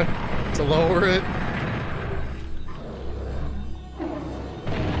to lower it.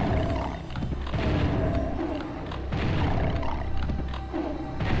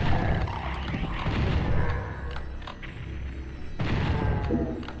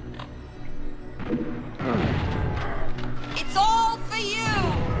 It's all for you!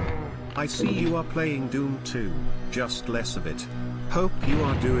 I see you are playing Doom 2, just less of it. Hope you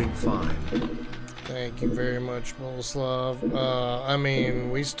are doing fine. Thank you very much, Boleslav. I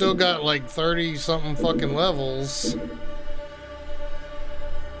mean, we still got like 30-something fucking levels.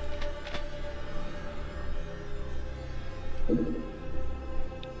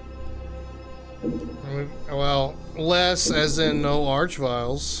 Well, less as in no arch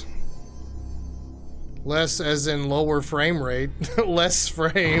vials. Less as in lower frame rate. Less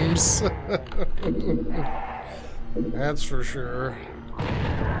frames. That's for sure.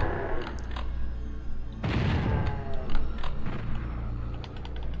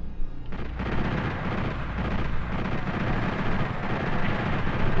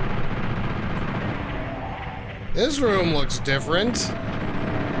 This room looks different.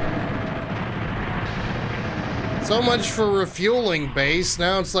 So much for refueling base.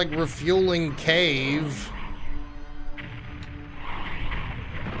 Now it's like refueling cave.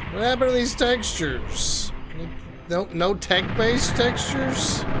 What happened to these textures? No tech-based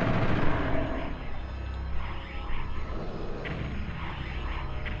textures?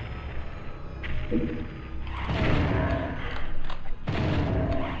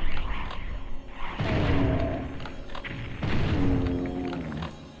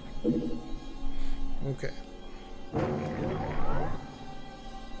 Okay.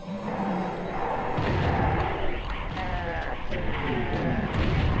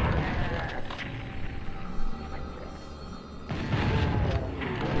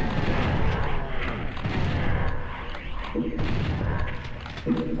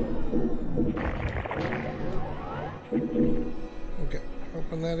 Okay,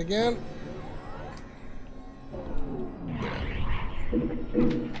 open that again.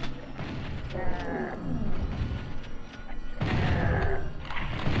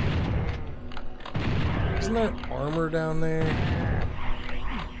 Isn't there armor down there?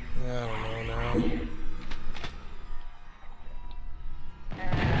 I don't know now.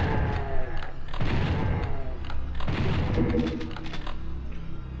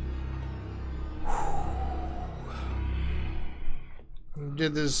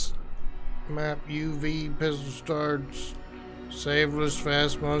 Did this map UV pistol starts saveless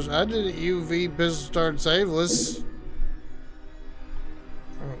fast monsters? I did it UV pistol start saveless.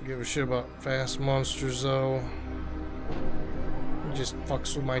 I don't give a shit about fast monsters though. It just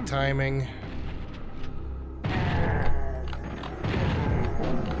fucks with my timing.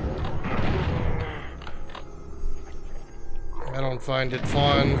 I don't find it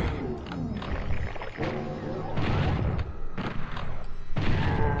fun.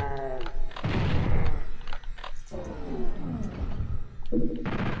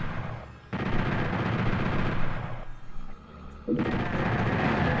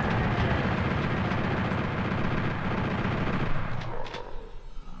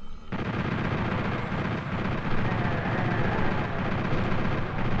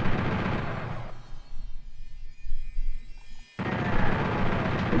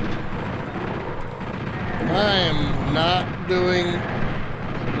 doing?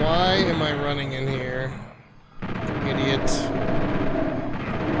 Why am I running in here? Idiot.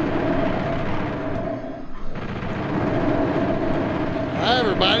 Hi,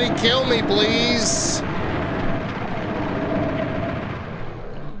 everybody. Kill me, please.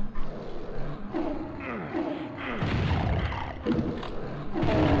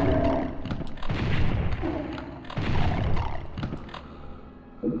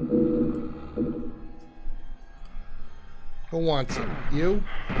 Who wants it? You?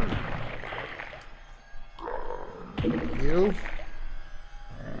 You?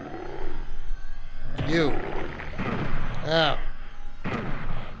 You. Ow.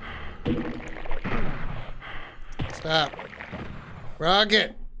 Stop.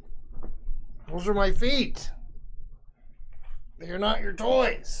 Rocket. Those are my feet. They are not your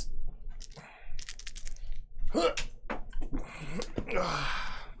toys. Huh.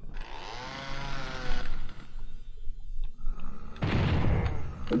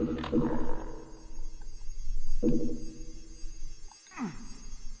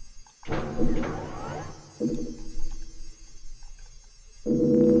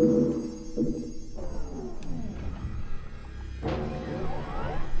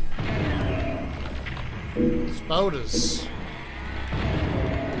 Spouters.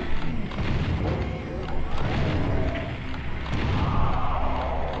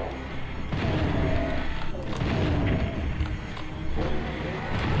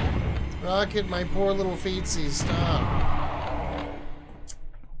 Rocket, my poor little feetsies, stop.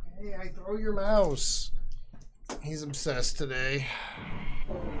 Hey, I throw your mouse. He's obsessed today.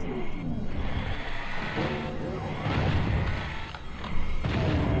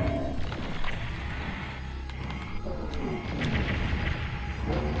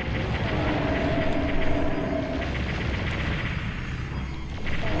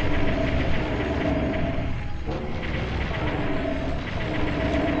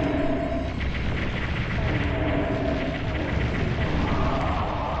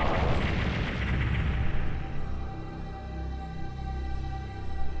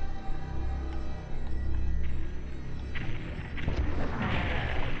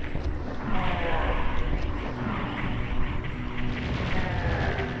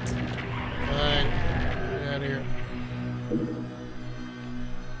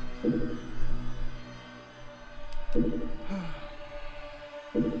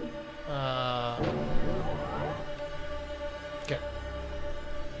 Okay.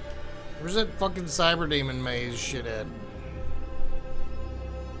 Where's that fucking cyber demon maze shit at?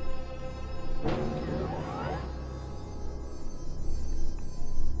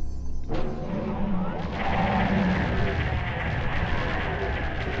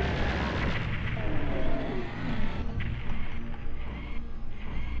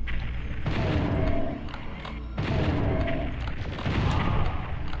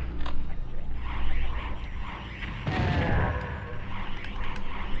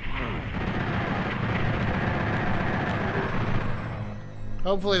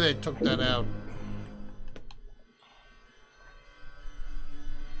 Hopefully they took that out.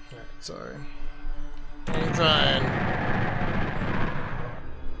 Alright, sorry. I'm trying.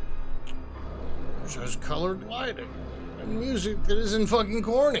 Just colored lighting and music that isn't fucking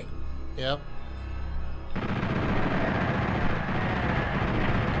corny. Yep.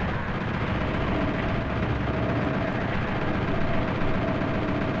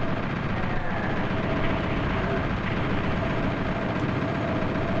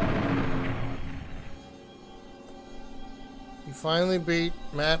 Finally beat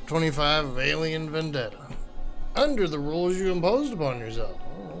map 25 of Alien Vendetta under the rules you imposed upon yourself.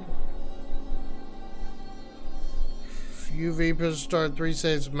 Oh. UV pistol start 3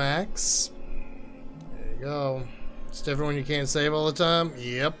 saves max. There you go. It's different when you can't save all the time.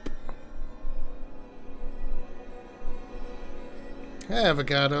 Yep.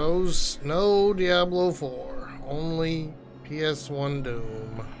 Avocados. No Diablo 4. Only PS1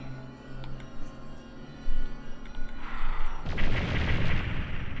 Doom.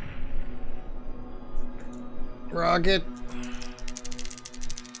 Rocket.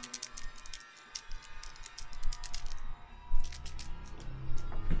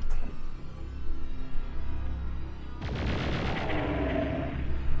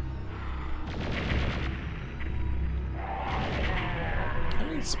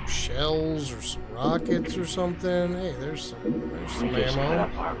 I need some shells or some rockets or something. Hey, there's some ammo.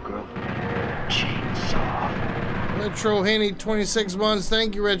 Retro Henny, 26 months.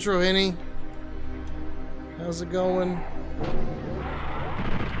 Thank you, Retro Henny. How's it going?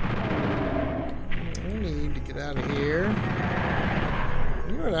 I need to get out of here.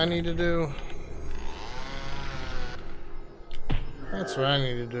 You know what I need to do? That's what I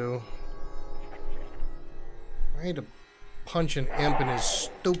need to do. I need to punch an imp in his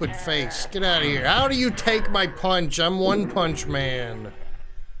stupid face. Get out of here. How do you take my punch? I'm One Punch Man.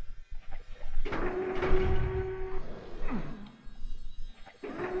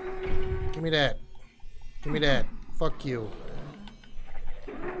 Give me that. Give me that. Fuck you.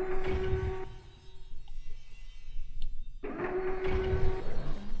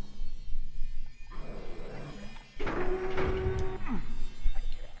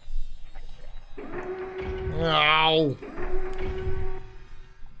 Ow.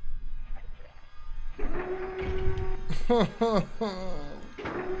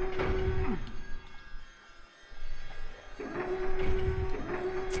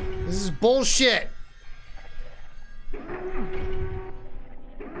 This is bullshit.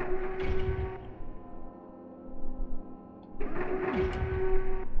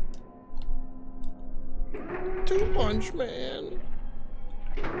 Two Punch Man.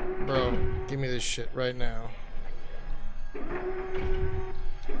 Bro, give me this shit right now.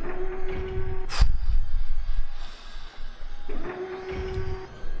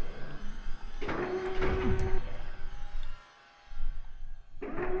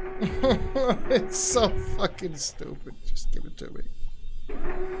 It's so fucking stupid. Just give it to me.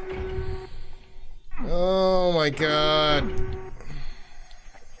 Oh my god.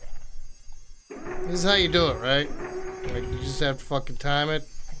 This is how you do it, right? Like, you just have to fucking time it.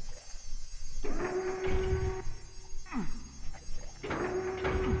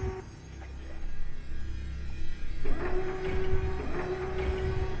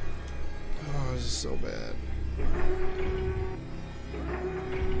 Oh, this is so bad.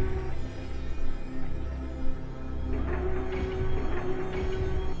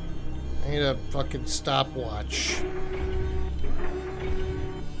 I need a fucking stopwatch.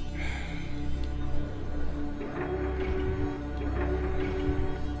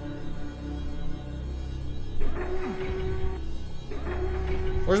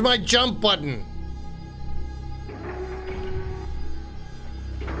 Where's my jump button?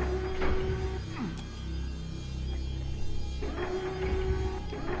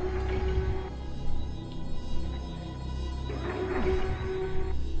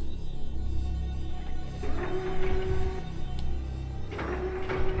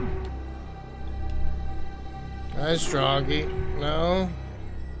 Nice, Stroggy. No?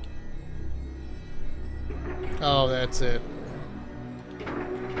 Oh, that's it.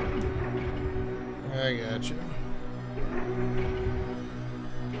 I got you.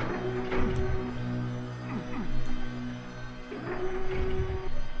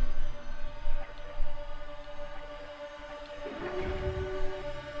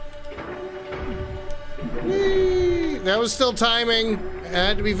 Whee! That was still timing. It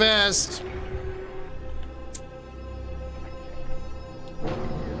had to be fast.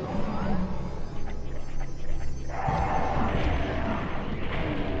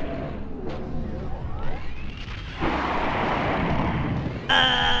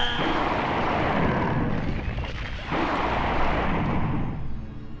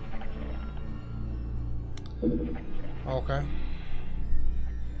 Okay.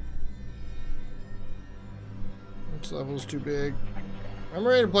 This level's too big. I'm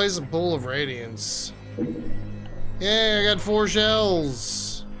ready to play some Pool of Radiance. Yay, I got 4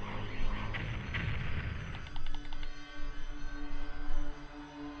 shells.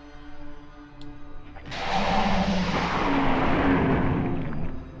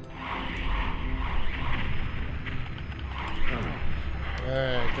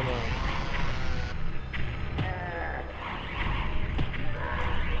 Alright, come on.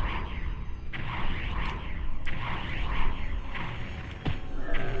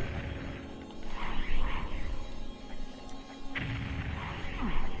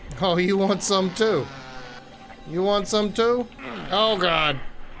 Oh, you want some too? You want some too? Oh god.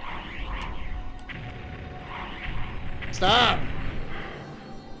 Stop!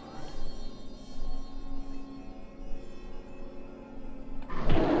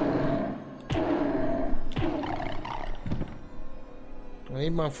 I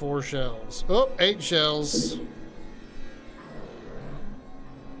need my 4 shells. Oh, 8 shells.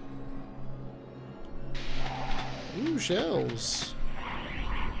 Ooh, shells.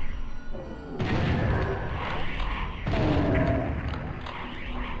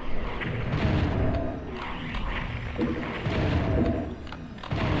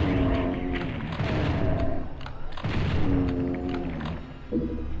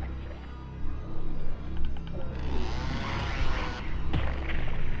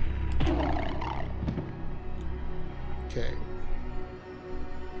 Okay.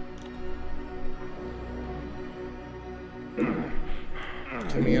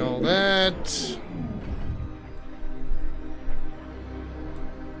 Give me all that.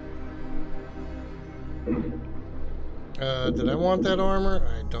 Did I want that armor?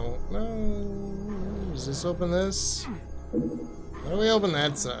 I don't know. Does this open this? How do we open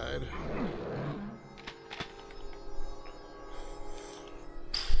that side?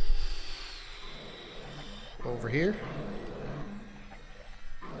 Over here?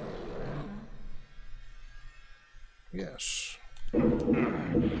 Yes. Oh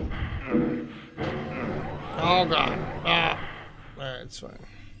god. Ah. Alright, it's fine.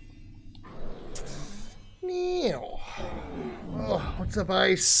 Neil. Oh, what's up,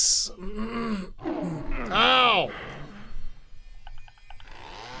 ice? Ow!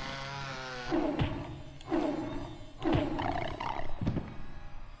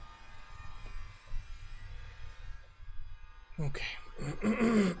 Okay.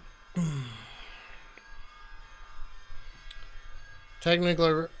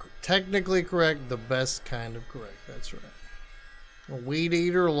 Technically correct, the best kind of correct. That's right. A weed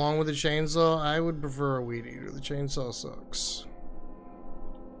eater along with a chainsaw? I would prefer a weed eater. The chainsaw sucks.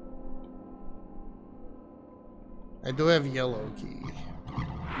 I do have yellow key.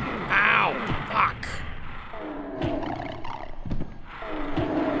 Ow! Fuck!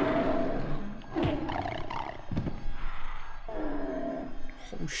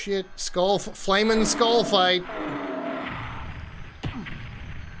 Oh shit. Flaming skull fight.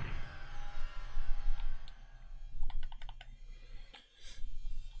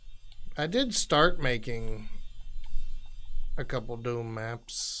 I did start making a couple Doom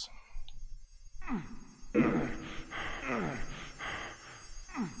maps. I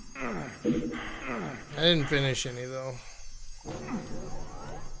didn't finish any though.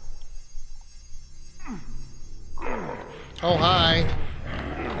 Oh, hi.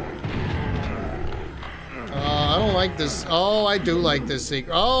 I don't like this. Oh, I do like this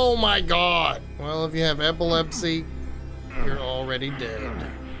secret. Oh my god. Well, if you have epilepsy, you're already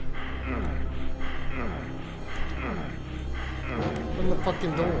dead. Open the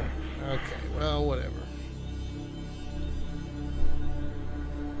fucking door. Okay, well, whatever.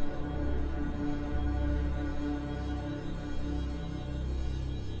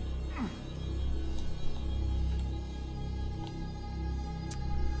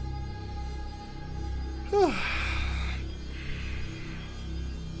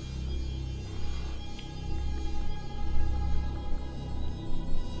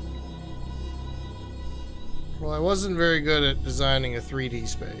 Well, I wasn't very good at designing a 3D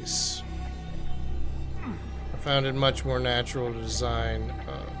space. I found it much more natural to design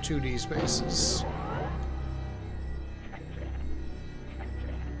 2D spaces.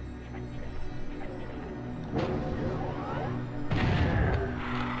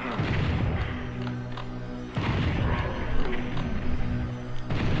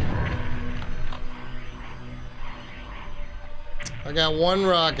 I got one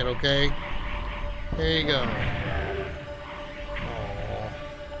rocket, okay? There you go. Aww.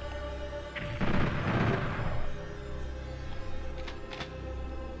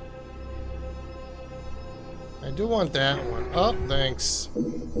 I do want that one. Oh, thanks.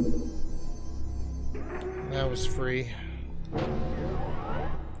 That was free.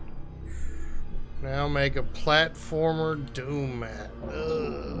 Now make a platformer Doom map.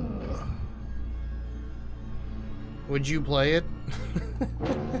 Ugh. Would you play it?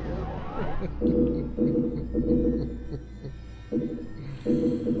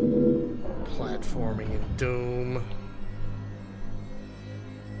 Platforming in Doom.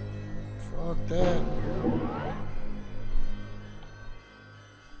 Fuck that.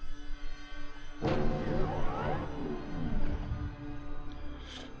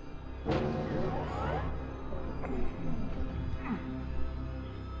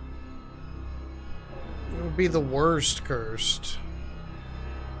 It would be the worst cursed.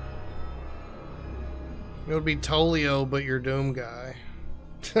 It would be Tolio, but you're Doom guy.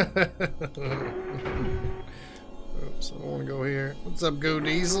 Oops, I don't want to go here. What's up, Go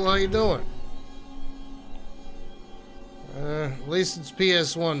Diesel? How you doing? At least it's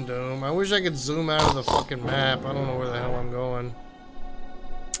PS1 Doom. I wish I could zoom out of the fucking map. I don't know where the hell I'm going.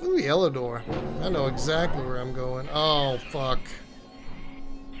 Ooh, yellow door. I know exactly where I'm going. Oh, fuck.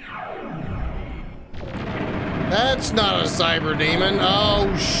 That's not a cyber demon.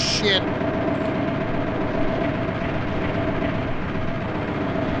 Oh, shit.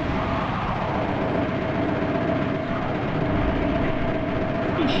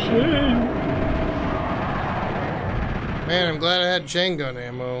 Man, I'm glad I had chain gun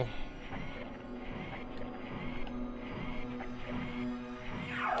ammo.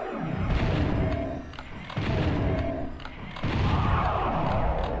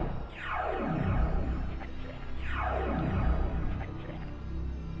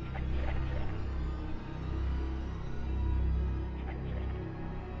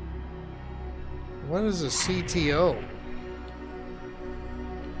 What is a CTO?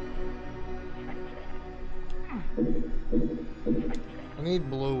 I need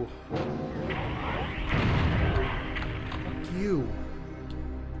blue. Fuck you.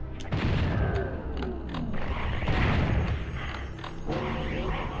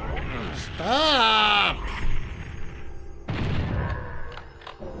 Stop!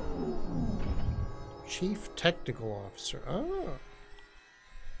 Chief Technical Officer. Oh.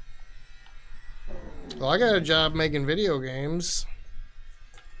 Well, I got a job making video games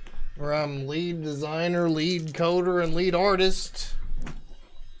where I'm lead designer, lead coder, and lead artist.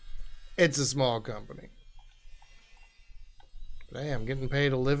 It's a small company. But hey, I'm getting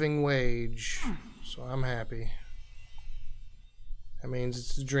paid a living wage, so I'm happy. That means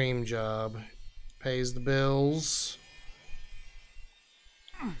it's a dream job. Pays the bills.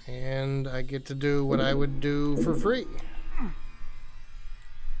 And I get to do what I would do for free.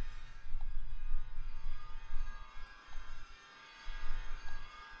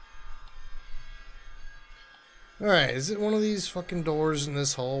 Alright, is it one of these fucking doors in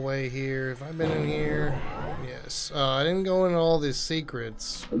this hallway here? Have I been in here? Yes. I didn't go into all these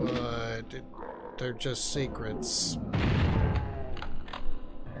secrets, but they're just secrets.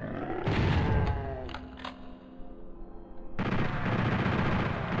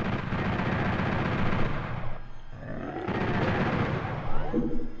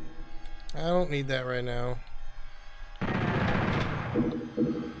 I don't need that right now.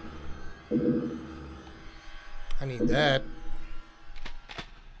 I need that.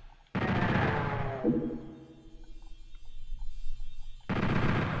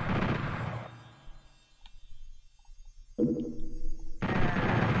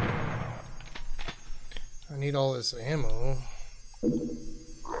 I need all this ammo.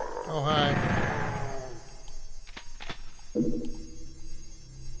 Oh, hi.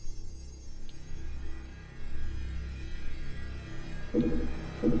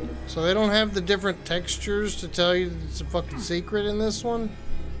 So they don't have the different textures to tell you that it's a fucking secret in this one?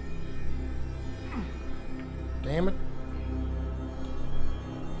 Damn it.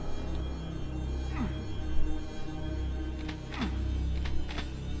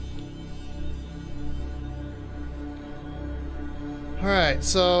 Alright,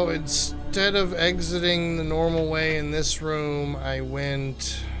 so instead of exiting the normal way in this room, I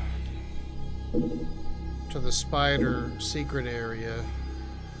went to the spider secret area.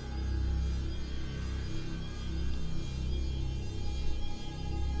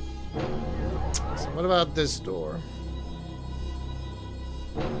 So what about this door?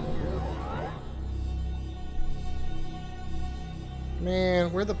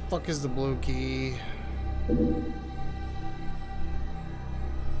 Man, where the fuck is the blue key?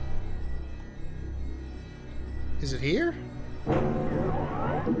 Is it here?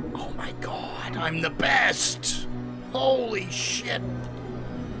 Oh my god, I'm the best! Holy shit!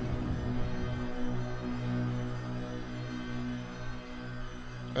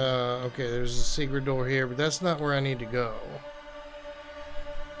 Okay, there's a secret door here, but that's not where I need to go.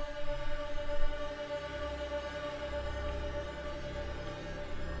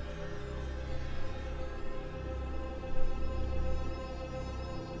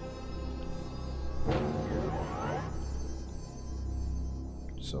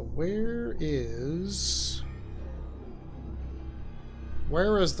 So where is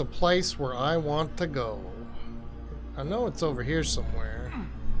the place where I want to go? I know it's over here somewhere.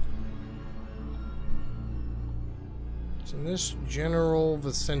 It's in this general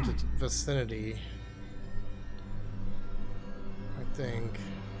vicinity, I think.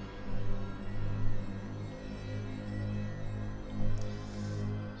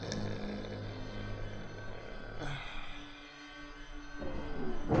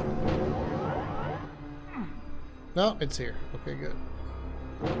 No, it's here. Okay, good.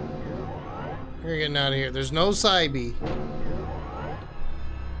 We're getting out of here. There's no Cybe.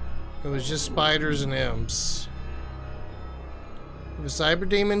 It was just spiders and imps. If a cyber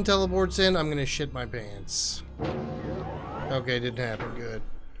demon teleports in, I'm gonna shit my pants. Okay, didn't happen. Good.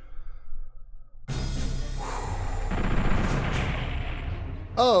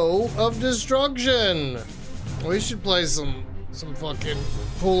 Oh, of destruction! We should play some fucking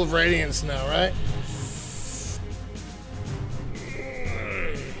Pool of Radiance now, right?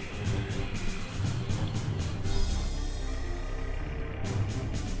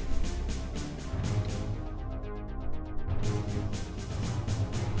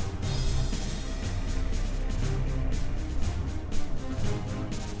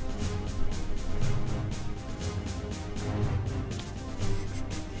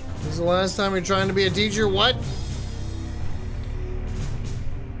 The last time you're trying to be a teacher? What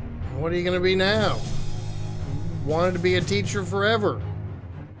What are you going to be now? Wanted to be a teacher forever.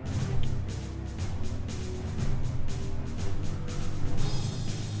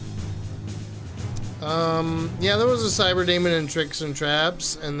 Yeah, there was a cyber demon in Tricks and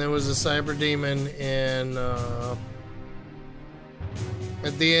Traps, and there was a cyber demon in,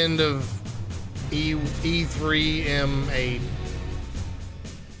 at the end of E3M8.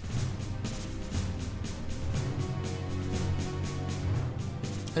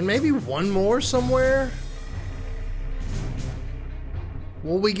 And maybe one more somewhere?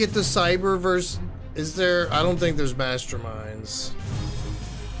 Will we get the cyber verse? Is there? I don't think there's masterminds.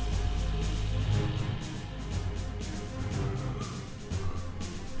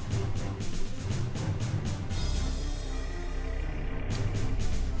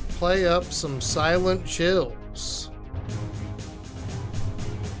 Play up some Silent Chills.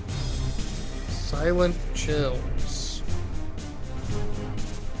 Silent Chills.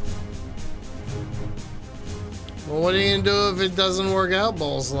 Well, what are you gonna do if it doesn't work out,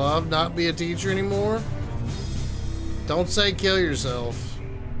 Bolslav? Not be a teacher anymore? Don't say kill yourself.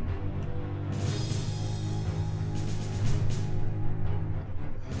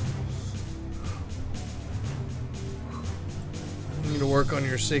 You need to work on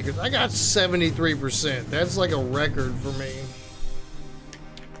your secrets. I got 73%. That's like a record for me.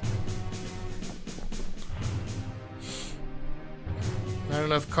 Not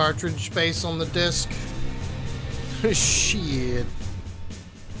enough cartridge space on the disc. Shit.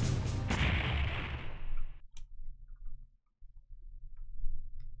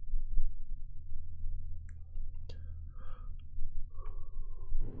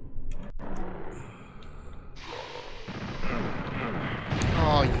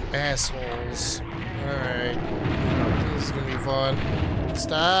 Oh, you assholes. Alright. This is gonna be fun.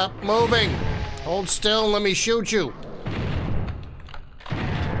 Stop moving! Hold still and let me shoot you.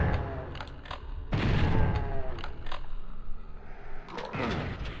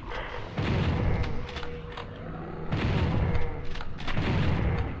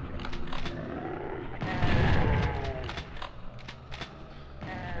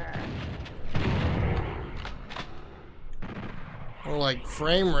 Or like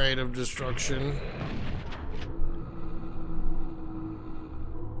frame rate of destruction.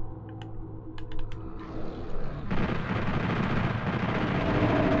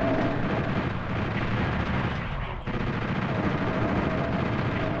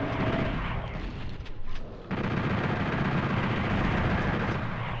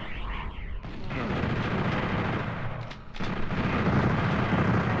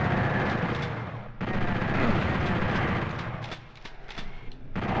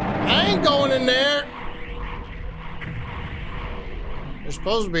 Going in there. There's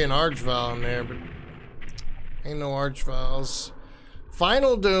supposed to be an archvile in there, but ain't no archviles.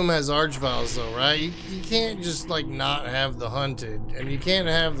 Final Doom has archviles though, right? You can't just like not have the hunted, and you can't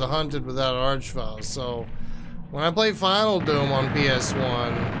have the hunted without archviles. So when I play Final Doom on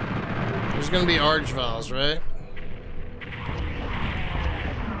PS1, there's gonna be archviles, right?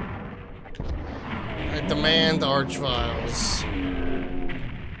 I demand archviles.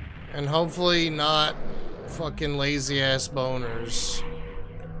 And hopefully not fucking lazy ass boners.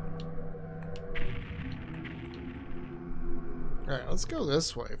 Alright, let's go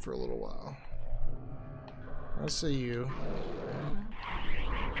this way for a little while. I see you.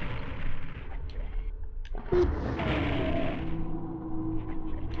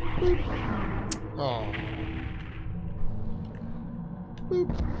 Oh.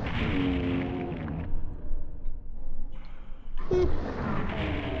 Boop. Boop.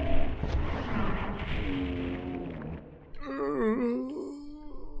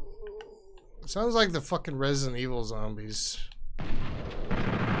 Sounds like the fucking Resident Evil zombies.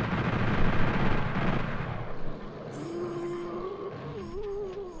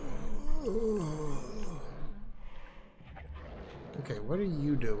 Okay, what are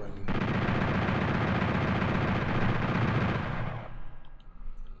you doing?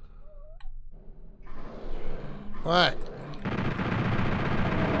 What?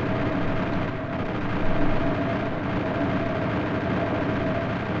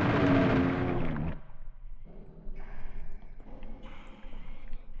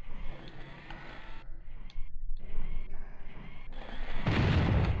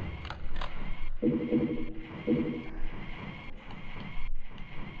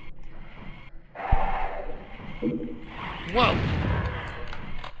 Whoa!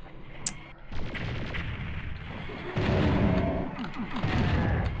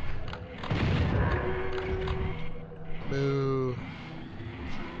 Boo.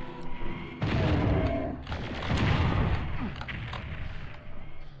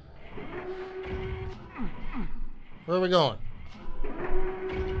 Where are we going?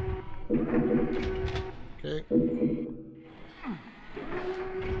 Okay.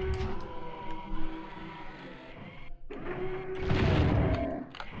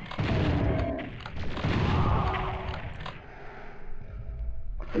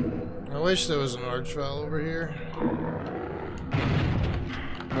 I wish there was an archvile over here.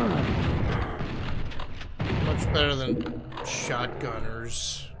 Much better than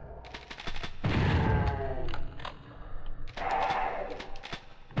shotgunners.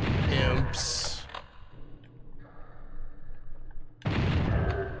 Imps.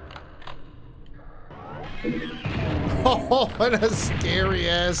 Oh, what a scary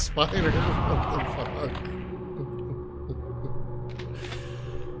ass spider. What the fuck?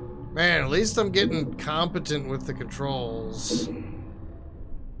 Man, at least I'm getting competent with the controls.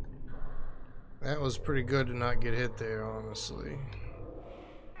 That was pretty good to not get hit there, honestly.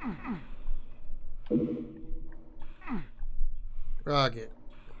 Rocket.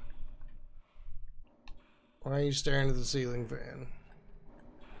 Why are you staring at the ceiling fan?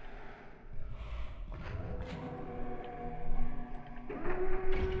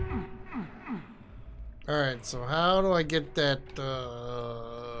 Alright, so how do I get that,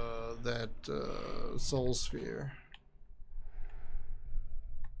 soul sphere?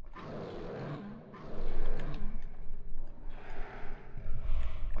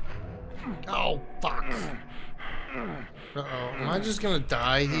 Oh, fuck. Uh-oh. Am I just gonna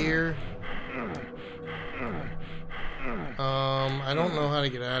die here? I don't know how to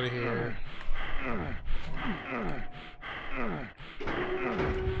get out of here.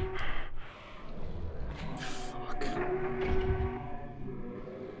 Fuck.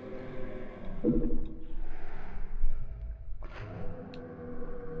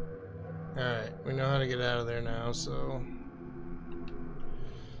 Alright, we know how to get out of there now, so...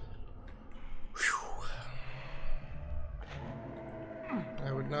 Whew.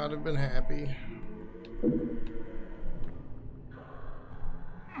 I would not have been happy.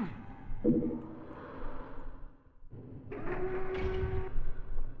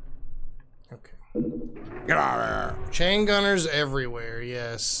 Okay. Get out of there. Chain gunners everywhere,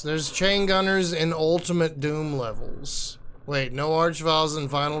 yes. There's chain gunners in Ultimate Doom levels. Wait, no archviles in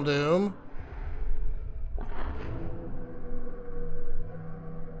Final Doom?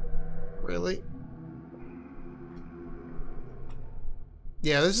 Really?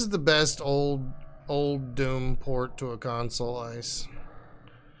 Yeah, this is the best old Doom port to a console, Ice.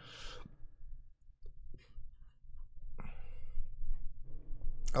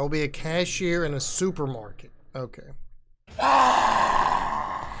 I'll be a cashier in a supermarket. Okay.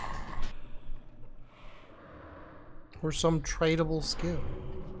 Or some tradable skill.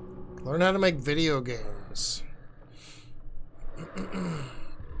 Learn how to make video games.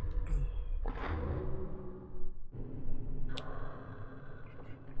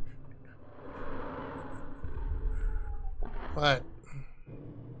 What?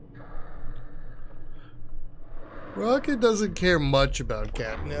 Rocket doesn't care much about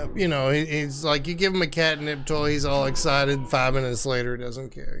catnip. You know, he's like, you give him a catnip toy, he's all excited. 5 minutes later, he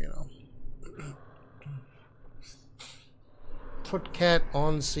doesn't care, you know. Put cat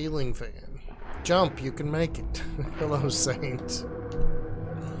on ceiling fan. Jump, you can make it. Hello, Saint.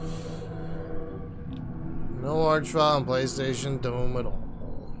 No archvile on PlayStation Doom at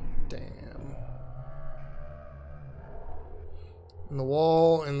all. Damn. And the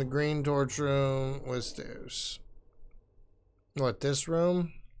wall in the green torch room with stairs. What, this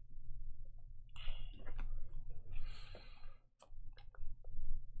room?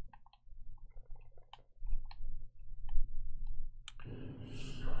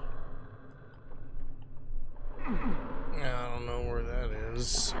 I don't know where that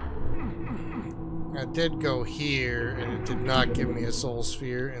is. I did go here, and it did not give me a soul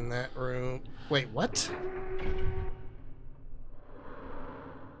sphere in that room. Wait, what?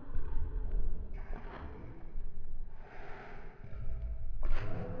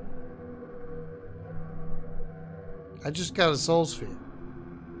 I just got a soul sphere.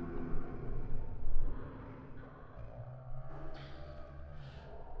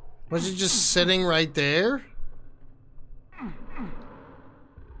 Was it just sitting right there?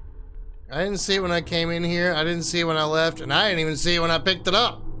 I didn't see it when I came in here. I didn't see it when I left. And I didn't even see it when I picked it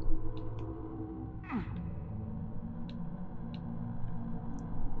up.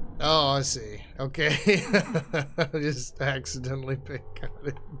 Oh, I see. Okay. I just accidentally picked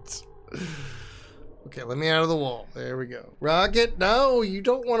it. Okay, let me out of the wall. There we go. Rocket, no, you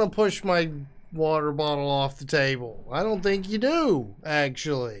don't want to push my water bottle off the table. I don't think you do,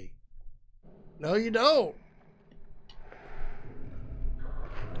 actually. No, you don't.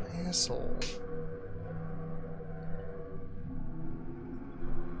 Asshole.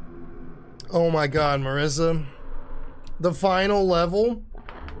 Oh my god, Marissa. The final level,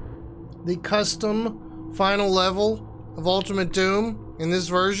 the custom final level of Ultimate Doom in this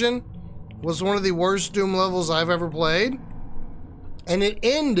version was one of the worst Doom levels I've ever played. And it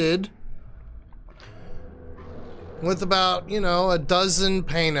ended with about, you know, a dozen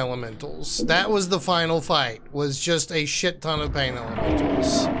pain elementals. That was the final fight, was just a shit ton of pain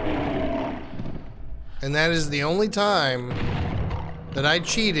elementals. And that is the only time that I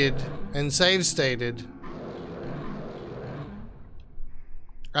cheated and save stated.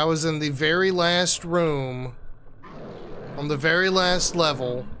 I was in the very last room on the very last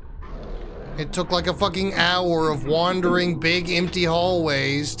level. It took like a fucking hour of wandering big empty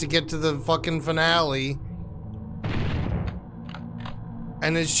hallways to get to the fucking finale.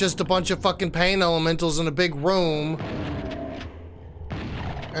 And it's just a bunch of fucking pain elementals in a big room.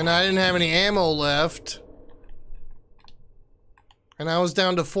 And I didn't have any ammo left. And I was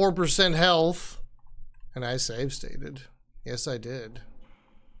down to 4% health. And I save stated. Yes, I did.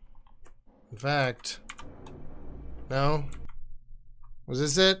 In fact, no. Was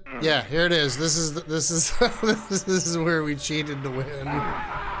this it? Yeah, here it is. This is this is where we cheated to win.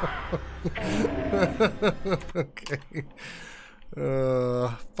 Okay.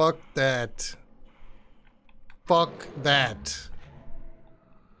 Fuck that. Fuck that.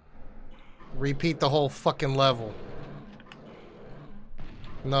 Repeat the whole fucking level.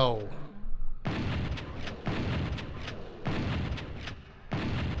 No.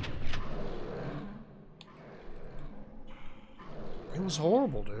 It was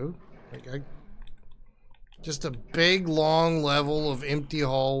horrible, dude. Like, just a big, long level of empty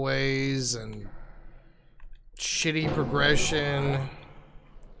hallways and shitty progression.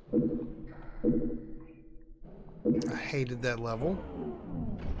 I hated that level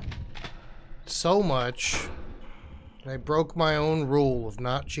so much. I broke my own rule of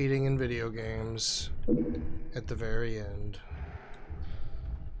not cheating in video games at the very end.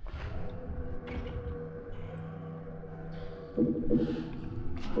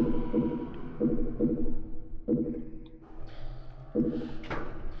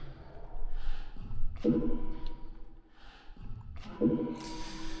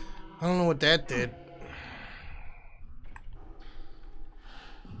 I don't know what that did.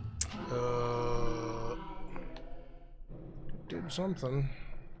 Did something.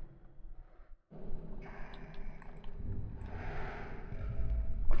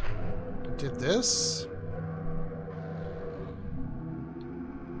 Did this?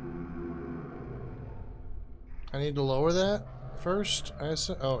 I need to lower that first.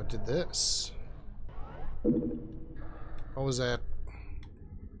 Oh, it did this. What was that?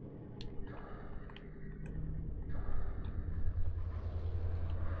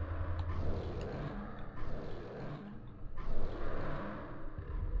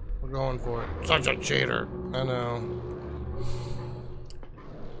 We're going for it. Such a cheater. I know.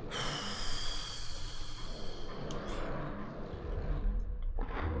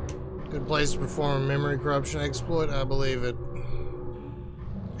 Good place to perform a memory corruption exploit. I believe it.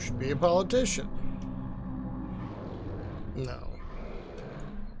 You should be a politician. No.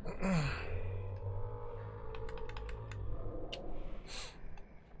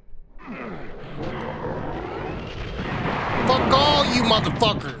 Fuck all you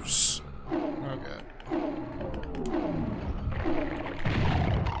motherfuckers. Okay.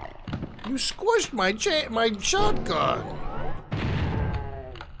 You squished my shotgun.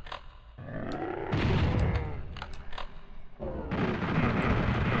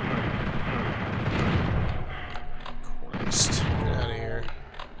 Christ, get out of here.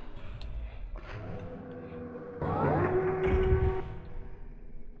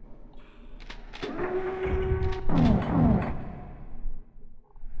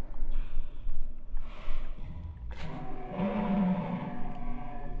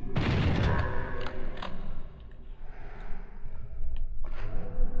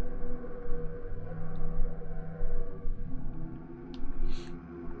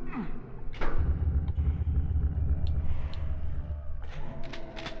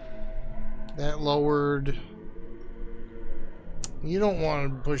 That lowered. You don't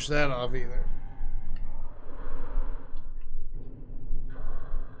want to push that off either.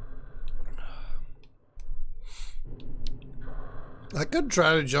 I could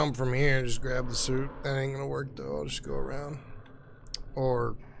try to jump from here and just grab the suit. That ain't gonna work though. I'll just go around.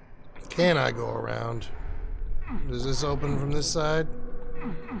 Or can I go around? Does this open from this side?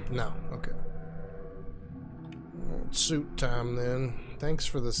 No. Okay. Well, suit time then. Thanks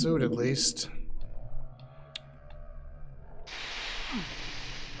for the suit at least.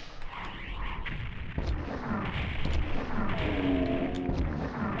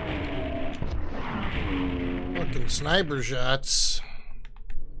 fucking sniper shots.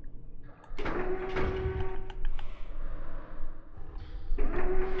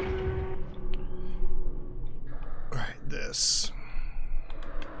 Right, this.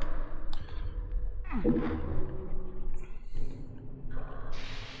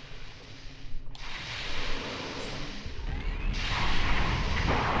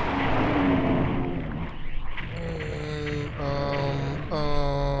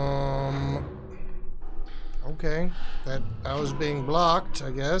 Okay, that I was being blocked,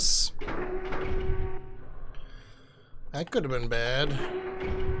 I guess. That could have been bad.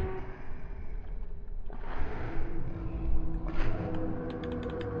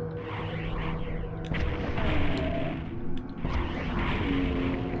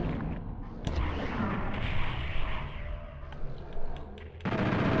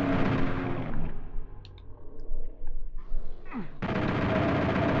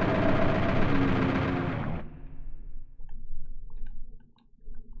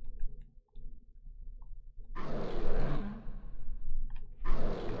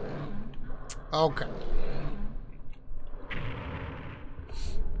 Okay.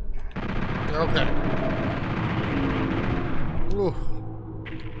 Okay. Ooh.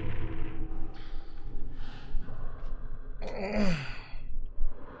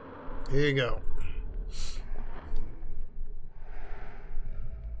 Here you go.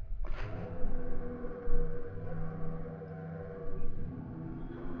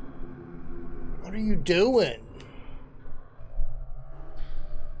 What are you doing?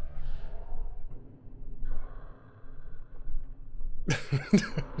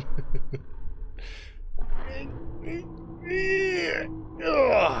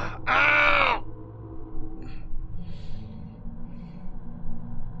 Ow!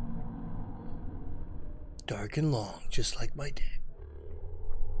 Dark and long, just like my day.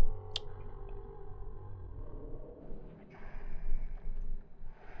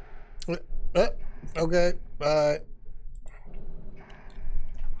 Okay, bye.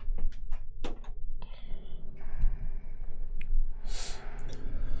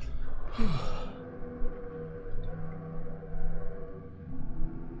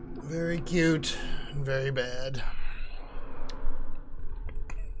 Very cute and very bad.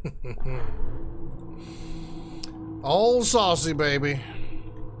 All saucy, baby.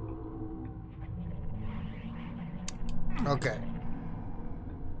 Okay.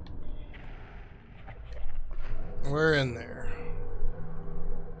 We're in there.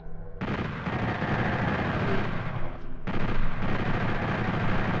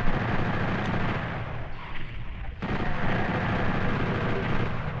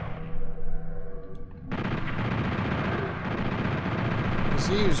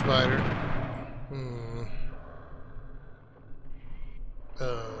 See you, spider.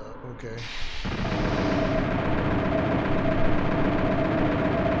 Okay.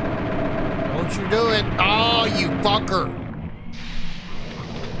 Don't you do it. Oh, you fucker.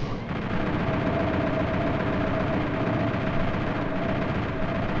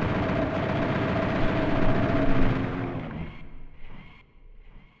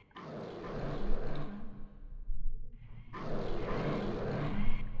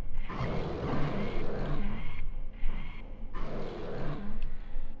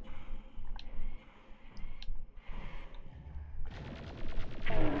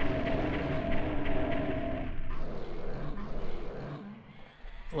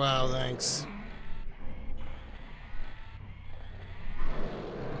 Wow, thanks.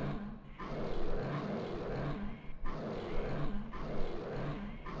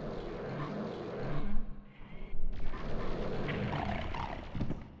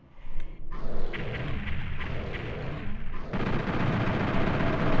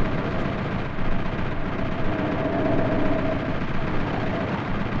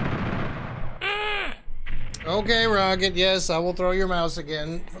 Okay, Rocket, yes, I will throw your mouse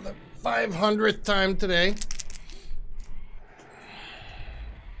again for the 500th time today.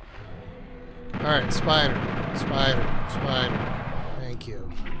 Alright, spider. Spider. Spider. Thank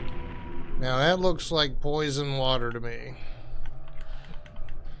you. Now that looks like poison water to me.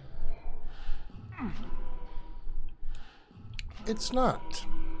 It's not.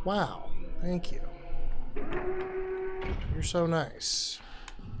 Wow. Thank you. You're so nice.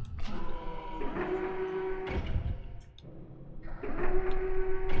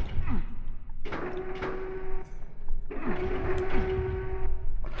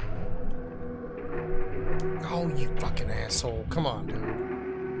 Oh, you fucking asshole. Come on, dude.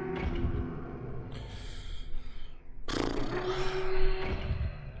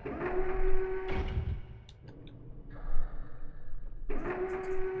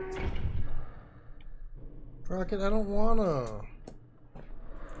 Crockett, I don't wanna.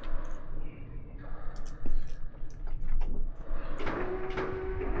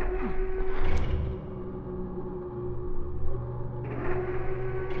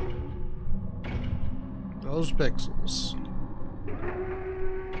 Those pixels.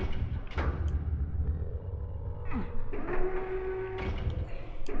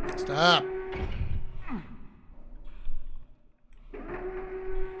 Stop.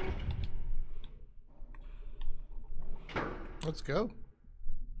 Let's go.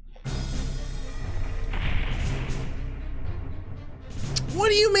 What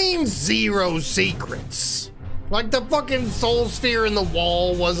do you mean 0 secrets? Like the fucking soul sphere in the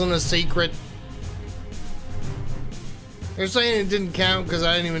wall wasn't a secret? You're saying it didn't count because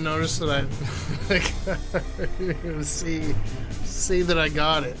I didn't even notice that I didn't even see that I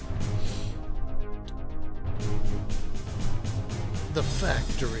got it. The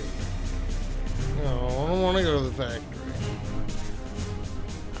factory. No, I don't want to go to the factory.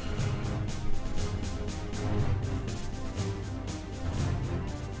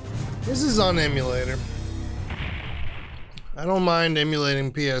 This is on emulator. I don't mind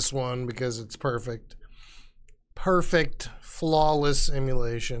emulating PS1 because it's perfect. Perfect, flawless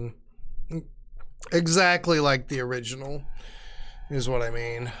emulation. Exactly like the original is what I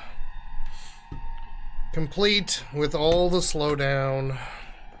mean. Complete with all the slowdown.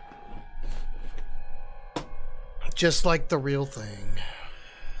 Just like the real thing.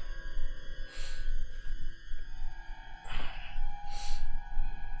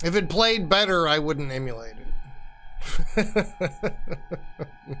 If it played better, I wouldn't emulate it.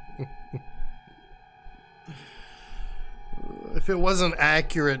 If it wasn't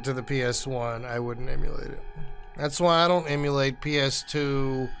accurate to the PS1, I wouldn't emulate it. That's why I don't emulate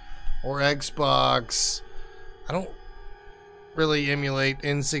PS2 or Xbox. I don't really emulate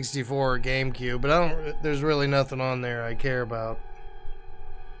N64 or GameCube, but there's really nothing on there I care about.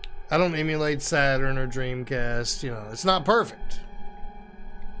 I don't emulate Saturn or Dreamcast, you know, it's not perfect.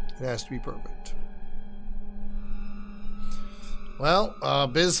 It has to be perfect. Well,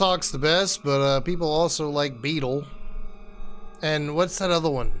 BizHawk's the best, but people also like Beetle. And what's that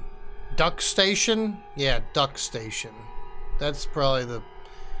other one? Duck Station? Yeah, Duck Station. That's probably the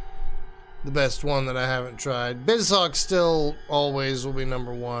best one that I haven't tried. BizHawk still always will be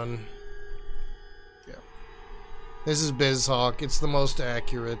 #1. Yeah. This is BizHawk. It's the most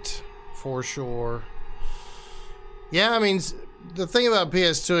accurate, for sure. Yeah, I mean, the thing about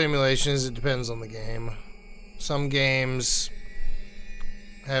PS2 emulation is it depends on the game. Some games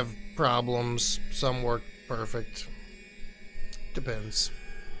have problems. Some work perfect. Depends.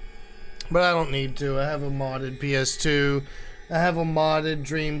 But I don't need to. I have a modded PS2. I have a modded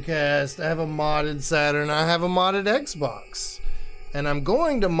Dreamcast. I have a modded Saturn. I have a modded Xbox. And I'm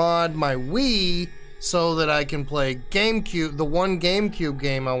going to mod my Wii so that I can play GameCube, the one GameCube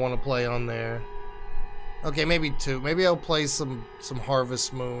game I want to play on there. Okay, maybe 2. Maybe I'll play some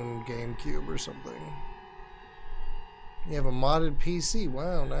Harvest Moon GameCube or something. You have a modded PC.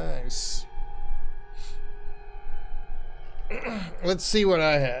 Wow, nice. Let's see what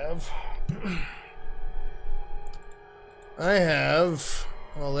I have. I have,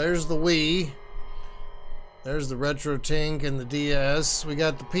 well, there's the Wii. There's the Retro Tink and the DS. We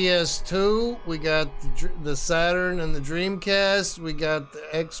got the PS2. We got the Saturn and the Dreamcast. We got the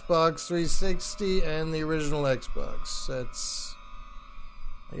Xbox 360 and the original Xbox.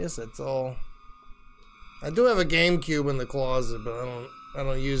 I guess that's all. I do have a GameCube in the closet, but I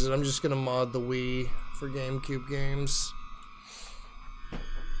don't use it. I'm just gonna mod the Wii for GameCube games.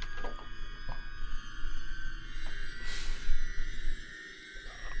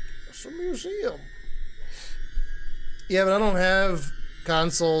 It's a museum. Yeah, but I don't have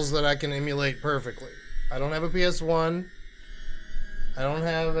consoles that I can emulate perfectly. I don't have a PS1. I don't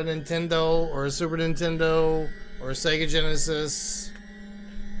have a Nintendo or a Super Nintendo or a Sega Genesis.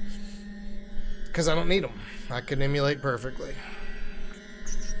 Because I don't need them. I can emulate perfectly.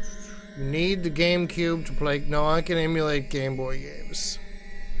 You need the GameCube to play. No, I can emulate Game Boy games.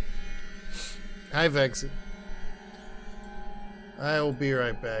 Hi, Vexy. I will be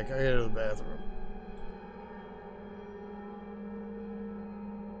right back. I gotta go to the bathroom.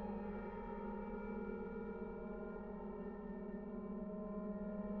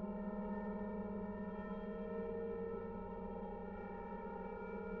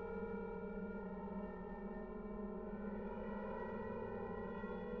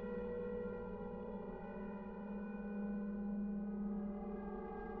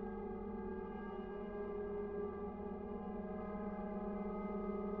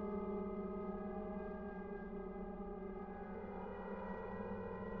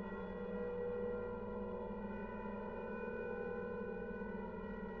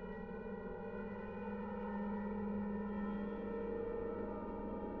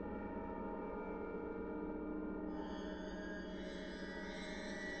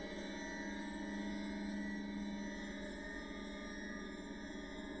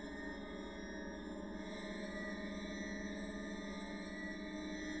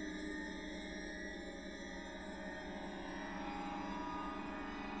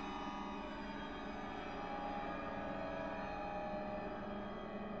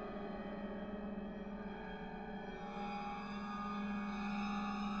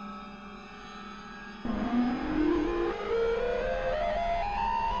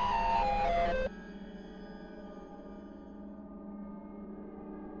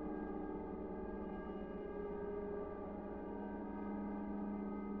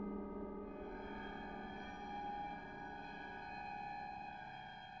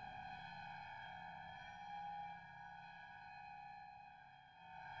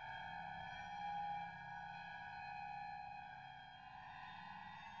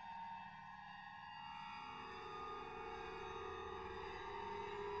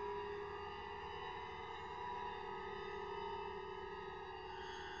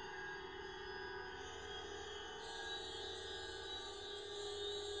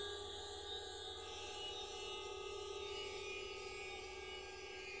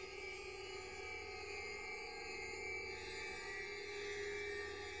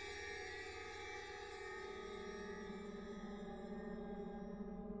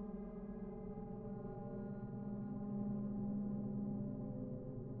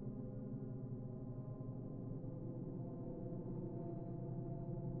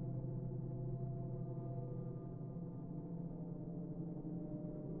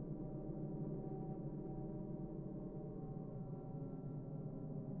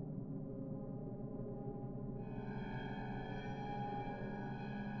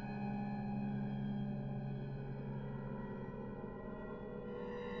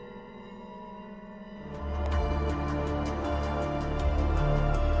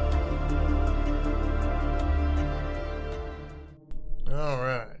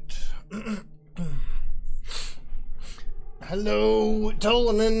 Hello,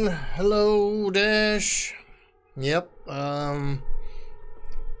 Tolanen. Hello, Dash. Yep. I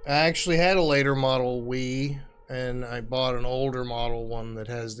actually had a later model Wii, and I bought an older model one that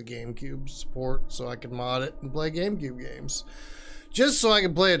has the GameCube support, so I could mod it and play GameCube games. Just so I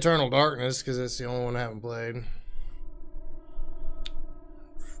could play Eternal Darkness, because that's the only one I haven't played.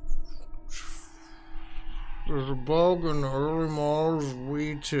 There's a bug in the early models of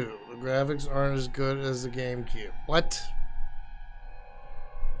Wii 2. The graphics aren't as good as the GameCube. What?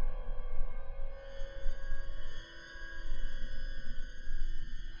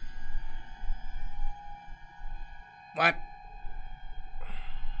 What?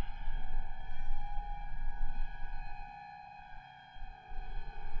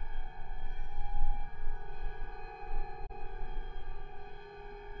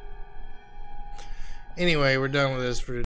 Anyway, we're done with this for today.